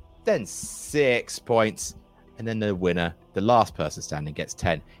 points, then 6 points, and then the winner, the last person standing, gets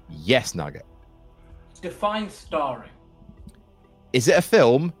 10. Yes, Nugget. Define starring. Is it a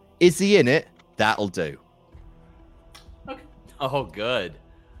film? Is he in it? That'll do. Okay. Oh, good.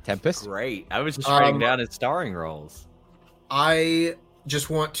 Tempest? Great. I was just writing down his starring roles. I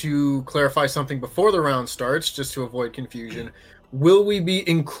just want to clarify something before the round starts, just to avoid confusion. Will we be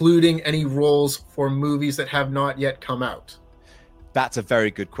including any roles for movies that have not yet come out? That's a very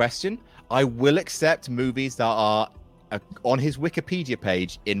good question. I will accept movies that are on his Wikipedia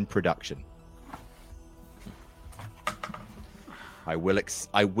page in production. I will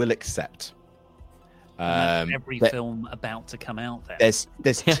accept. Every film about to come out there. There's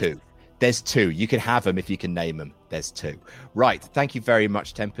two. There's two. You can have them if you can name them. There's two. Right. Thank you very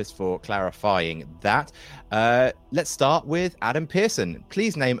much, Tempest, for clarifying that. Let's start with Adam Pearson.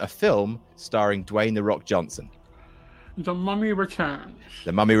 Please name a film starring Dwayne "The Rock" Johnson. The Mummy Returns.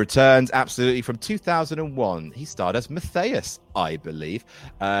 The Mummy Returns, absolutely, from 2001. He starred as Matthias, I believe.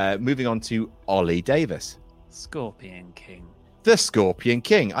 Moving on to Ollie Davis. Scorpion King. The Scorpion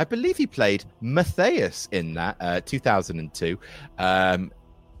King. I believe he played Matthias in that, 2002.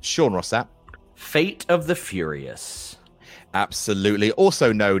 Sean Rossap. Fate of the Furious. Absolutely.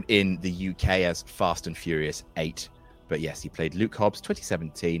 Also known in the UK as Fast and Furious 8. But yes, he played Luke Hobbs,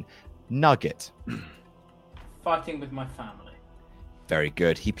 2017. Nugget. Fighting with My Family. Very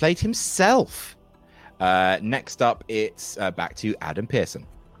good. He played himself. Next up, it's back to Adam Pearson.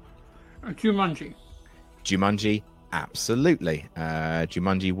 Jumanji. Jumanji, absolutely.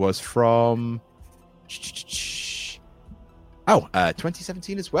 Jumanji was from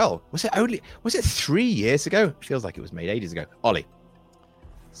 2017 as well. Was it 3 years ago? Feels like it was made ages ago. Ollie.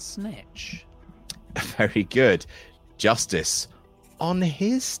 Snitch. Very good. Justice on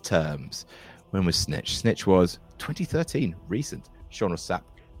his terms. When was Snitch? Snitch was 2013, recent. Sean Rossap.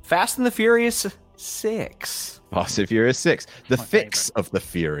 Fast and the Furious 6. Fast and Furious 6. The Fix of the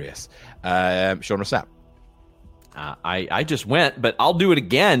Furious. Sean Rossap. I just went, but I'll do it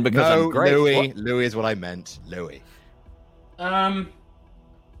again because I'm great. Louis is what I meant. Louis.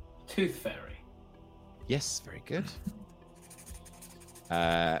 Tooth Fairy. Yes, very good.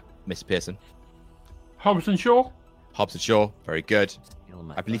 Mr. Pearson. Hobbs and Shaw. Hobbs and Shaw, very good.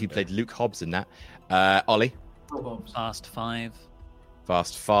 I believe he played Luke Hobbs in that. Ollie. Fast 5.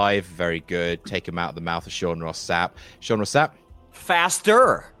 Fast 5, very good. Take him out of the mouth of Sean Rossap. Sean Rossap.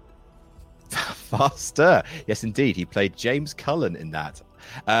 Faster. Faster. Yes, indeed. He played James Cullen in that.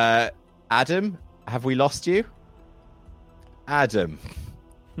 Adam, have we lost you? Adam.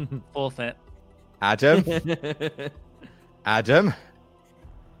 Forfeit. Adam. Adam.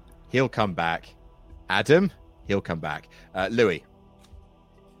 He'll come back. Adam. He'll come back. Louis.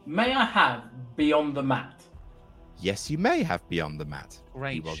 May I have Beyond the Mat? Yes, you may have Beyond the Mat.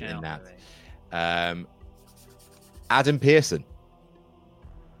 Great He wasn't in shout, that. Adam Pearson.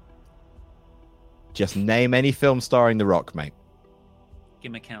 Just name any film starring The Rock, mate.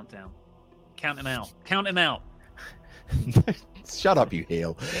 Give him a countdown. Count him out. Count him out. Shut up, you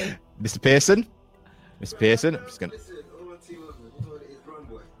heel. Mr. Pearson. Mr. Pearson. I'm just going to...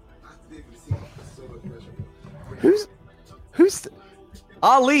 Who's...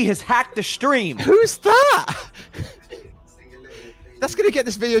 Ali has hacked the stream. Who's that? That's going to get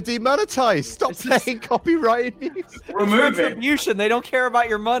this video demonetized. Stop playing copyrighted music. Remove it. Retribution. They don't care about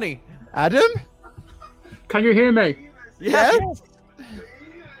your money. Adam? Can you hear me? Yes.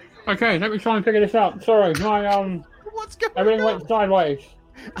 Okay, let me try and figure this out. Sorry, my What's going everything on? went sideways.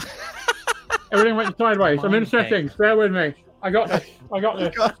 Everything went sideways. I'm in settings. Bear with me. I got this. You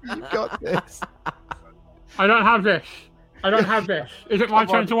got this. I don't have this. Is it my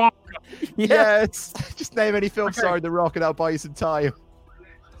turn to answer? Yes. Just name any film starring The Rock and I'll buy you some time.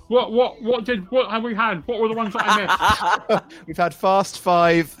 What have we had? What were the ones that I missed? We've had Fast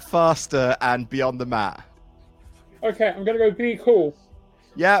 5, Faster, and Beyond the Mat. Okay, I'm gonna go Be Cool.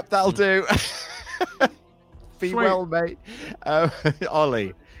 Yep, that'll do. Be Sweet. well, mate.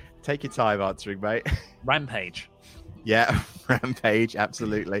 Ollie, take your time answering, mate. Rampage. Yeah, Rampage,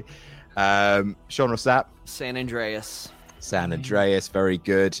 absolutely. Sean or Sapp? San Andreas. San Andreas, very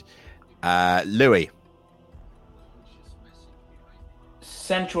good. Louis?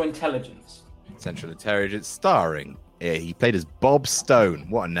 Central Intelligence. Central Intelligence, starring. He played as Bob Stone.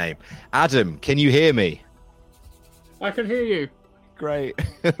 What a name. Adam, can you hear me? I can hear you. Great.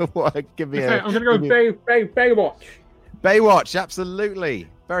 Give me Okay, I'm gonna go Baywatch. Baywatch, absolutely.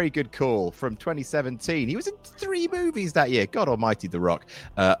 Very good call from 2017. He was in 3 movies that year. God almighty, The Rock.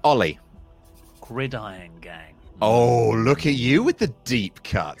 Ollie. Gridiron Gang. Oh, look at you with the deep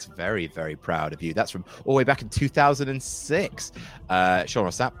cut. Very, very proud of you. That's from all the way back in 2006. Sean or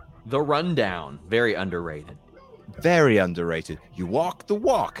Sapp? The Rundown. Very underrated. Very underrated. You walk the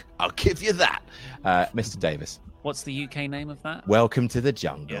walk. I'll give you that. Mr. Davis. What's the UK name of that? Welcome to the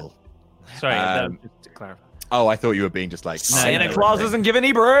Jungle. Yeah. Sorry, just to clarify. Oh, I thought you were being just like... Santa Claus doesn't give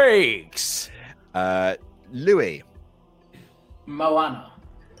any breaks. Louis. Moana.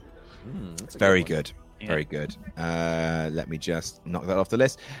 Very good. Yeah. Very good. Let me just knock that off the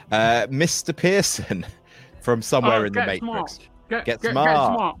list. Mr. Pearson from somewhere in the Matrix. Get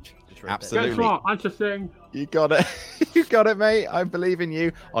smart. Absolutely. Get smart. That's a thing. You got it. You got it, mate. I believe in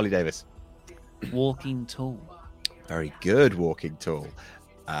you. Ollie Davis. Walking Tall. Very good. Walking Tall.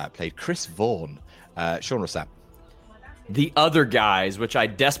 Played Chris Vaughan. Sean or Sapp? The Other Guys, which I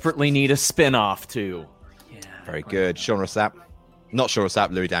desperately need a spin-off to. Yeah. Very good. Sean or Sapp? Not Sean or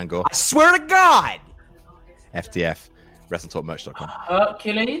Sapp, Louis Dangor. I swear to God! FTF. WrestleTalkMerch.com.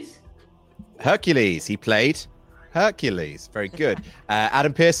 Hercules. He played Hercules. Very good.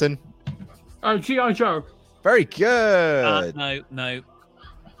 Adam Pearson. G.I. Joe. Very good. No.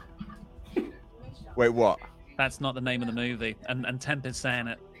 Wait, what? That's not the name of the movie. And Temp is saying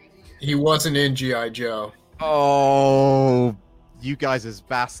it. He wasn't in G.I. Joe. Oh, you guys as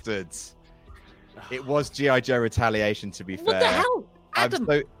bastards. It was G.I. Joe Retaliation, to be fair. What the hell? Adam,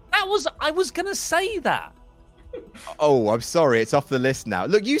 I was going to say that. Oh, I'm sorry. It's off the list now.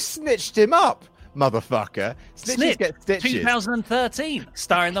 Look, you snitched him up, motherfucker. Snitches get stitches. 2013,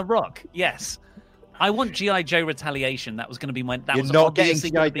 starring The Rock. Yes. I want G.I. Joe Retaliation. That was going to be my... You're not getting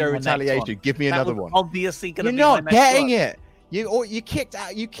G.I. Joe Retaliation. Give me another one. Obviously going to be You're not my next getting one. it.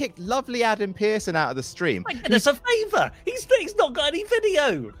 You kicked lovely Adam Pearson out of the stream. Did us a favour. He's not got any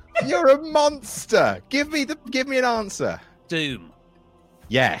video. You're a monster. Give me an answer. Doom.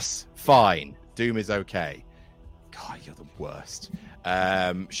 Yes, fine. Doom is okay. God, you're the worst.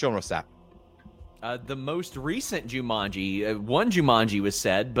 Sean or Sapp? The most recent Jumanji. One Jumanji was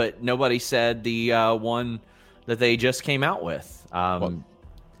said, but nobody said the one that they just came out with.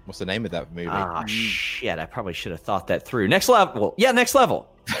 What's the name of that movie? Shit. I probably should have thought that through. Next Level. Yeah, Next Level.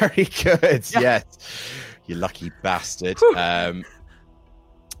 Very good. Yeah. Yes. You lucky bastard.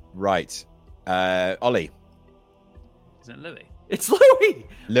 Right. Ollie. Is it Louis? It's Louis.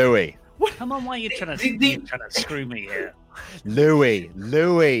 Louis. What? Come on, why are you trying to screw me here?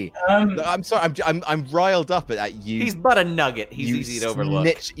 Louis. I'm sorry. I'm riled up at you. He's but a nugget. He's easy to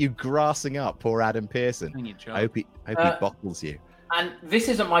overlook. You grassing up poor Adam Pearson. I hope he bottles you. And this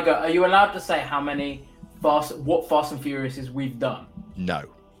isn't my go. Are you allowed to say how many what Fast and Furiouses we've done? No.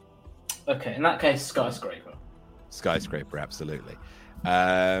 Okay, in that case, Skyscraper. Skyscraper, absolutely.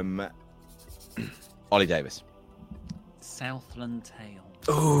 Ollie Davis. Southland Tale.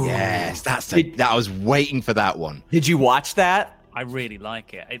 Oh yes, that I was waiting for that one. Did you watch that? I really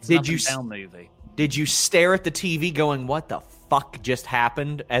like it. It's an up and down movie. Did you stare at the TV going, what the fuck just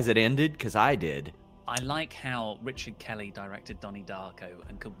happened as it ended? Because I did. I like how Richard Kelly directed Donnie Darko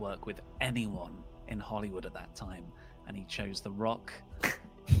and could work with anyone in Hollywood at that time. And he chose The Rock.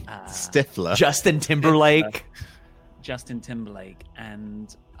 Stifler. Justin Timberlake.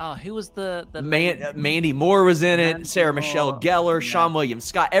 And who was the Mandy Moore was in it. Sarah Michelle Gellar, Sean William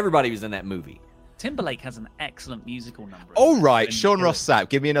Scott. Everybody was in that movie. Timberlake has an excellent musical number. Oh, right. Sean Ross Sapp.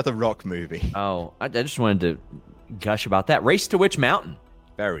 Give me another rock movie. Oh, I just wanted to gush about that. Race to Witch Mountain.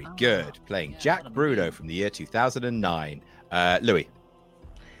 Very good. Playing Jack Bruno from the year 2009. Louis.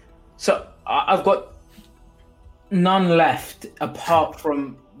 So I've got none left apart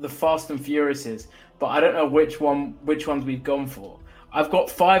from the Fast and Furiouses, but I don't know which ones we've gone for. I've got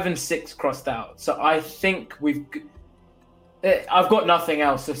 5 and 6 crossed out, so I think I've got nothing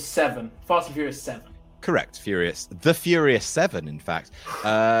else. So 7. Fast and Furious 7. Correct. The Furious 7, in fact.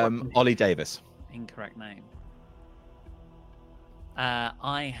 Ollie Davis. Incorrect name.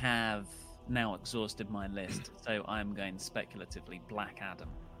 I have now exhausted my list, so I'm going speculatively Black Adam.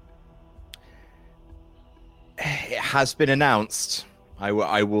 It has been announced. I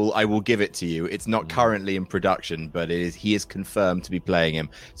will give it to you. It's not currently in production, but he is confirmed to be playing him.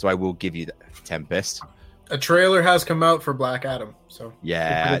 So I will give you that. Tempest. A trailer has come out for Black Adam, so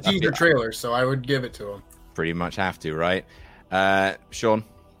yeah, a teaser trailer. So I would give it to him. Pretty much have to, right? Sean,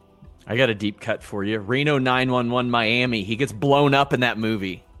 I got a deep cut for you. Reno 911 Miami. He gets blown up in that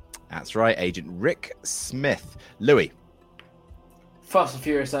movie. That's right, Agent Rick Smith. Louis. Fast and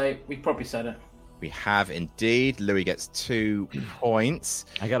Furious 8. We probably said it. We have indeed. Louis gets 2 points.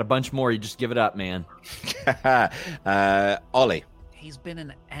 I got a bunch more. You just give it up, man. Ollie. He's been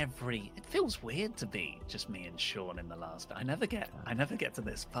in every. It feels weird to be just me and Sean in the last bit. I never get to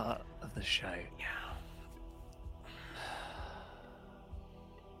this part of the show. Yeah.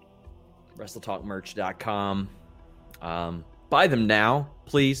 WrestleTalkMerch.com. Buy them now,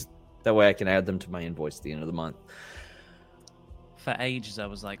 please. That way I can add them to my invoice at the end of the month. For ages, I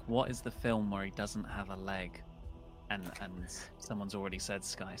was like, what is the film where he doesn't have a leg? And someone's already said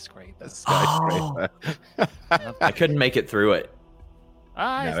Skyscraper. Skyscraper. I couldn't make it through it.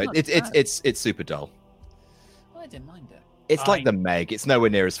 No, it's super dull. Well, I didn't mind it. It's like the Meg. It's nowhere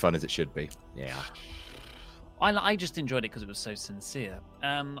near as fun as it should be. Yeah. I just enjoyed it because it was so sincere.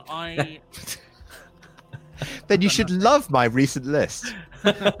 Then you should love my recent list.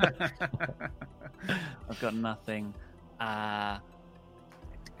 I've got nothing.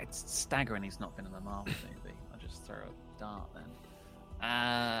 It's staggering he's not been in a Marvel movie. I'll just throw a dart then.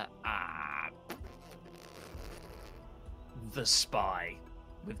 The Spy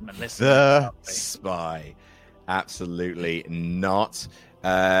with Melissa. The Spy. Absolutely not.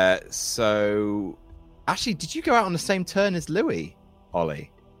 So, actually, did you go out on the same turn as Louis, Ollie?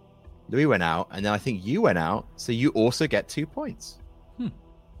 Louis went out, and then I think you went out, so you also get 2 points.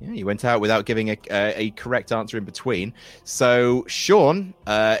 Yeah, you went out without giving a correct answer in between. So, Sean,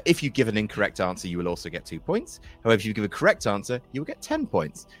 if you give an incorrect answer, you will also get 2 points. However, if you give a correct answer, you will get 10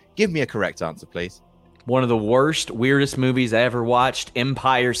 points. Give me a correct answer, please. One of the weirdest movies I ever watched,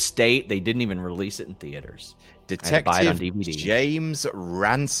 Empire State. They didn't even release it in theaters. Detective James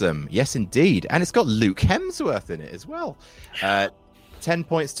Ransom. Yes, indeed. And it's got Luke Hemsworth in it as well. 10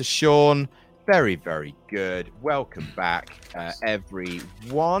 points to Sean. Very, very good. Welcome back,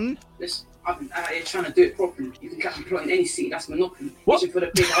 everyone. Listen, I've been out here trying to do it properly. You can catch me plotting any seat. That's Monopoly. What? For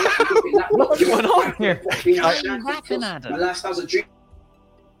the big, what's going on here? My lifestyle's a dream.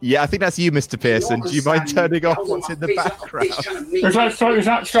 Yeah, I think that's you, Mr. Pearson. Do you mind turning off what's in the background? Is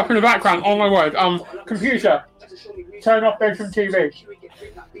that stuff in the background? Oh my word. Computer, turn off bedroom TV.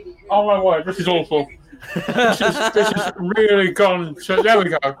 Oh my word, this is awful. This is really gone. So there we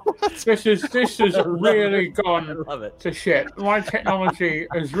go. This is really gone to shit. My technology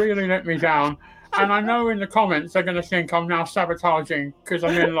has really let me down, and I know in the comments they're going to think I'm now sabotaging because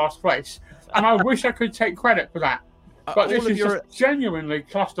I'm in last place, and I wish I could take credit for that. But this is just genuinely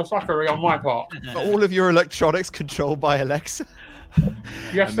cluster-suckery on my part. Are all of your electronics controlled by Alexa?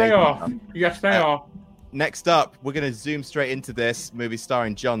 Yes, they are. Yes, they are. Next up, we're going to zoom straight into this movie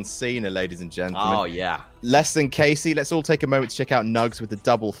starring John Cena, ladies and gentlemen. Oh, yeah. Less than Casey. Let's all take a moment to check out Nugs with the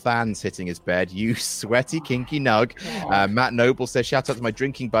double fans hitting his bed. You sweaty, kinky Nug. Matt Noble says, shout out to my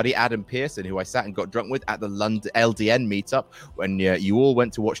drinking buddy, Adam Pearson, who I sat and got drunk with at the London LDN meetup when you all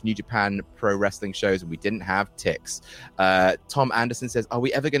went to watch New Japan pro wrestling shows and we didn't have ticks. Tom Anderson says, are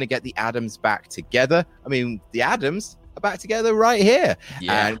we ever going to get the Adams back together? I mean, the Adams are back together right here.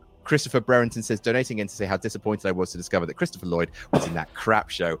 Yeah. And Christopher Brereton says, donating in to say how disappointed I was to discover that Christopher Lloyd was in that crap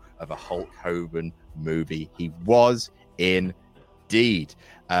show of a Hulk Hogan movie. He was indeed.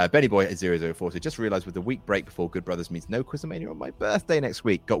 Benny Boy at 004 said, just realized with the week break before Good Brothers means no QuizzleMania on my birthday next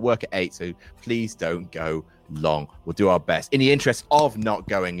week. Got work at 8, so please don't go long. We'll do our best. In the interest of not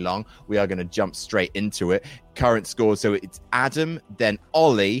going long, we are going to jump straight into it. Current scores, so it's Adam, then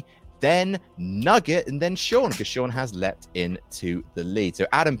Ollie, then Nugget, and then Sean, because Sean has leapt into the lead. So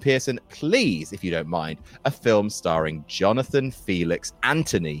Adam Pearson, please, if you don't mind, a film starring Jonathan Felix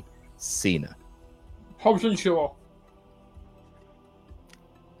Anthony Cena. Hobbs and Shaw.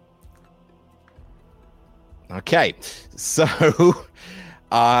 Okay, so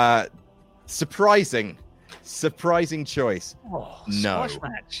surprising choice. Oh, no, squash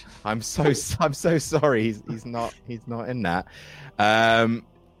match. I'm so sorry. He's not in that.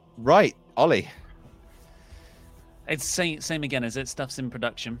 Right, Ollie. It's same again, is it? Stuff's in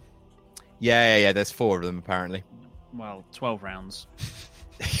production. Yeah. There's 4 of them apparently. Well, 12 rounds.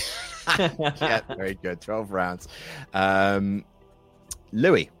 Yeah, very good. 12 rounds.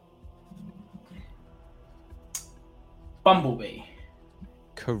 Louis. Bumblebee.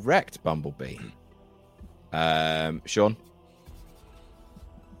 Correct, Bumblebee. Sean.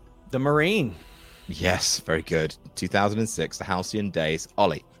 The Marine. Yes, very good. 2006, The Halcyon Days.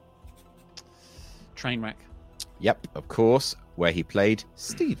 Ollie. Trainwreck. Yep, of course, where he played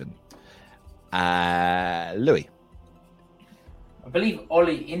Stephen. Louis. I believe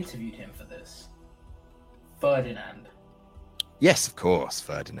Ollie interviewed him for this. Ferdinand. Yes, of course, It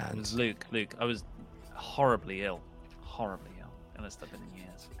Ferdinand. was Luke. I was horribly ill. Unless I've been in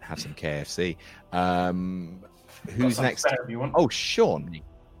years. Have some KFC. Who's some next? spare if you want. Oh, Sean.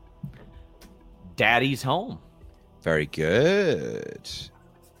 Daddy's Home. Very good.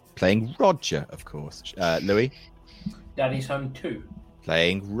 Playing Roger, of course. Louis. Daddy's Home 2.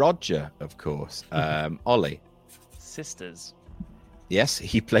 Playing Roger, of course. Ollie. Sisters. Yes,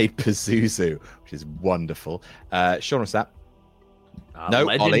 he played Pazuzu, which is wonderful. Sean or Sapp? No,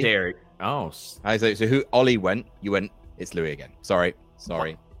 legendary. Ollie. Oh. So who Ollie went? You went. It's Louis again. Sorry.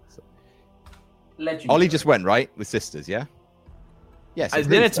 Legendary. Ollie just went, right? With Sisters, yeah? Yes.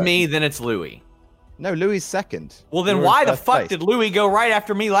 Then it's me, then it's Louis. No, Louis second. Well, then You're why in the first fuck place. did Louis go right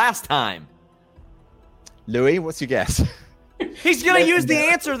after me last time? Louis, what's your guess? He's going to use the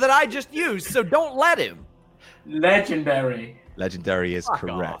answer that I just used, so don't let him. Legendary. Legendary is Fuck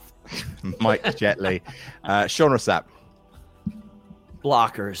correct. Mike Jetley. Sean or Sapp?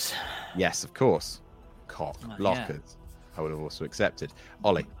 Blockers. Yes, of course. Cock. Oh, Blockers. yeah. I would have also accepted.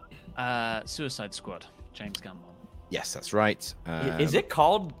 Ollie? Suicide Squad. James Gunn. Yes, that's right. Is it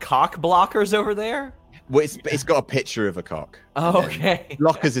called cock blockers over there? Well, it's got a picture of a cock. Oh, okay.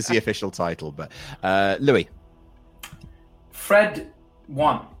 Blockers is the official title, but Louis. Fred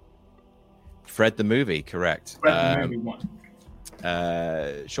 1. Fred the movie, correct. Fred the movie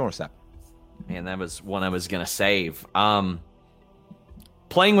 1. Sean or Sapp? Man, that was one I was going to save.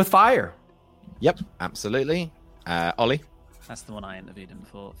 Playing with Fire. Yep, absolutely. Ollie? That's the one I interviewed him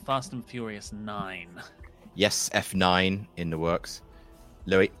for. Fast and Furious 9. Yes, F9 in the works.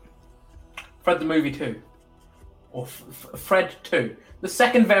 Louis? Fred the movie 2. Or Fred 2. The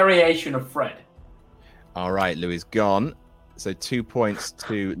second variation of Fred. All right, Louis is gone. So 2 points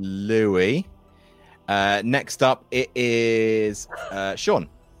to Louis. Next up, it is Sean.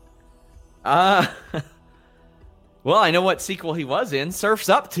 Well, I know what sequel he was in. Surf's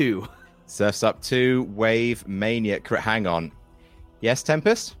Up 2. Surf's Up 2, Wave Mania. Hang on. Yes,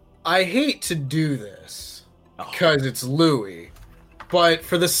 Tempest? I hate to do this because it's Louis, but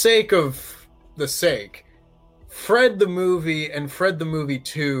for the sake of the sake, Fred the movie and Fred the movie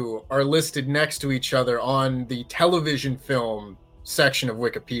 2 are listed next to each other on the television film section of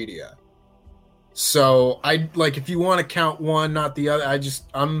Wikipedia. So if you want to count one, not the other,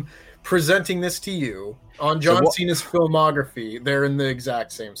 I'm presenting this to you. On John Cena's filmography, they're in the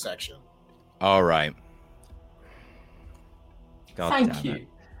exact same section. All right. Thank you.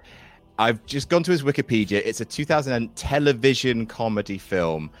 I've just gone to his Wikipedia. It's a 2000 television comedy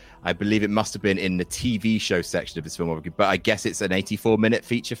film. I believe it must have been in the TV show section of his filmography, but I guess it's an 84-minute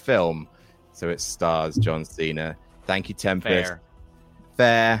feature film. So it stars John Cena. Thank you, Tempest.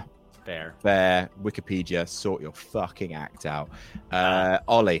 Fair. Wikipedia, sort your fucking act out.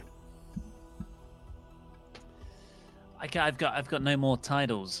 Ollie. I've got no more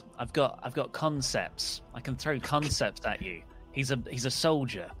titles. I've got concepts. I can throw concepts at you. He's a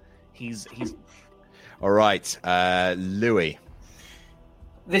soldier. He's. All right, Louis.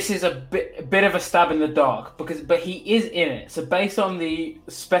 This is a bit of a stab in the dark but he is in it. So based on the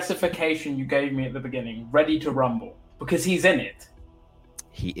specification you gave me at the beginning, Ready to Rumble. because he's in it.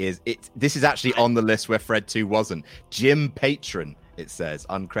 He is. This is actually on the list where Fred 2 wasn't. Jim Patron, it says,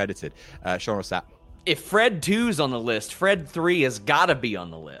 uncredited. Sean or Sapp? If Fred 2's on the list, Fred 3 has got to be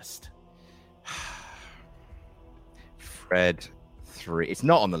on the list. Fred 3. It's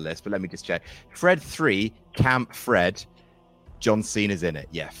not on the list, but let me just check. Fred 3, Camp Fred. John Cena's in it.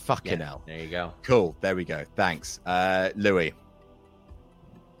 Yeah, fucking hell. There you go. Cool. There we go. Thanks. Louis.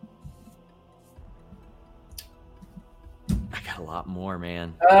 I got a lot more,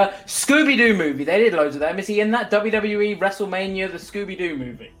 man. Scooby-Doo movie. They did loads of them. Is he in that WWE WrestleMania, the Scooby-Doo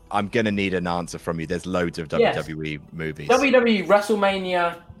movie? I'm going to need an answer from you. There's loads of WWE movies. WWE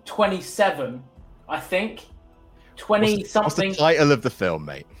WrestleMania 27, I think. 20-something. What's the title of the film,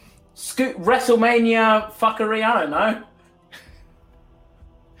 mate? WrestleMania fuckery, I don't know.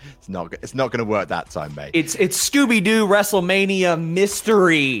 It's not going to work that time, mate. It's Scooby-Doo WrestleMania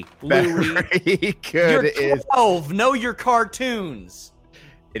Mystery. Very good. You're 12. Know your cartoons.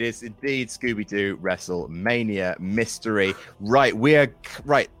 It is indeed Scooby-Doo WrestleMania Mystery. Right, we're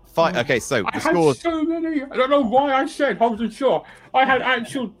right. Fine. Okay, so the scores. So many. I don't know why I said Hobbs and Shaw. I had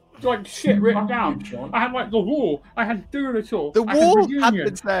actual shit written down. I had The Wall. I had Doolittle. The Wall had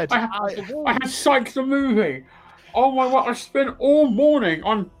been said. I had Psych the movie. Oh my god, I spent all morning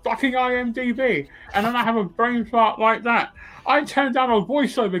on fucking IMDb, and then I have a brain fart like that. I turned down a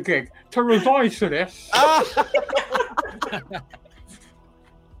voiceover gig to revise for this.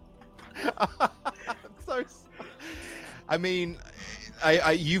 I mean,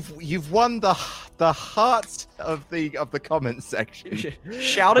 you've won the heart of the comment section.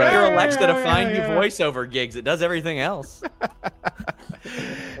 Shout at your Alexa to find you voiceover gigs. It does everything else.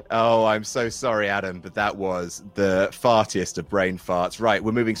 Oh, I'm so sorry, Adam, but that was the fartiest of brain farts. Right,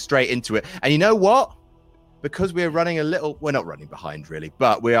 we're moving straight into it. And you know what? Because we're running we're not running behind really,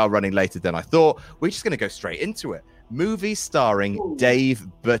 but we are running later than I thought. We're just going to go straight into it. Movie starring Dave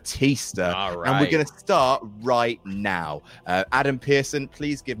Bautista. All right. And we're going to start right now. Adam Pearson,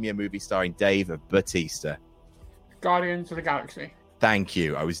 please give me a movie starring Dave Bautista. Guardians of the Galaxy. Thank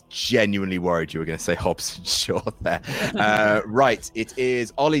you. I was genuinely worried you were going to say Hobbs and Shaw there. Right, it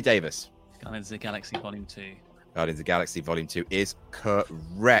is Ollie Davis. Guardians of the Galaxy Volume 2. Guardians of the Galaxy Volume 2 is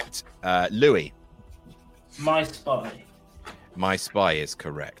correct. Louis. My Spy. My Spy is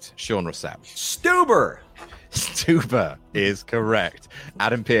correct. Sean Rossap. Stuber. Stuber is correct.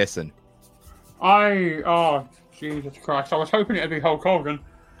 Adam Pearson. Oh, Jesus Christ. I was hoping it'd be Hulk Hogan.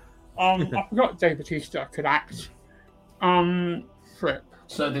 I forgot Dave Bautista could act. Flip.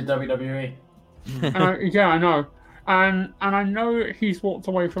 So did WWE. Yeah, I know. And I know he's walked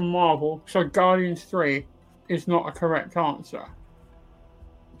away from Marvel, so Guardians 3 is not a correct answer.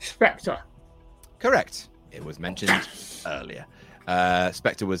 Spectre. Correct. It was mentioned earlier.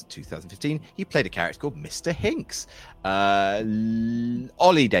 Spectre was 2015. He played a character called Mr. Hinks.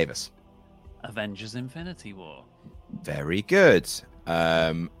 Ollie Davis. Avengers Infinity War. Very good.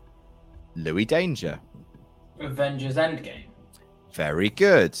 Louis Danger. Avengers Endgame. Very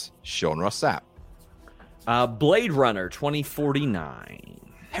good. Sean Rossap. Blade Runner 2049.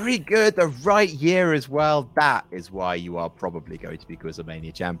 Very good. The right year as well. That is why you are probably going to be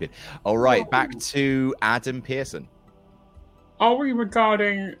QuizzleMania champion. All right, back to Adam Pearson. Are we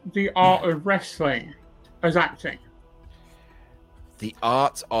regarding the art of wrestling as acting? The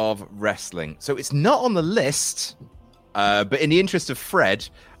art of wrestling. So it's not on the list, but in the interest of Fred,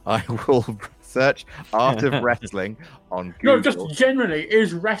 I will search art of wrestling on Google. No, just generally,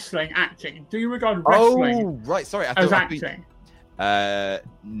 is wrestling acting? Do you regard wrestling right. Sorry, as acting? No.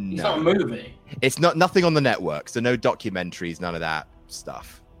 It's not a movie. It's nothing on the network, so no documentaries, none of that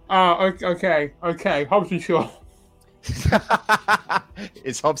stuff. Oh, okay. Hobbs and Shaw.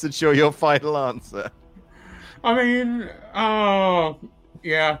 Is Hobbs and Shaw your final answer? I mean,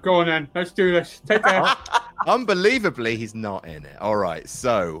 yeah, go on then. Let's do this. Take care. Unbelievably, he's not in it. All right,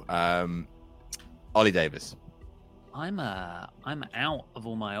 so Ollie Davis. I'm out of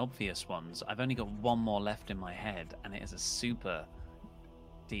all my obvious ones. I've only got one more left in my head, and it is a super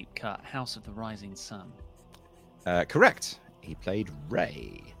deep cut. House of the Rising Sun. Correct. He played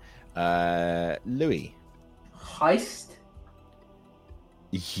Ray. Louis. Heist.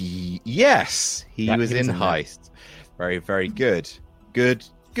 Yes, he was in Heist. Very, very good. Good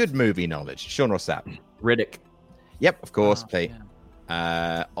movie knowledge. Sean Rossap. Riddick. Yep, of course.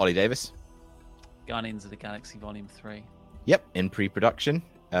 Ollie Davis. Guardians of the Galaxy Volume 3. Yep, in pre-production.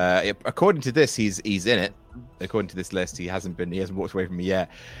 According to this, he's in it. According to this list, he hasn't walked away from me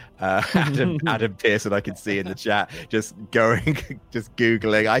yet. Adam Pearson, I can see in the chat, just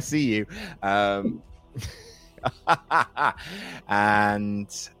Googling. I see you. And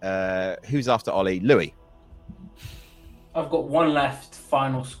who's after Ollie? Louis. I've got one left.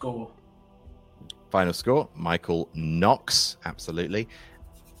 Final score. Final score, Michael Knox, absolutely.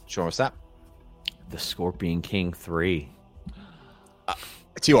 Sean, what's that? The Scorpion King 3. Tell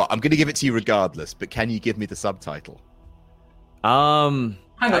you what, I'm going to give it to you regardless, but can you give me the subtitle? Hang on,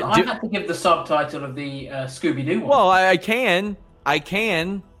 I had to give the subtitle of the Scooby-Doo one. Well, I can.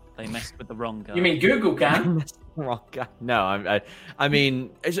 They messed with the wrong guy. You mean Google can? Wrong guy. No, I mean,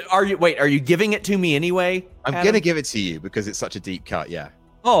 are you giving it to me anyway? I'm going to give it to you because it's such a deep cut, yeah.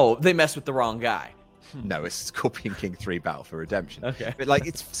 Oh, they messed with the wrong guy. No, it's Scorpion King 3 Battle for Redemption. Okay. But like,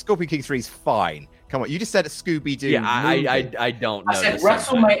 it's Scorpion King 3 is fine. Come on, you just said a Scooby-Doo. Yeah, I don't know. I said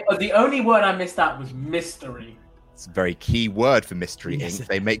WrestleMania. The only word I missed out was mystery. It's a very key word for Mystery Yes. Inc.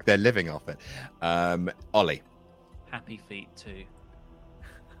 They make their living off it. Ollie. Happy Feet 2.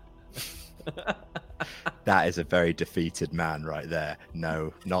 That is a very defeated man right there.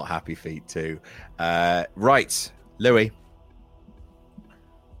 No, not Happy Feet 2. Right, Louis.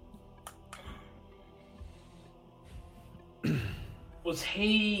 Was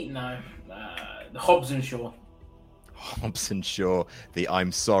he? No. Hobbs and Shaw. Hobbs and Shaw. The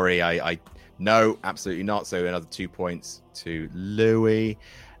I'm sorry. I no, absolutely not. So another 2 points to Louis.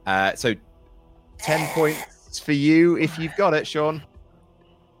 So 10 points for you if you've got it, Sean.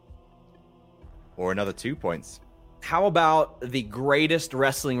 Or another 2 points. How about the greatest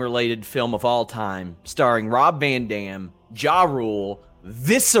wrestling-related film of all time, starring Rob Van Dam, Ja Rule,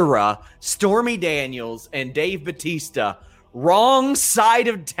 Viscera, Stormy Daniels, and Dave Bautista? Wrong Side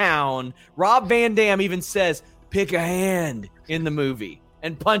of Town. Rob Van Dam even says, pick a hand in the movie,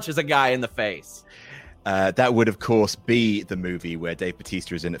 and punches a guy in the face. That would, of course, be the movie where Dave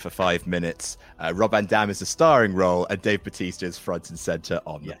Bautista is in it for 5 minutes. Rob Van Dam is the starring role, and Dave Bautista is front and center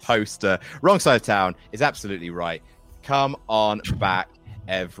on the poster. Wrong Side of Town is absolutely right. Come on back,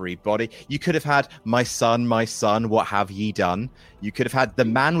 everybody. You could have had My Son, What Have Ye Done? You could have had The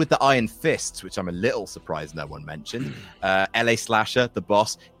Man with the Iron Fists, which I'm a little surprised no one mentioned. LA Slasher, The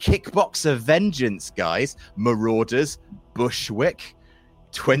Boss, Kickboxer Vengeance, guys, Marauders, Bushwick,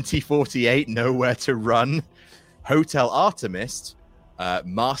 2048, Nowhere to Run, Hotel Artemis,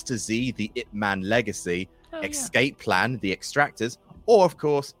 Master Z, The Ip Man Legacy, Escape Plan, The Extractors, or, of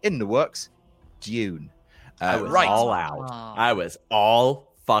course, in the works, Dune. I was all out. I was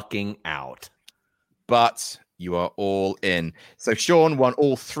all fucking out. But you are all in. So Sean won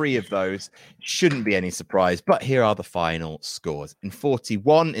all 3 of those. Shouldn't be any surprise. But here are the final scores. In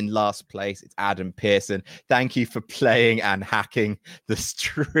 41, in last place, it's Adam Pearson. Thank you for playing and hacking the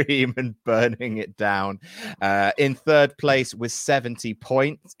stream and burning it down. In third place with 70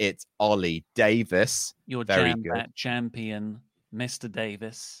 points, it's Ollie Davis. Your Very jam good. bat champion, Mr.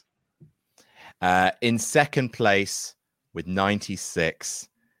 Davis. In second place with 96,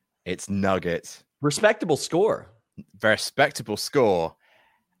 it's Nugget. Respectable score. Very respectable score.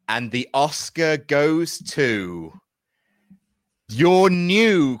 And the Oscar goes to your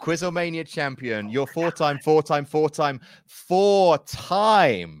new QuizzleMania champion, your four-time QuizzleMania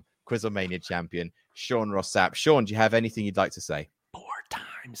champion, Sean Ross Sapp. Sean, do you have anything you'd like to say? 4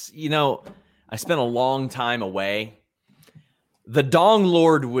 times. You know, I spent a long time away. The Dong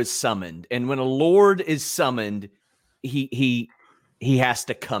Lord was summoned, and when a Lord is summoned, he has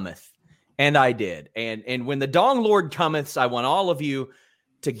to cometh. And I did. And when the Dong Lord cometh, I want all of you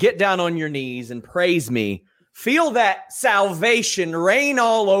to get down on your knees and praise me. Feel that salvation rain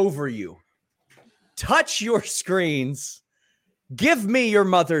all over you. Touch your screens. Give me your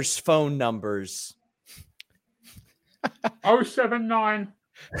mother's phone numbers. 079.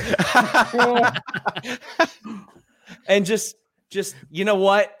 And just you know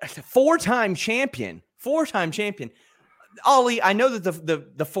what? 4-time champion. Ollie, I know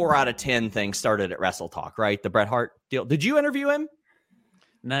that the 4 out of 10 thing started at Wrestle Talk, right? The Bret Hart deal. Did you interview him?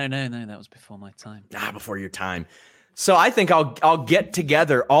 No, that was before my time. Before your time. So I think I'll get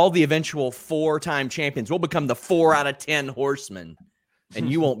together all the eventual 4-time champions. We'll become the 4 out of 10 horsemen,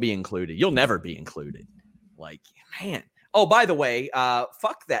 and you won't be included. You'll never be included. Like, man. Oh, by the way,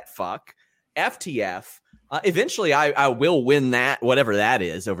 fuck that fuck. FTF. Eventually, I will win that, whatever that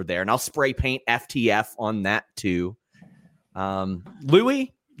is over there, and I'll spray paint FTF on that too.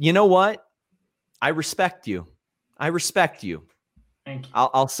 Louis, you know what? I respect you. Thank you.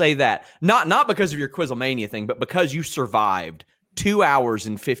 I'll say that. Not because of your QuizzleMania thing, but because you survived 2 hours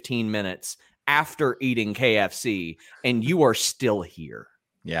and 15 minutes after eating KFC, and you are still here.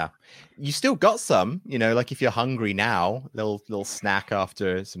 Yeah. You still got some, you know, like if you're hungry now, little snack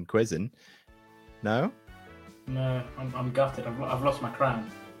after some quizzing. No? No, I'm gutted. I've lost my crown.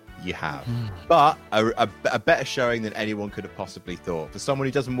 you have. But a better showing than anyone could have possibly thought. For someone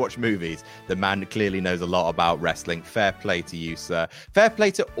who doesn't watch movies, the man clearly knows a lot about wrestling. Fair play to you, sir. Fair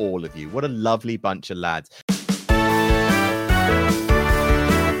play to all of you. What a lovely bunch of lads.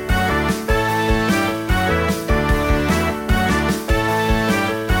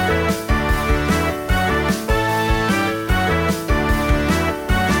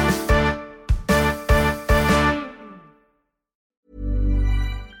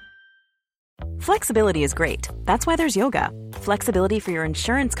 Flexibility is great. That's why there's yoga. Flexibility for your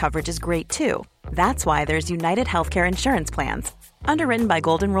insurance coverage is great too. That's why there's United Healthcare Insurance Plans. Underwritten by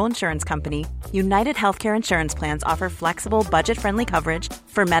Golden Rule Insurance Company, United Healthcare Insurance Plans offer flexible, budget-friendly coverage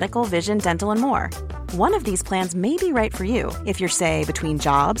for medical, vision, dental, and more. One of these plans may be right for you if you're, say, between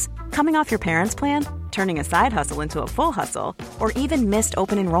jobs, coming off your parents' plan, turning a side hustle into a full hustle, or even missed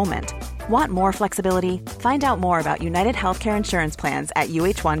open enrollment. Want more flexibility? Find out more about United Healthcare Insurance Plans at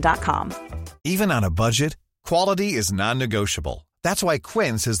uh1.com. Even on a budget, quality is non-negotiable. That's why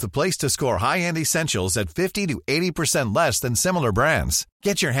Quince is the place to score high-end essentials at 50 to 80% less than similar brands.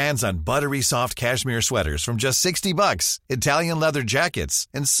 Get your hands on buttery soft cashmere sweaters from just $60, Italian leather jackets,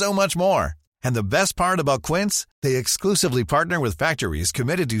 and so much more. And the best part about Quince, they exclusively partner with factories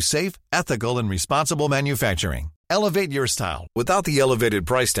committed to safe, ethical, and responsible manufacturing. Elevate your style without the elevated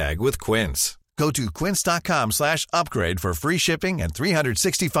price tag with Quince. Go to quince.com/upgrade for free shipping and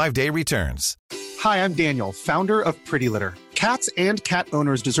 365-day returns. Hi, I'm Daniel, founder of Pretty Litter. Cats and cat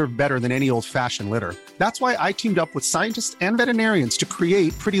owners deserve better than any old-fashioned litter. That's why I teamed up with scientists and veterinarians to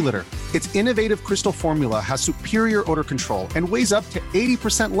create Pretty Litter. Its innovative crystal formula has superior odor control and weighs up to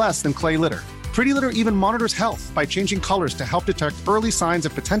 80% less than clay litter. Pretty Litter even monitors health by changing colors to help detect early signs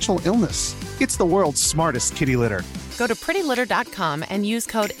of potential illness. It's the world's smartest kitty litter. Go to prettylitter.com and use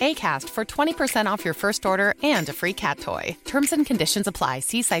code ACAST for 20% off your first order and a free cat toy. Terms and conditions apply.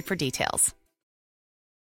 See site for details.